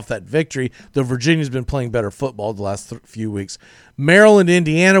pulling off that victory, though Virginia's been playing better football the last few weeks. Maryland,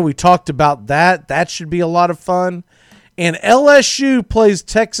 Indiana, we talked about that. That should be a lot of fun. And LSU plays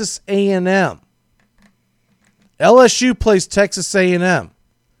Texas A&M. LSU plays Texas A&M.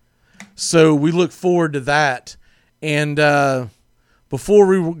 So we look forward to that. And before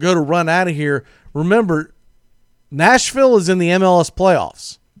we go to run out of here, remember, Nashville is in the MLS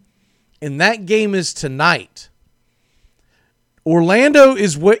playoffs. And that game is tonight. Orlando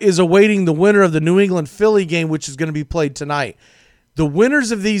is awaiting the winner of the New England-Philly game, which is going to be played tonight. The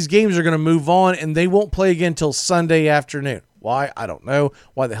winners of these games are going to move on, and they won't play again until Sunday afternoon. Why? I don't know.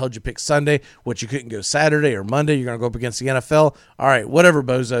 Why the hell did you pick Sunday? What, you couldn't go Saturday or Monday? You're going to go up against the NFL? All right, whatever,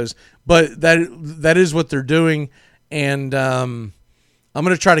 bozos. But that is what they're doing, and I'm going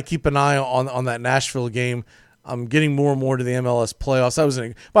to try to keep an eye on that Nashville game. I'm getting more and more to the MLS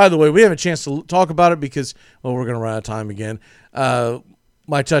playoffs. By the way, we have a chance to talk about it because, well, we're going to run out of time again.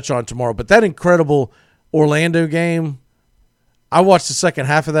 Might touch on it tomorrow. But that incredible Orlando game, I watched the second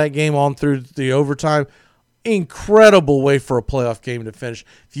half of that game on through the overtime. Incredible way for a playoff game to finish.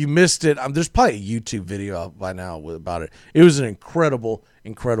 If you missed it, there's probably a YouTube video out by now about it. It was an incredible,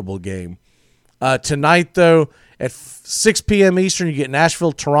 incredible game. Tonight, though, at 6 p.m. Eastern, you get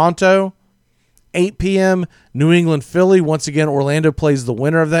Nashville, Toronto. 8 p.m., New England, Philly. Once again, Orlando plays the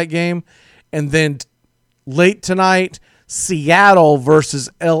winner of that game. And then late tonight, Seattle versus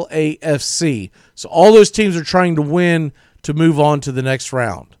LAFC. So all those teams are trying to win to move on to the next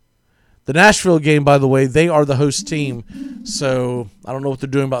round. The Nashville game, by the way, they are the host team. So I don't know what they're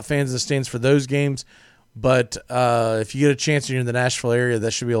doing about fans in the stands for those games. But if you get a chance and you're in the Nashville area,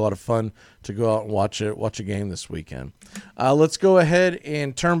 that should be a lot of fun to go out and watch a game this weekend. Let's go ahead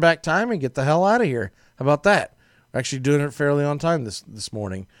and turn back time and get the hell out of here. How about that? We're actually doing it fairly on time this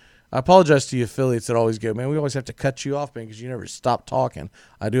morning. I apologize to you affiliates that always go, man, we always have to cut you off, man, because you never stop talking.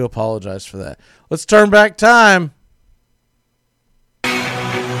 I do apologize for that. Let's turn back time. If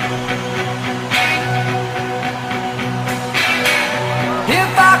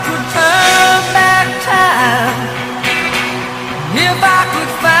I could turn back time, if I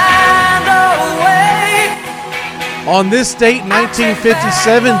could find a way. On this date,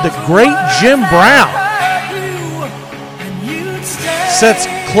 1957, the great Jim Brown sets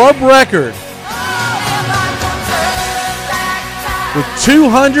club record with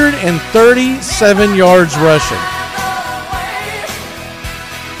 237 yards rushing.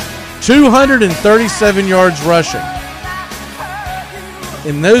 237 yards rushing.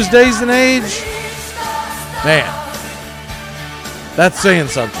 In those days and age, man, that's saying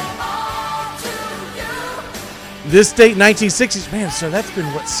something. This date, 1960s, man, so that's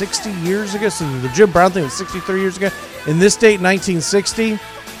been, 60 years ago? So the Jim Brown thing was 63 years ago. In this date, 1960,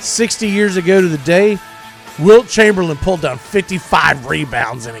 60 years ago to the day, Wilt Chamberlain pulled down 55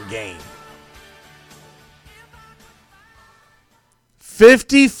 rebounds in a game.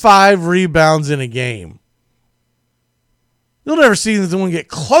 55 rebounds in a game. You'll never see someone get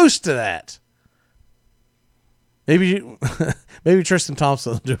close to that. Maybe Tristan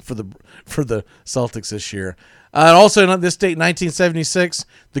Thompson will do it for the Celtics this year. And also on this date, 1976,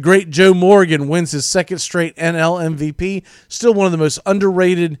 the great Joe Morgan wins his second straight NL MVP. Still one of the most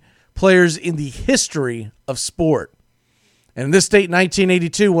underrated players in the history of sport. And in this date,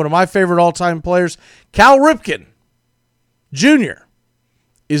 1982, one of my favorite all-time players, Cal Ripken Jr.,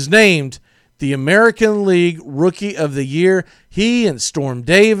 is named the American League Rookie of the Year. He and Storm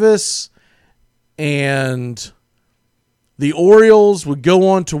Davis and the Orioles would go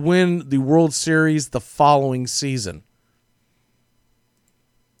on to win the World Series the following season.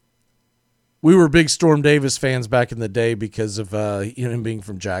 We were big Storm Davis fans back in the day because of him being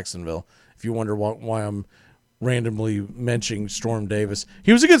from Jacksonville. If you wonder why I'm randomly mentioning Storm Davis.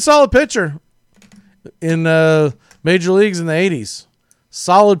 He was a good, solid pitcher in major leagues in the 80s.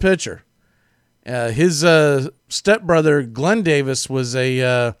 Solid pitcher. His stepbrother, Glenn Davis, was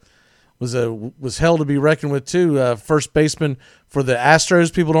held to be reckoned with too. First baseman for the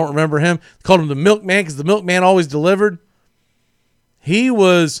Astros. People don't remember him. They called him the Milkman because the Milkman always delivered. He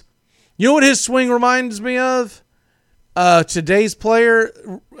was, you know what his swing reminds me of? Today's player.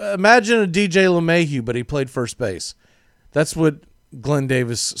 Imagine a DJ LeMahieu, but he played first base. That's what Glenn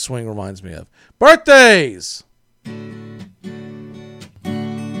Davis' swing reminds me of. Birthdays.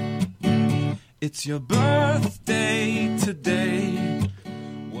 It's your birthday today.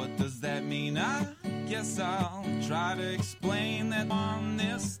 What does that mean? I guess I'll try to explain that on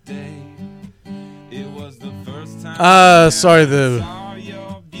this day. It was the first time. Sorry,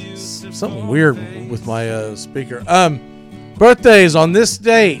 something weird with my speaker. Birthdays on this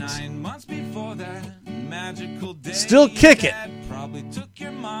date. Still kick it.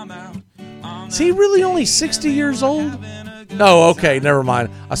 Is he really only 60 years old? No, okay, never mind.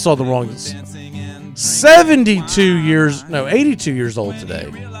 I saw the wrong. 82 years old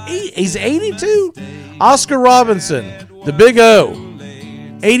today. He's 82? Oscar Robinson, the Big O.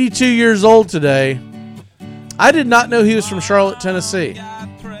 82 years old today. I did not know he was from Charlotte, Tennessee.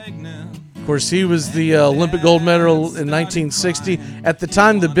 Of course, he was the Olympic gold medal in 1960. At the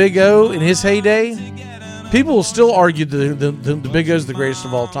time, the Big O, in his heyday, people will still argue the Big O is the greatest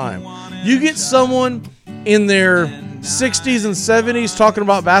of all time. You get someone in their 60s and 70s talking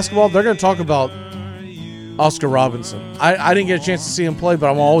about basketball, they're going to talk about Oscar Robinson. I didn't get a chance to see him play, but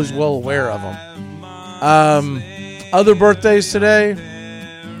I'm always well aware of him. Other birthdays today,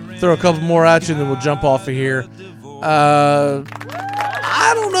 throw a couple more at you and then we'll jump off of here. I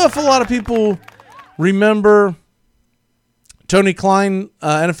don't know if a lot of people remember Tony Klein,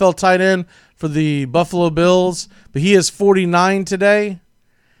 NFL tight end for the Buffalo Bills, but he is 49 today.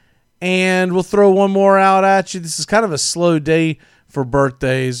 And we'll throw one more out at you. This is kind of a slow day for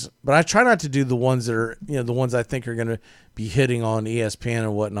birthdays, but I try not to do the ones that are, the ones I think are going to be hitting on ESPN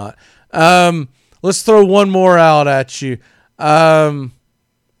and whatnot. Let's throw one more out at you. Al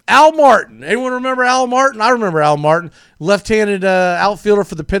Martin. Anyone remember Al Martin? I remember Al Martin. Left-handed outfielder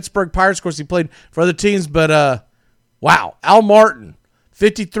for the Pittsburgh Pirates. Of course, he played for other teams, but wow. Al Martin,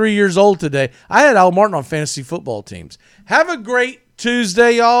 53 years old today. I had Al Martin on fantasy football teams. Have a great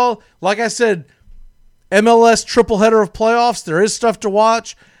Tuesday, y'all. Like I said, MLS triple header of playoffs. There is stuff to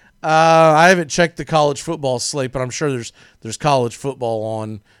watch. I haven't checked the college football slate, but I'm sure there's college football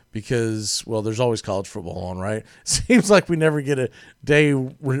on because, well, there's always college football on, right? Seems like we never get a day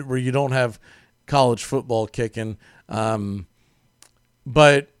where you don't have college football kicking. But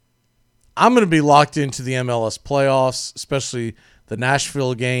I'm going to be locked into the MLS playoffs, especially the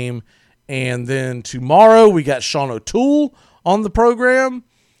Nashville game. And then tomorrow we got Sean O'Toole on the program.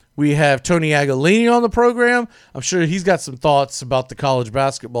 We have Tony Agolini on the program. I'm sure he's got some thoughts about the college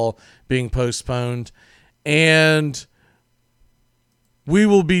basketball being postponed. And we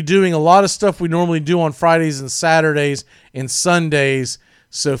will be doing a lot of stuff we normally do on Fridays and Saturdays and Sundays.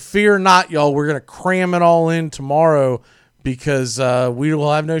 So fear not, y'all. We're going to cram it all in tomorrow because we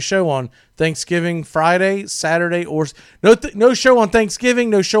will have no show on Thanksgiving Friday, Saturday, or no show on Thanksgiving,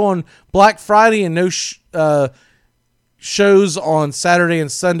 no show on Black Friday, and no shows on Saturday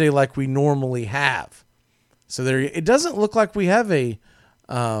and Sunday like we normally have. So it doesn't look like we have a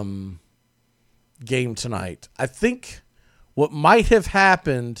game tonight. I think what might have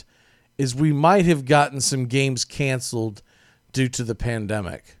happened is we might have gotten some games canceled due to the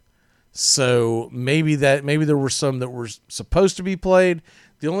pandemic. So maybe there were some that were supposed to be played.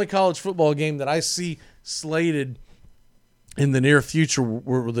 The only college football game that I see slated in the near future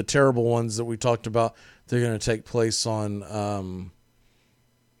were the terrible ones that we talked about. They're going to take place on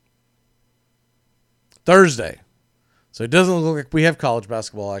Thursday. So it doesn't look like we have college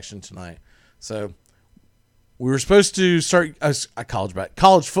basketball action tonight. So we were supposed to start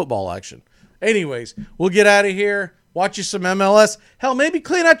college football action. Anyways, we'll get out of here. Watch you some MLS. Hell, maybe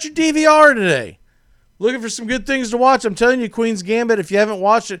clean out your DVR today. Looking for some good things to watch. I'm telling you, Queen's Gambit, if you haven't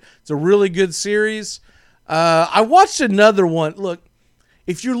watched it, it's a really good series. I watched another one. Look,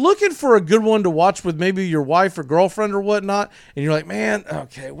 if you're looking for a good one to watch with maybe your wife or girlfriend or whatnot, and you're like, man,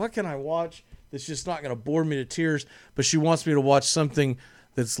 okay, what can I watch that's just not going to bore me to tears, but she wants me to watch something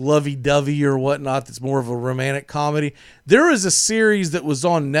that's lovey-dovey or whatnot, that's more of a romantic comedy. There is a series that was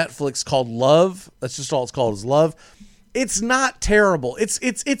on Netflix called Love. That's just all it's called, is Love. It's not terrible.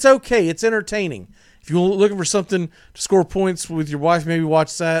 It's okay. It's entertaining. If you're looking for something to score points with your wife, maybe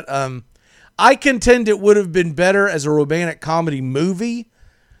watch that. I contend it would have been better as a romantic comedy movie,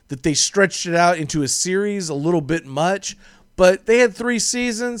 that they stretched it out into a series a little bit much. But they had 3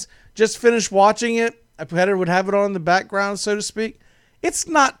 seasons. Just finished watching it. I would have it on in the background, so to speak. It's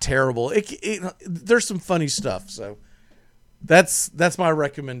not terrible. There's some funny stuff. So that's my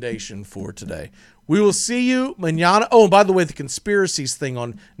recommendation for today. We will see you mañana. Oh, and by the way, the conspiracies thing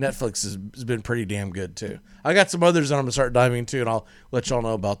on Netflix has been pretty damn good too. I got some others that I'm going to start diving into, and I'll let y'all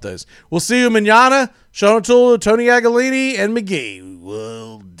know about those. We'll see you mañana. Sean O'Toole, Tony Agolini, and McGee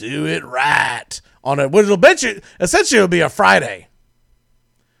will do it right on a, what it'll bet you, essentially it'll be a Friday.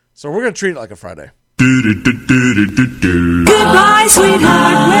 So we're going to treat it like a Friday. Goodbye,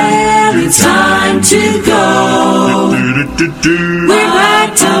 sweetheart. Well, it's time to go. We're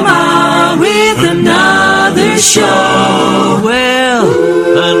back tomorrow with another show. Well,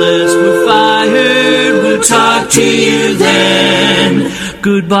 unless we're fired, we'll talk to you then.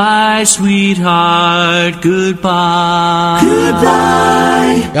 Goodbye, sweetheart. Goodbye.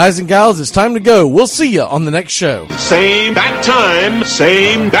 Goodbye. Guys and gals, it's time to go. We'll see you on the next show. Same bat time,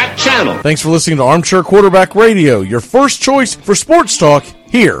 same bat channel. Thanks for listening to Armchair Quarterback Radio, your first choice for sports talk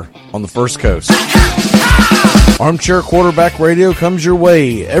here on the First Coast. Armchair Quarterback Radio comes your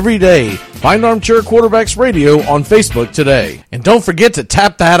way every day. Find Armchair Quarterbacks Radio on Facebook today. And don't forget to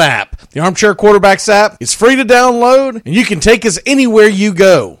tap that app. The Armchair Quarterbacks app is free to download, and you can take us anywhere you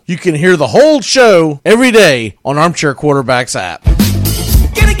go. You can hear the whole show every day on Armchair Quarterbacks app.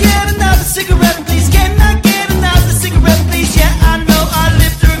 Can I get another cigarette, please? Can I get another cigarette, please? Yeah, I know I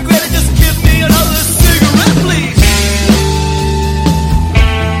live to regret it. Just give me another cigarette, please.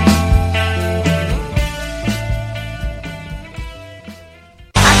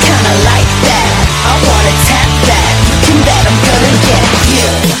 I kinda like that. I wanna tap that. You bet I'm gonna get you.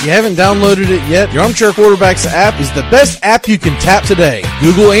 If you haven't downloaded it yet, the Armchair Quarterbacks app is the best app you can tap today.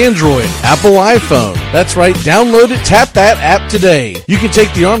 Google Android, Apple iPhone. That's right, download it, tap that app today. You can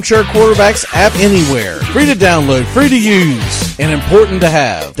take the Armchair Quarterbacks app anywhere. Free to download, free to use, and important to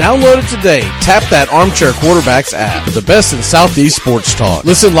have. Download it today. Tap that Armchair Quarterbacks app. The best in Southeast sports talk.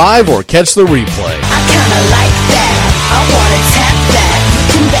 Listen live or catch the replay. I kinda like